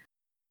 and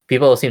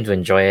people seem to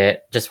enjoy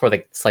it just for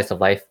the slice of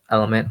life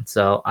element.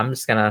 So I'm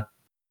just gonna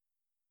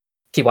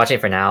keep watching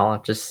it for now,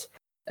 just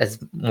as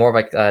more of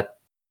like a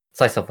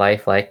slice of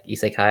life, like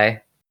isekai.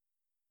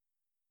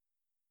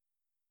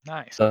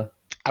 Nice. So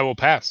I will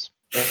pass.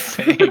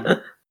 Same.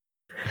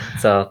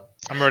 So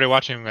I'm already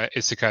watching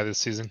Isekai this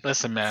season.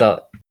 Listen, man.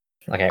 So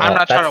okay, I'm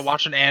not trying to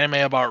watch an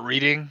anime about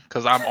reading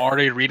because I'm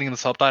already reading the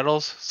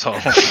subtitles. So.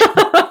 All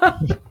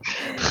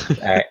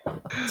right.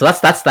 So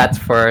that's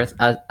for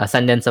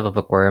Ascendance of a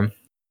Bookworm.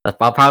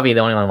 I'll probably be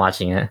the only one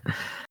watching it.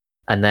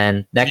 And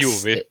then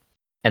next,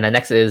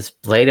 is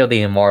Blade of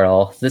the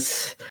Immortal.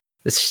 This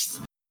is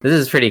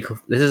pretty cool.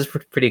 This is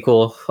pretty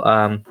cool.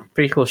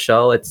 Pretty cool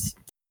show. It's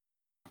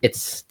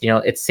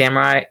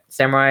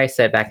samurai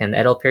set back in the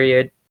Edo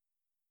period.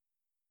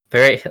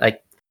 Very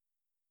like,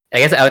 I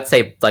guess I would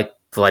say like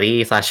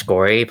bloody /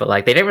 gory, but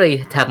like they didn't really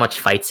have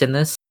much fights in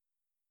this.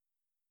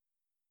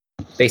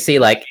 They see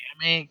like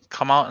anime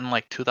come out in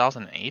like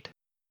 2008.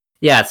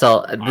 Yeah,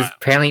 so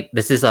apparently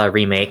this is a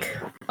remake.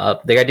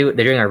 They're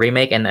doing a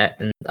remake, and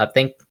I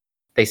think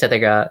they said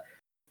they're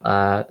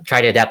gonna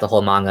try to adapt the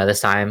whole manga this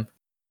time,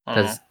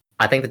 because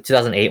I think the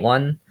 2008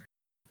 one,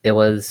 it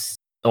was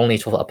only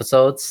 12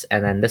 episodes,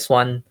 and then this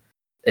one,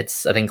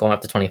 it's I think going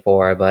up to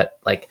 24. But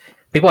like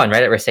people on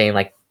Reddit were saying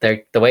like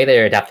the way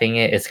they're adapting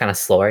it is kind of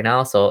slow right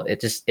now, so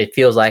it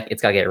feels like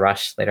it's gonna get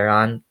rushed later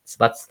on.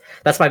 So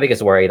that's my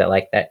biggest worry, that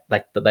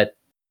that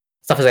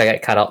stuff is gonna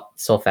get cut out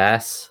so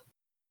fast.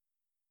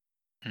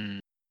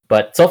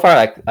 But so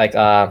far,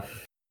 the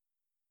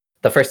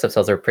first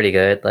episodes are pretty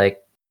good.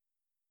 Like,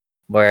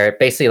 where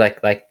basically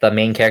like the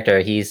main character,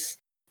 he's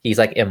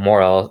like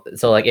immoral.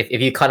 So like if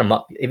you cut him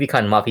up, if you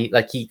cut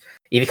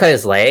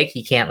his leg,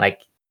 he can't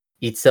like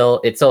he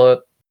still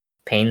feels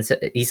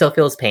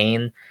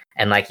pain,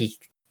 and like he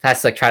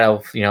has to like try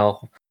to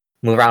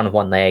move around with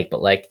one leg,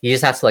 but like he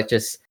just has to like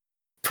just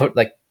put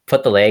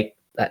the leg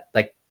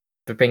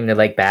bring the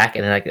leg back,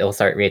 and then like it'll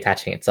start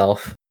reattaching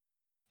itself.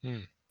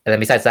 And then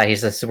besides that,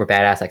 he's a super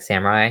badass like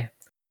samurai.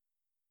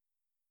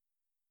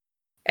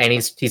 and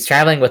he's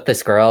traveling with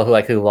this girl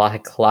who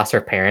lost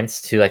her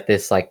parents to like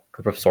this like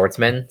group of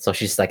swordsmen. So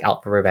she's like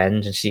out for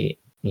revenge, and she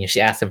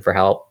asks him for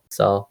help.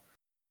 So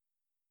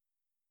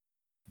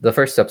the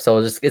first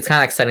episode it's kind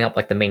of like setting up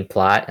like the main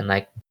plot, and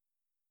like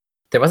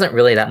there wasn't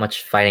really that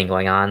much fighting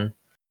going on.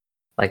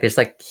 Like there's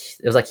like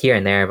it was like here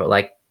and there, but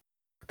like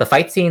the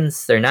fight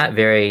scenes they're not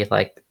very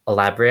like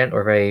elaborate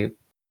or very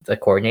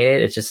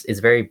coordinated. It's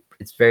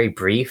very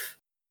brief.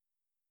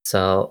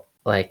 So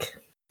like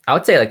I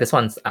would say like this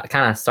one's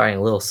kind of starting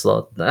a little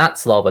slow. Not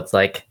slow, but it's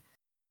like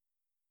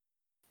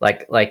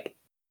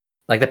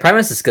the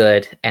premise is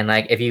good, and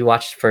like if you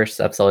watch the first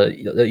episode,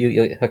 you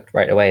get hooked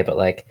right away. But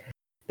like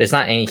there's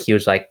not any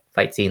huge like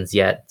fight scenes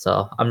yet,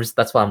 so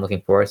that's what I'm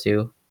looking forward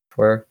to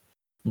for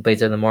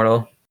Blades of the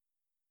Immortal.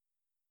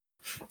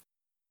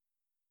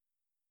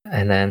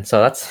 And then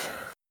so that's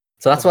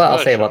what I'll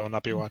say about. I'll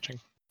not be watching.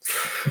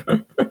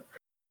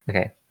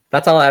 Okay,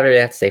 that's all I really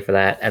have to say for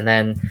that. And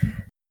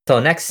then so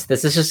next,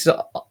 this is just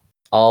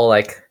all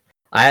like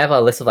I have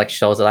a list of like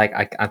shows that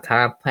like I'm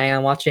kind of planning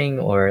on watching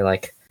or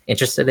like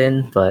interested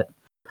in. But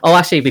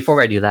actually,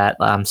 before I do that,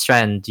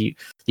 Stren, do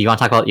you want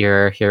to talk about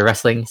your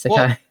wrestling?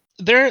 Well,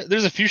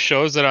 there's a few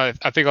shows that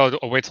I think I'll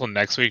wait till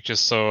next week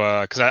just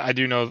so because I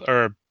do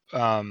know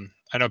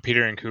I know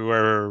Peter and Ku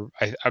are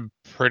I'm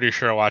pretty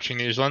sure are watching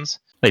these ones.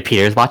 Wait,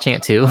 Peter's watching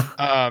it too?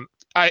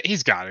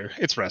 He's got to.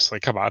 It's wrestling.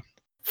 Come on.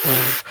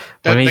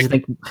 What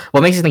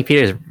makes you think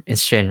Peter's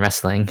interested in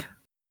wrestling?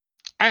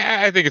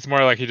 I think it's more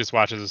like he just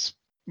watches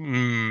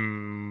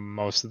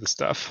most of the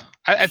stuff.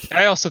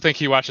 I also think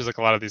he watches like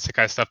a lot of these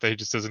Sekai stuff that he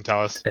just doesn't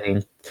tell us. I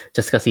mean,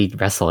 just because he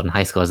wrestled in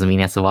high school doesn't mean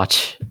he has to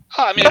watch.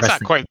 I mean, it's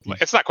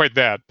not quite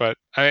that, but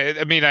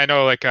I mean, I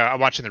know like I'm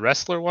watching the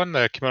wrestler one,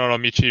 the Kimono no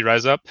Michi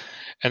Rise Up,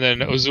 and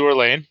then Azure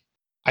Lane.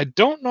 I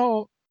don't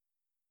know.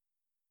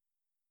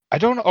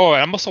 Oh,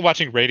 I'm also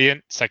watching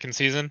Radiant second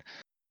season.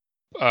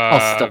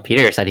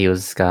 Peter said he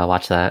was gonna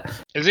watch that.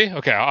 Is he?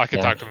 Okay, I can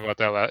talk to him about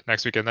that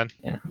next weekend then.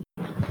 Yeah.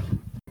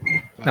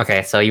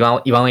 Okay, so you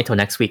want to wait till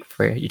next week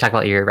for you talk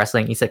about your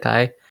wrestling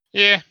isekai?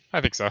 Yeah,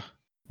 I think so.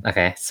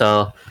 Okay,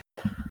 so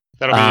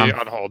that'll be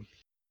on hold.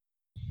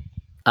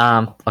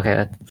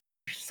 Okay,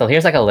 so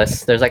here's like a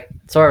list. There's like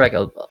sort of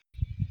like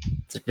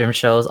different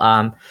shows.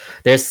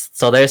 There's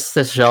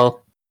this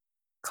show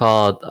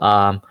called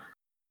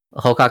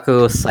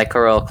Hokaku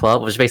Saikoro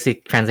Club, which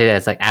basically translated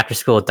as like after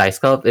school dice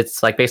club.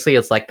 It's like basically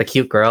it's like the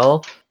cute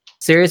girl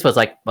series, but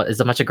it's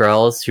a bunch of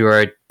girls who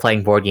are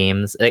playing board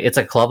games. It's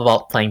a club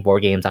about playing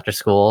board games after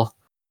school,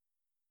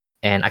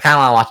 and I kind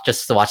of want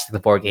to watch the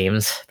board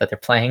games that they're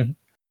playing.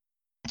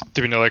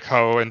 Do we know like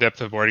how in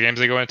depth of board games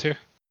they go into?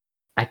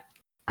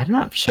 I'm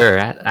not sure.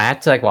 I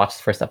had to like watch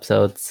the first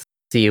episodes,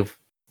 see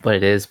what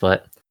it is,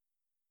 but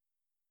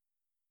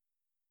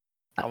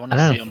I want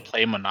to see them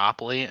play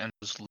Monopoly and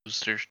just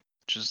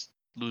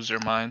lose their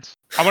minds.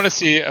 I want to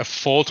see a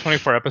full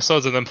 24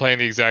 episodes and then playing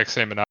the exact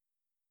same Monopoly.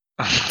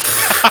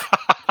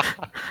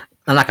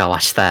 I'm not gonna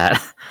watch that.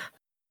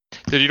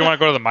 Dude, you don't want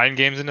to go to the mind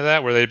games into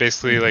that, where they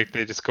basically like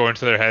they just go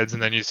into their heads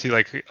and then you see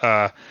like you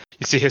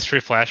see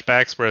history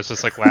flashbacks where it's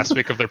just like last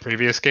week of their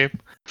previous game.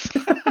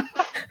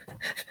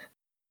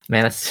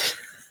 Man, that's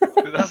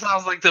Dude, that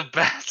sounds like the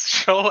best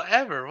show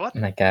ever. What? Oh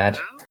my god.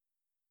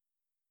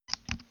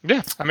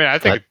 Yeah, I mean, I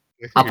think.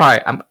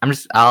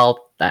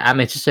 I'm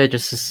interested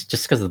just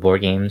because of the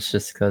board games,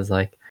 just because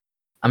like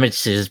I'm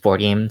interested in just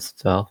board games,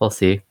 so we'll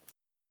see.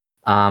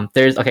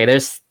 There's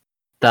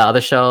the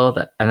other show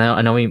that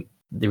I know we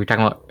were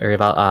talking about earlier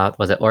about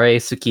was it Ore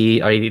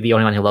Suki? Are you the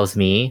only one who loves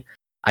me?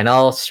 I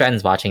know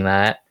Stren's watching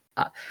that,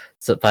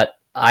 but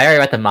I already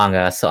read the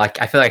manga, so I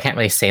feel like I can't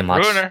really say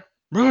much.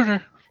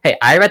 Ruiner. Hey,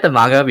 I read the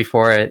manga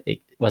before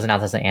it was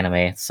announced as an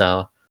anime,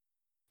 so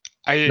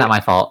not my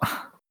fault.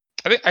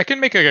 I think I can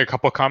make like, a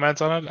couple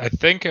comments on it.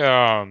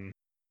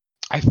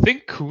 I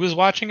think Ku was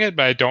watching it,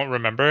 but I don't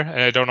remember,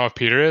 and I don't know if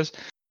Peter is.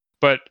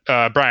 But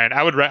Brian,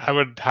 I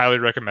would highly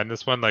recommend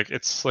this one. Like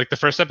it's like the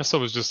first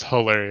episode was just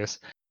hilarious.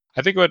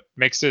 I think what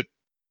makes it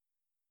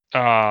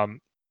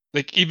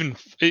like even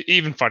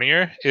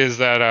funnier is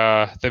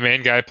that the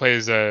main guy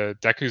plays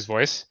Deku's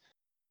voice,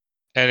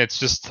 and it's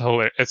just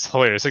hilarious. It's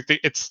hilarious. Like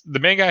the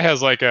main guy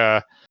has like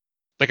a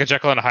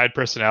Jekyll and Hyde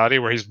personality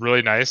where he's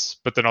really nice,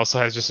 but then also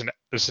has just an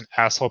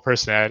asshole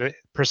personality,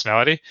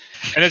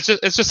 and it's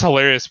just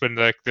hilarious when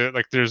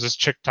there's this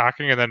chick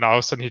talking, and then all of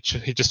a sudden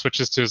he just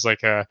switches to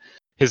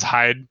his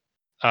Hyde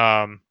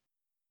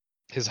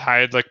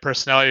like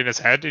personality in his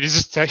head, and he's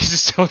just like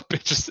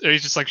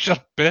shut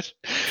up, bitch,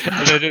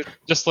 and then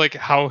just like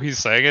how he's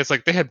saying it, it's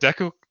like, damn,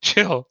 Deku,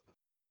 chill.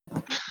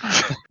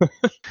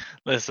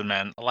 Listen,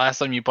 man, the last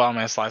time you bought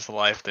me a slice of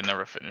life, they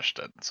never finished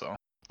it, so.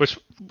 Which,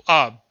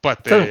 but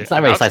it's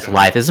not really slice of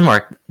life. This is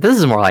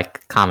more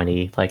like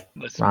comedy, like.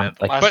 Listen, man,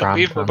 but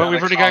we've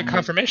already got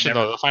confirmation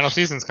though. The final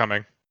season's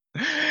coming.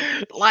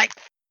 Like,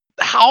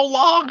 how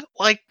long?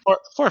 Like 4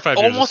 or 5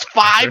 years. Almost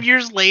 5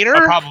 years later.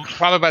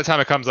 Probably by the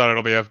time it comes out,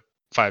 it'll be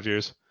 5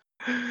 years.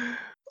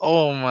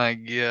 Oh my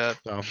god.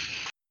 So,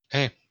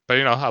 hey, but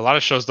a lot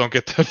of shows don't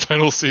get the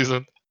final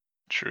season.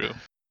 True.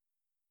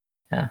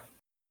 Yeah.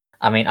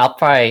 I mean, I'll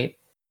probably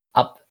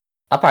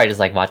just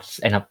like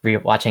end up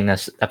watching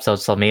this episode,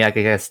 so maybe I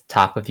could just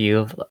talk with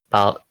you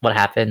about what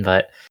happened.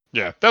 But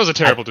Yeah, that was a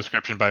terrible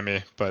description by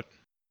me, but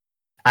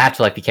I have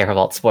to like be careful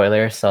about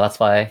spoilers, so that's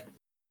why.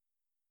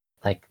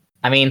 Like,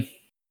 I mean,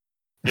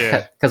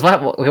 yeah. because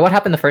what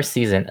happened the first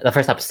season, the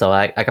first episode?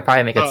 I could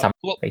probably make it some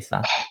based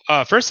on.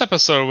 First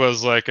episode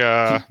was like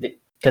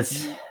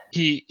Because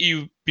you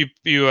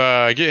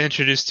get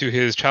introduced to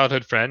his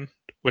childhood friend,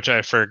 which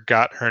I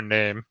forgot her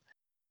name,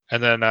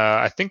 and then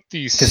I think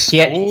he has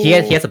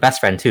a best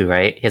friend too,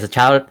 right? He has a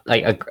child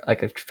like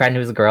a friend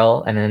who's a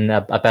girl, and then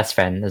a best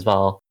friend as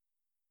well.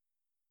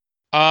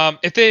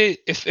 If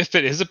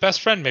it is a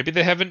best friend, maybe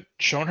they haven't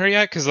shown her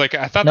yet, because like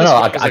I thought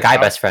a guy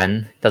best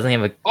friend doesn't he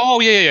have a. Oh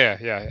yeah.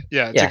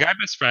 It's a guy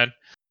best friend.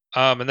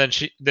 And then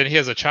he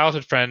has a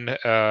childhood friend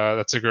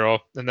that's a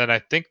girl, and then I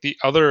think the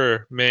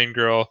other main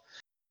girl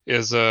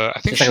is I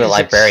think she's like a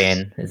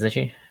librarian, isn't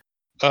she?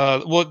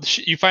 Well,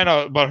 you find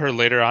out about her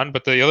later on,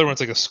 but the other one's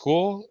like a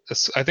school.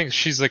 I think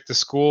she's like the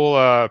school.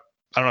 I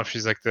don't know if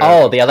she's like the.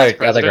 Oh, the other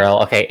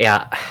girl. Okay,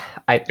 yeah.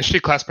 Is she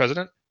class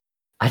president?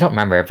 I don't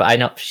remember, but I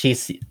know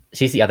she's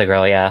the other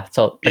girl. Yeah.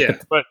 So yeah,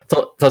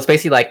 so it's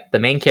basically like the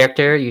main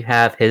character. You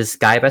have his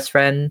guy best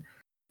friend,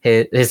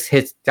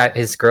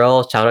 his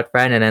girl childhood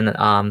friend, and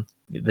then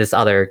this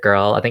other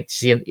girl. I think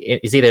she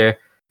is either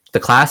the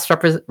class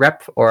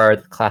rep or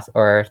the class,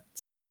 or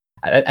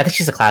I think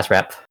she's a class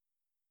rep.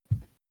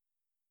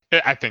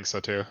 Yeah, I think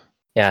so too.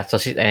 Yeah. So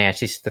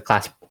she's the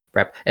class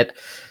rep.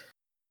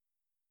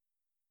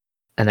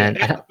 And then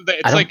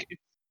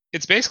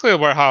it's basically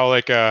where how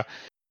like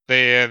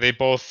they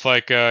both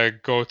like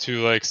go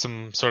to like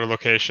some sort of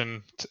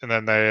location, and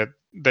then they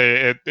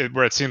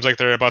where it seems like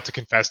they're about to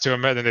confess to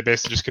him, and then they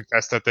basically just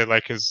confess that they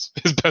like his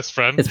best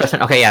friend. His best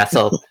friend. Okay, yeah.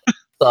 So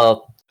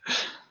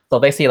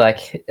basically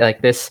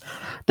like this,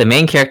 the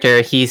main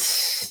character. I'm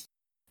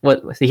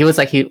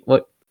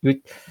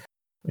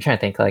trying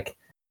to think. Like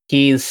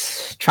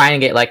he's trying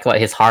to get like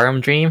his harem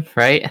dream,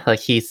 right?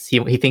 Like he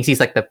thinks he's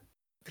like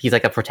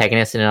a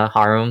protagonist in a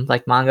harem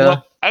like manga.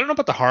 Well, I don't know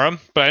about the harem,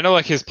 but I know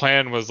like his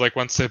plan was like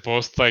once they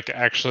both like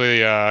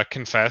actually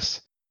confess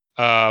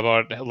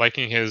about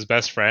liking his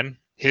best friend,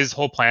 his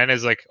whole plan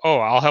is like, oh,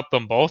 I'll help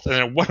them both, and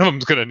then one of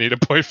them's gonna need a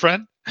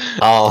boyfriend.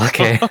 Oh,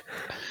 okay.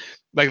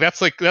 Like that's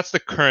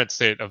the current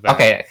state of that.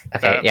 Okay,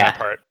 yeah. That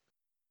part.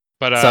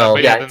 But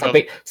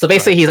so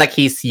basically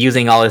he's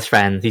using all his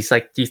friends. He's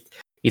basically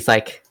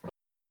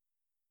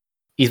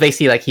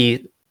like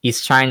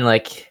he's trying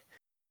like.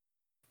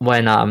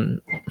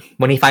 When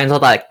he finds out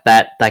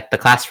that like the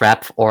class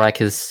rep or like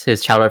his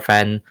childhood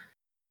friend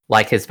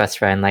like his best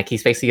friend, like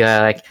he's basically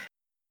gonna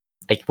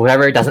like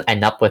whoever doesn't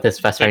end up with his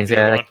best friend, he's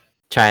gonna like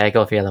try to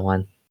go for the other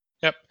one.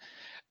 Yep.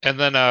 And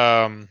then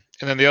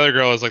the other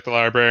girl is like the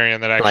librarian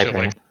that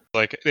actually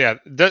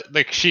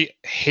like she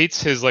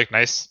hates his like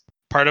nice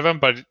part of him,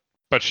 but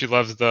she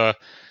loves the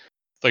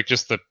like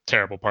just the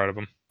terrible part of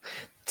him.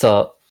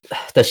 So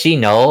does she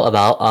know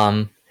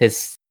about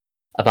his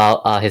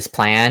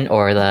plan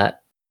or the?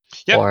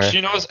 Yep,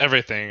 she knows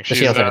everything.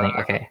 She knows everything.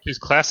 Okay. She's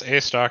class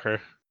A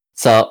stalker.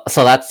 So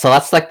that's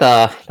like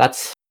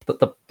that's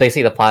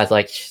basically the plot is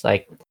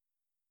like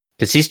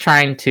because she's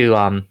trying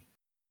to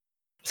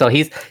so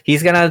he's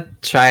gonna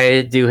try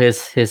to do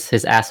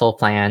his asshole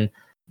plan,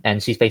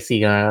 and she's basically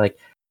gonna like,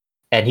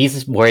 and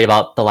he's worried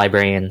about the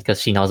librarian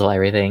because she knows about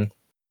everything.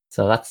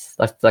 So that's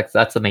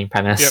the main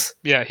premise. Yep.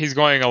 Yeah, he's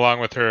going along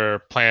with her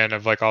plan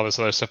of like all this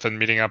other stuff and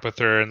meeting up with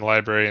her in the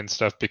library and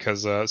stuff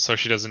because so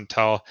she doesn't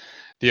tell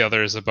the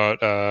others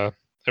about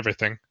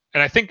everything.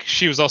 And I think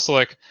she was also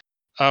like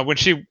when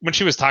she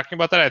was talking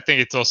about that, I think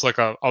it's also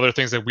like other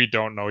things that we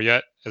don't know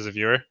yet as a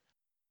viewer.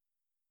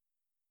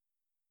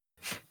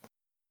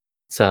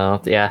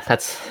 So yeah,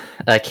 that's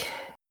like,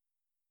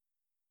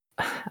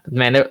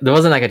 man, there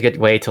wasn't like a good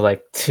way to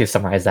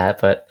summarize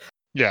that, but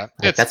yeah,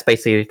 like, that's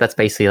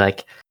basically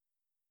like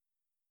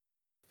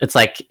it's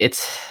like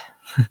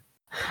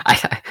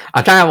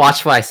I'm trying to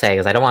watch what I say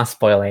because I don't want to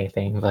spoil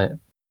anything, but.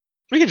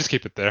 We can just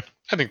keep it there.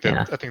 I think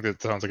that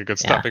sounds like a good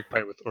stopping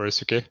point with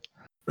Orisuke.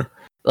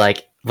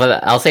 Like,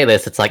 but I'll say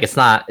this: it's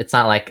not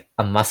like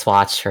a must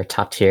watch or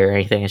top tier or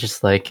anything. It's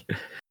just like,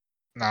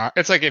 nah,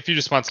 it's like if you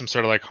just want some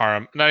sort of like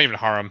harem, not even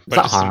harem,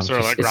 but just some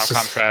sort of like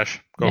rom-com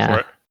trash, go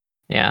for it.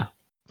 Yeah,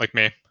 like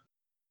me.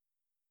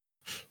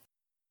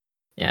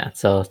 Yeah,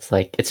 so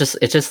it's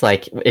just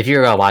like if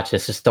you're gonna watch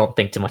this, just don't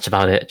think too much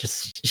about it.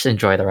 Just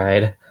enjoy the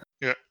ride.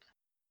 Yeah.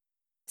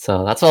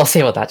 So that's what I'll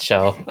say about that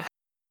show.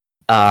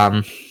 There's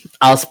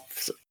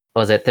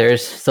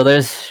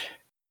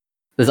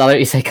other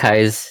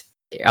isekais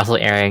also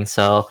airing.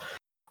 So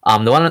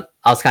the one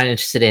I was kind of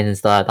interested in is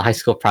the High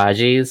School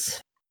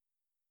Prodigies.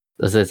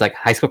 This is like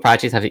High School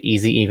Prodigies have it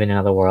easy even in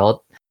another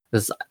world.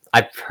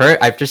 I've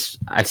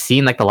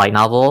seen like the light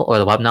novel or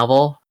the web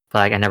novel, but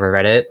like I never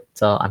read it.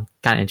 So I'm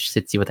kind of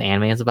interested to see what the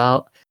anime is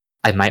about.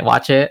 I might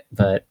watch it,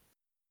 but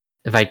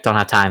if I don't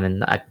have time,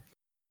 and I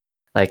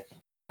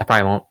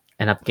probably won't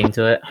end up getting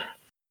to it.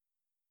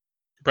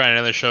 Brian, any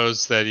other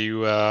shows that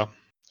you have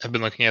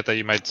been looking at that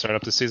you might start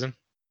up this season?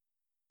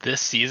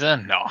 This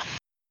season, no.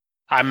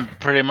 I'm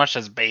pretty much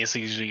as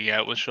basic as you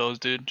get with shows,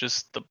 dude.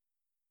 Just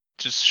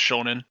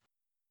shonen.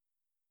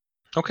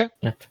 Okay.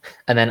 Yep.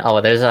 And then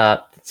there's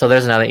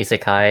another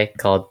isekai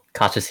called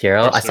Cautious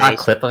Hero. Of I course saw there a is.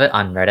 clip of it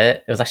on Reddit.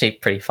 It was actually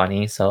pretty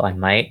funny, so I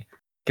might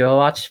give it a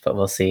watch, but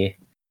we'll see.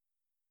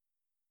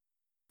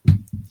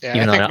 Yeah,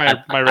 Even I though think my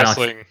I don't-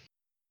 wrestling.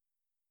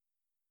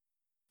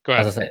 Go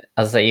As ahead.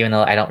 I say, even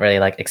though I don't really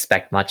like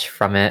expect much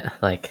from it,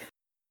 like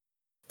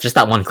just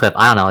that one clip,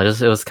 I don't know,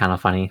 it was kind of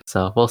funny.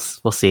 So we'll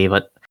see,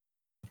 but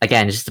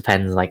again, it just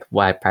depends like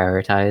what I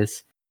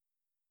prioritize.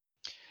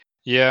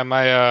 Yeah,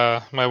 my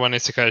one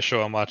isekai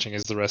show I'm watching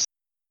is the rest.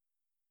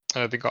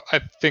 And I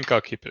think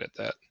I'll keep it at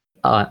that.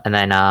 And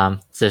then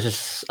so there's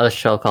this other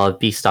show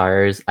called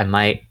Beastars. I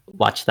might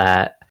watch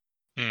that.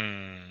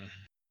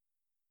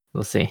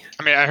 We'll see.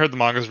 I mean, I heard the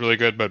manga's really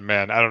good, but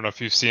man, I don't know if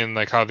you've seen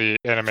like how the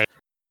anime.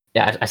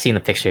 Yeah, I've seen the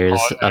pictures.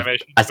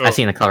 animation. I've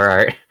seen the cover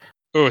art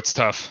Oh, it's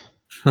tough.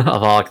 of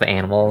all like, the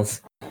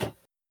animals. But,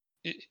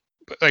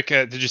 like,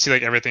 did you see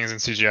like everything's in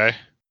CGI?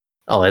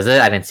 Oh, is it?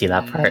 I didn't see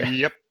that part.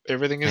 Yep,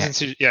 everything is Okay. in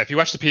CGI. Yeah, if you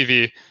watch the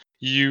PV,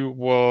 you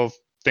will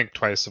think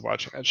twice of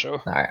watching that show.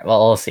 All right.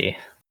 Well, we'll see.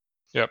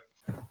 Yep.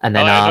 And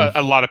then I know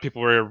a lot of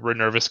people were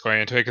nervous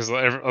going into it because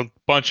a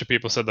bunch of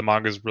people said the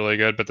manga is really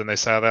good, but then they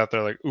saw that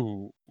they're like,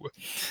 ooh.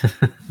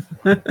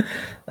 all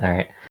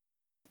right.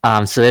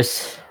 So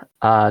there's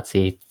let's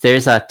see.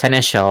 There's a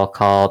tennis show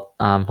called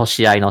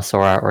Hoshiai no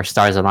Sora or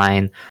Stars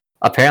Align.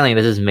 Apparently,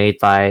 this is made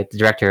by the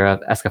director of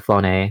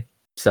Escaflowne.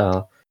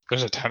 So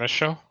There's a tennis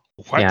show?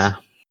 What? yeah,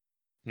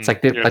 it's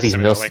like You're these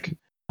sending me the link.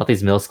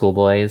 middle school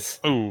boys.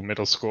 Ooh,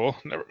 middle school.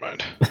 Never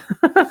mind.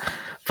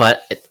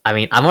 But I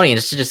mean, I'm only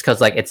interested just because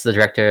like it's the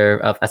director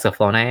of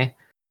Escaflowne.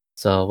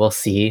 So we'll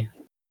see.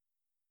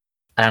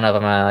 I don't know if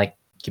I'm gonna like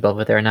keep up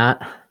with it or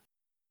not.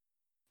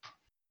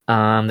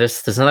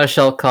 There's another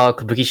show called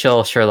Kabuki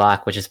Show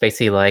Sherlock, which is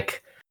basically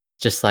like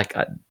just like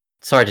a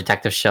sort of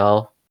detective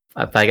show,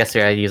 but I guess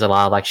they use a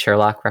lot of like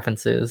Sherlock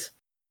references.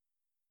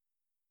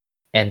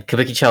 And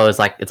Kabuki Show is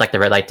like it's like the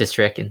red light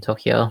district in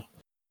Tokyo.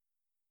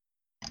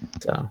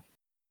 So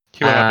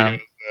He will not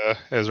be good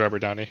as Robert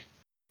Downey.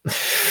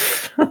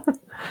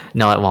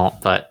 no, it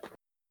won't. But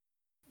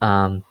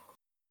I don't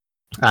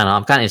know.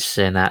 I'm kind of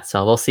interested in that,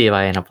 so we'll see if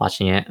I end up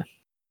watching it.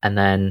 And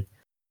then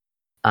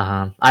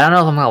I don't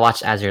know if I'm gonna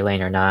watch Azure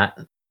Lane or not.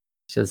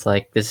 It's just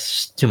like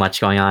there's too much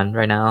going on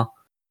right now.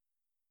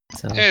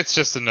 So It's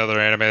just another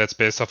anime that's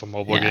based off a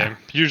mobile Yeah. game.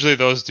 Usually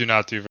those do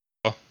not do very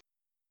well.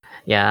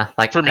 yeah,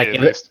 like, For me, like, at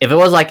if, least. if it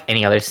was like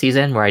any other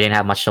season where I didn't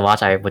have much to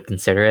watch, I would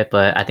consider it.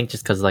 But I think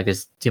just because like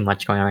there's too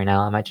much going on right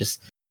now, I might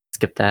just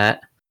skip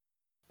that.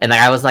 And like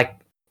I was like,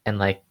 and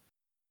like,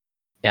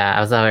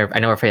 yeah, I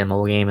know we're playing a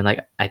mobile game, and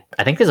like I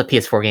think there's a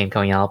PS4 game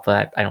coming out,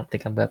 but I don't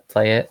think I'm gonna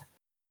play it.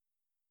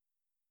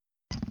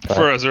 But-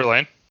 For Azure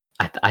Lane,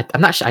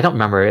 I'm not sure. I don't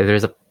remember if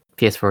there's a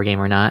PS4 game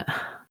or not.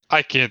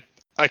 I can't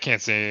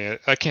see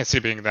it. I can't see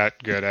it being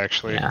that good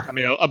actually. Yeah. I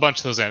mean, a bunch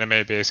of those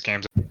anime-based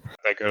games are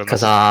that good.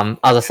 Because unless-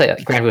 I was gonna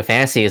say Grand Blue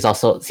Fantasy is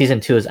also season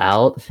 2 is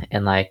out,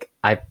 and like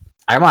I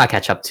want to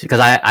catch up to because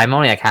I'm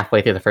only like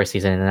halfway through the first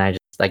season and I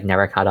just like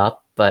never caught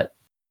up. But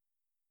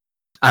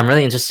I'm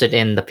really interested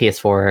in the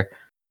PS4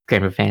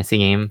 Grand Blue Fantasy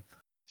game.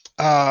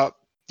 Yeah,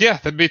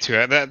 that'd be too.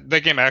 That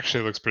game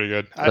actually looks pretty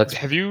good. Looks-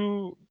 Have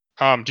you?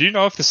 Do you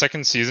know if the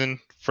second season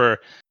for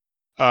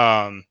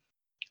Grand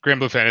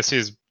Blue Fantasy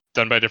is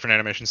done by a different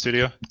animation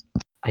studio?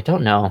 I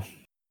don't know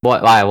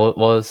why. What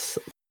was?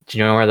 Do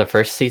you know where the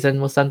first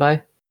season was done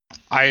by?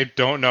 I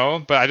don't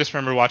know, but I just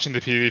remember watching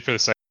the PV for the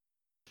second,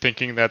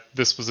 thinking that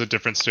this was a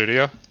different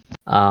studio.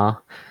 I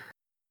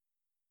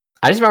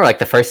just remember like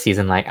the first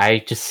season. Like I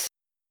just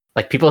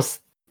like people thought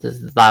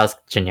it was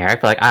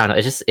generic, but like I don't know.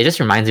 It just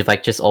reminds me of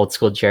like just old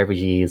school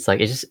JRPGs. Like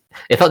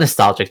it felt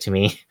nostalgic to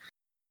me.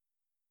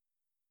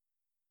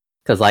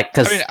 Because I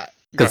mean, go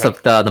because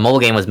ahead. the mobile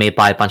game was made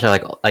by a bunch of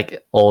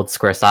like old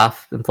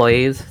SquareSoft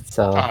employees.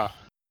 So Uh-huh.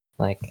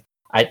 like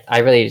I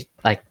really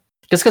like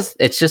just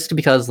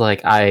because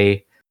like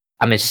I'm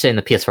interested in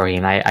the PS4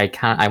 game.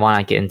 I want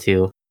to get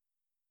into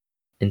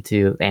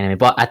the anime,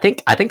 but I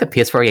think the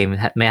PS4 game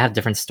may have a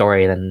different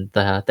story than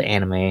the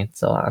anime.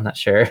 So I'm not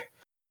sure.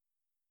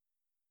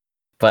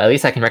 But at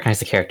least I can recognize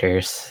the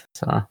characters.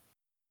 So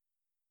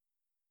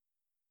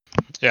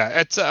Yeah,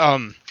 it's I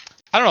don't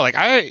know, like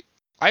I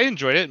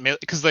enjoyed it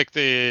because like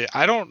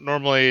I don't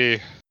normally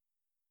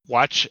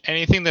watch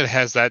anything that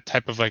has that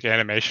type of like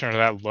animation or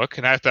that look,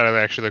 and I thought it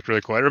actually looked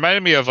really cool. It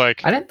reminded me of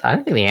like I didn't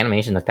think the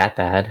animation looked that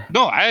bad.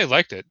 no, I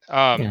liked it.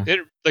 Yeah. It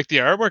like the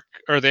artwork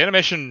or the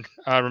animation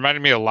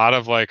reminded me a lot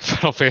of like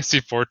Final Fantasy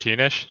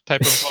 14ish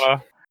type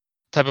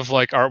of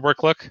like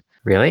artwork look.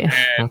 Really? And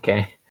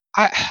Okay.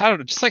 I don't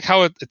know, just like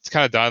how it's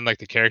kind of done, like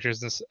the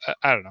characters and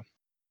I don't know.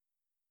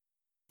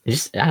 I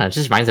don't know, it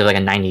just reminds me of like a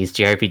 90s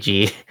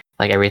JRPG,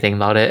 like everything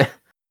about it.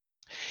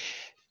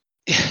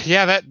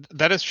 Yeah,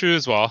 that is true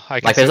as well. I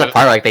can Like see there's a that.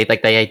 part like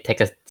they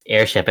take a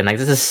airship and like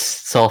this is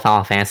so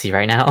Final Fantasy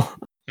right now.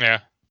 Yeah,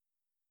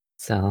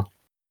 So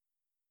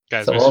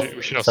guys, So we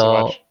we'll- should also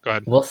so- watch. Go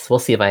ahead. we'll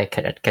see if I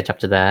catch up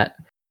to that.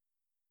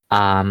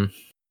 I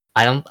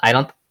don't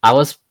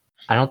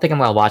think I'm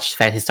gonna watch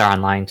Fantasy Star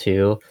Online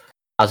 2.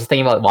 I was just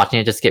thinking about watching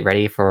it just to get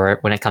ready for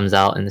when it comes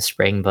out in the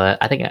spring, but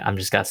I think I'm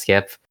just gonna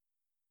skip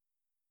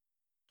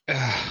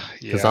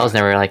because I was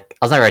never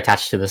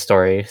attached to the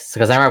story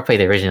because I never played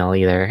the original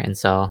either, and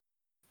so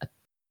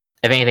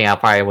if anything,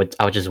 I would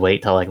just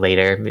wait till like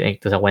later,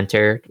 like the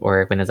winter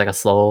or when there's like a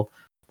slow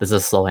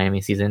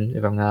anime season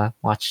if I'm gonna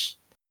watch,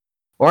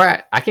 or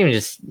I can even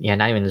just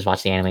not even just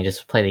watch the anime,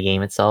 just play the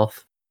game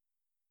itself.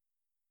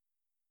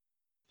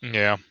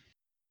 Yeah.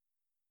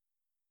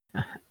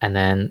 And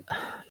then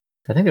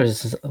I think there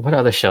was what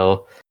other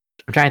show?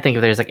 I'm trying to think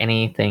if there's like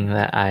anything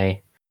that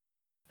I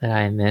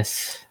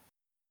miss.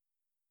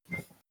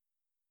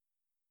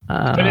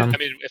 I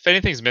mean, if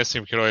anything's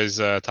missing, we could always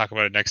talk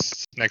about it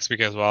next week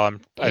as well.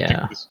 I think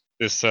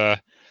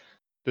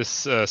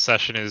this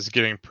session is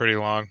getting pretty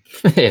long.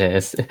 It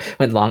is. It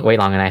went way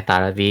longer than I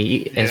thought it'd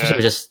be, and especially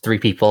with just 3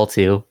 people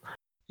too.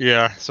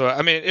 Yeah. So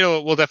I mean,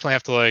 we'll definitely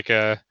have to like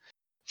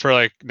for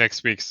like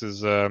next week's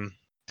is kind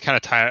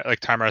of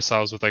time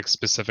ourselves with like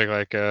specific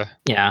like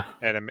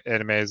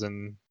animes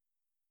and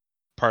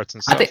parts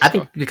and stuff. I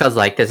think because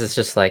like this is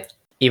just like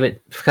even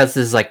because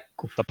this is like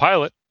the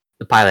pilot.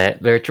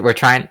 We're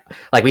trying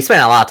like we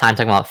spent a lot of time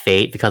talking about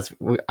Fate because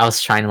I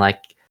was trying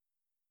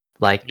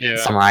to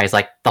summarize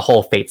like the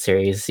whole Fate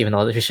series, even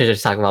though we should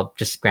just talk about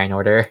just Grand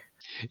Order.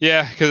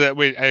 Yeah, because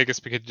I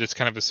guess we could just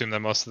kind of assume that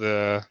most of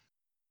the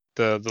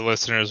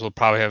listeners will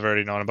probably have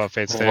already known about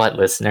Fate Stay. What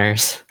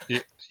listeners?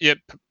 Yep.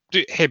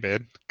 Dude, hey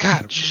man,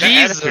 God,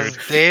 Jesus,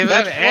 David,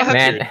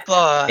 man,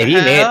 if you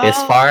made it this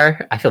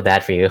far, I feel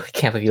bad for you. I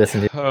can't believe you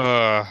listened to an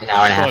hour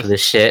and a half of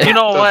this shit. You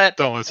know what?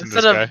 Don't listen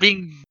Instead to this guy. of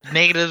being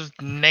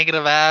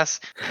negative ass,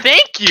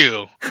 thank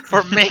you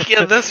for making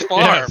it this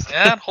far,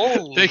 man.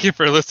 Holy, thank you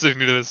for listening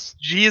to this.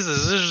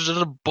 Jesus, this is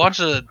just a bunch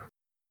of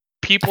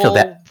people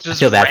just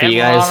feel bad for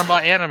you rambling guys. on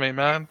about anime,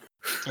 man.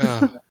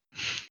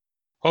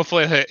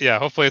 Hopefully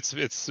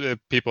it's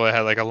people that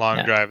had like a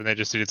long drive and they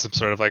just needed some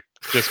sort of like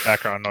just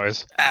background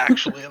noise.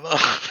 Actually, though.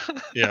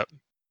 Yeah.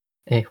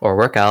 Hey, or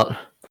workout.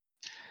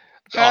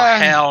 Oh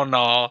hell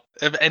no!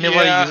 If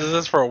anybody uses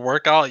this for a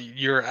workout,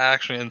 you're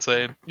actually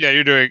insane. Yeah,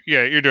 you're doing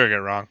it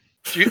wrong.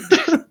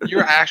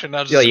 You're actually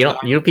not just. Yo,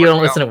 people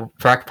don't listen to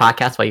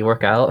podcasts while you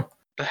work out.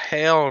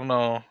 Hell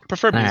no.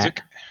 Prefer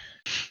music.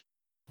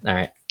 All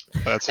right.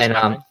 That's and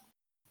I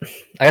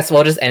guess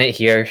we'll just end it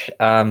here.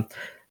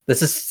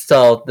 This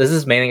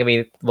is mainly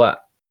gonna be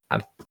what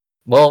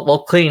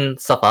we'll clean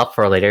stuff up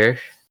for later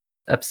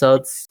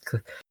episodes.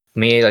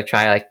 Me like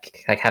try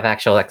like have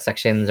actual like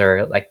sections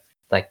or like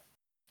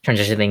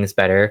transition things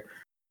better.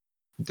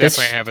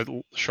 Definitely have it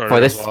shorter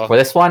for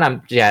this one.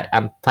 I'm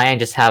planning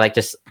just have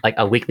just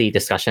a weekly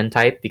discussion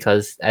type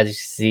because as you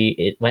see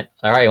it went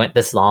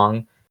this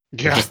long.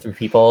 Yeah. Just 3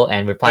 people,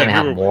 and we're planning to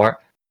have more.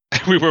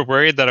 We were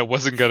worried that it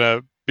wasn't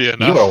gonna be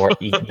enough.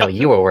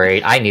 You were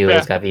worried. I knew it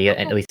was gonna be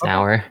at least an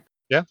hour.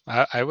 Yeah,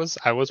 I was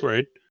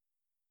worried.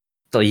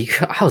 So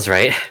I was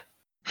right.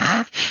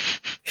 God.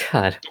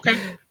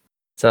 Okay.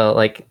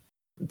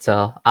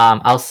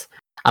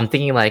 I'm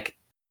thinking like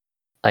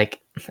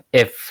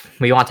if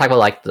we want to talk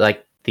about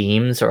like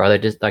themes or other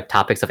just like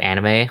topics of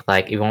anime,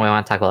 like even when we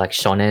want to talk about like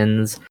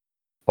shonens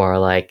or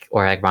like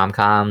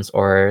rom-coms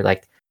or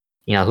like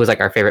who's like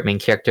our favorite main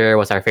character,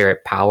 what's our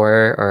favorite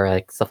power or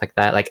like stuff like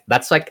that. Like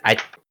that's like I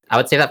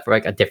would say that for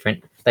like that'd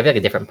be like a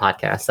different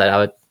podcast that I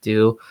would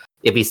do.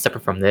 It'd be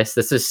separate from this.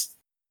 This is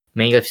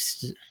mainly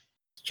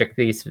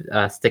strictly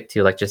stick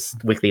to like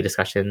just weekly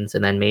discussions,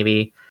 and then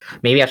maybe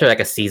after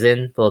like a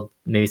season, we'll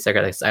maybe start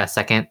like a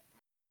second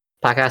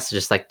podcast to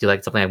just like do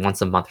like something like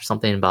once a month or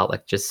something about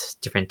like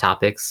just different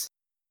topics.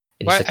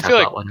 Well,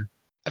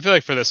 I feel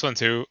like for this one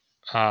too.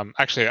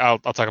 Actually, I'll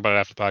talk about it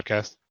after the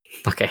podcast.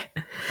 Okay,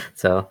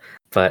 so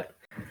but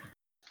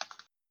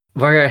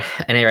we're gonna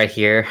end it right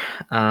here.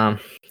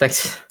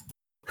 Thanks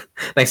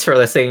for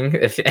listening.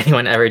 If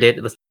anyone ever did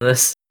listen to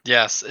this.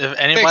 Yes, if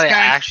anybody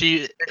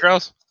actually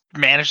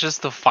manages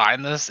to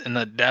find this in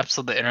the depths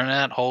of the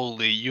internet,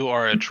 holy, you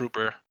are a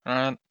trooper. All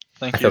right,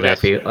 thank you. I feel bad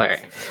for you. All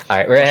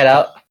right, we're gonna head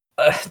out.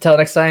 Until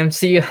next time,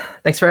 see you.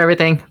 Thanks for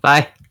everything.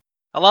 Bye.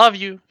 I love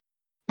you.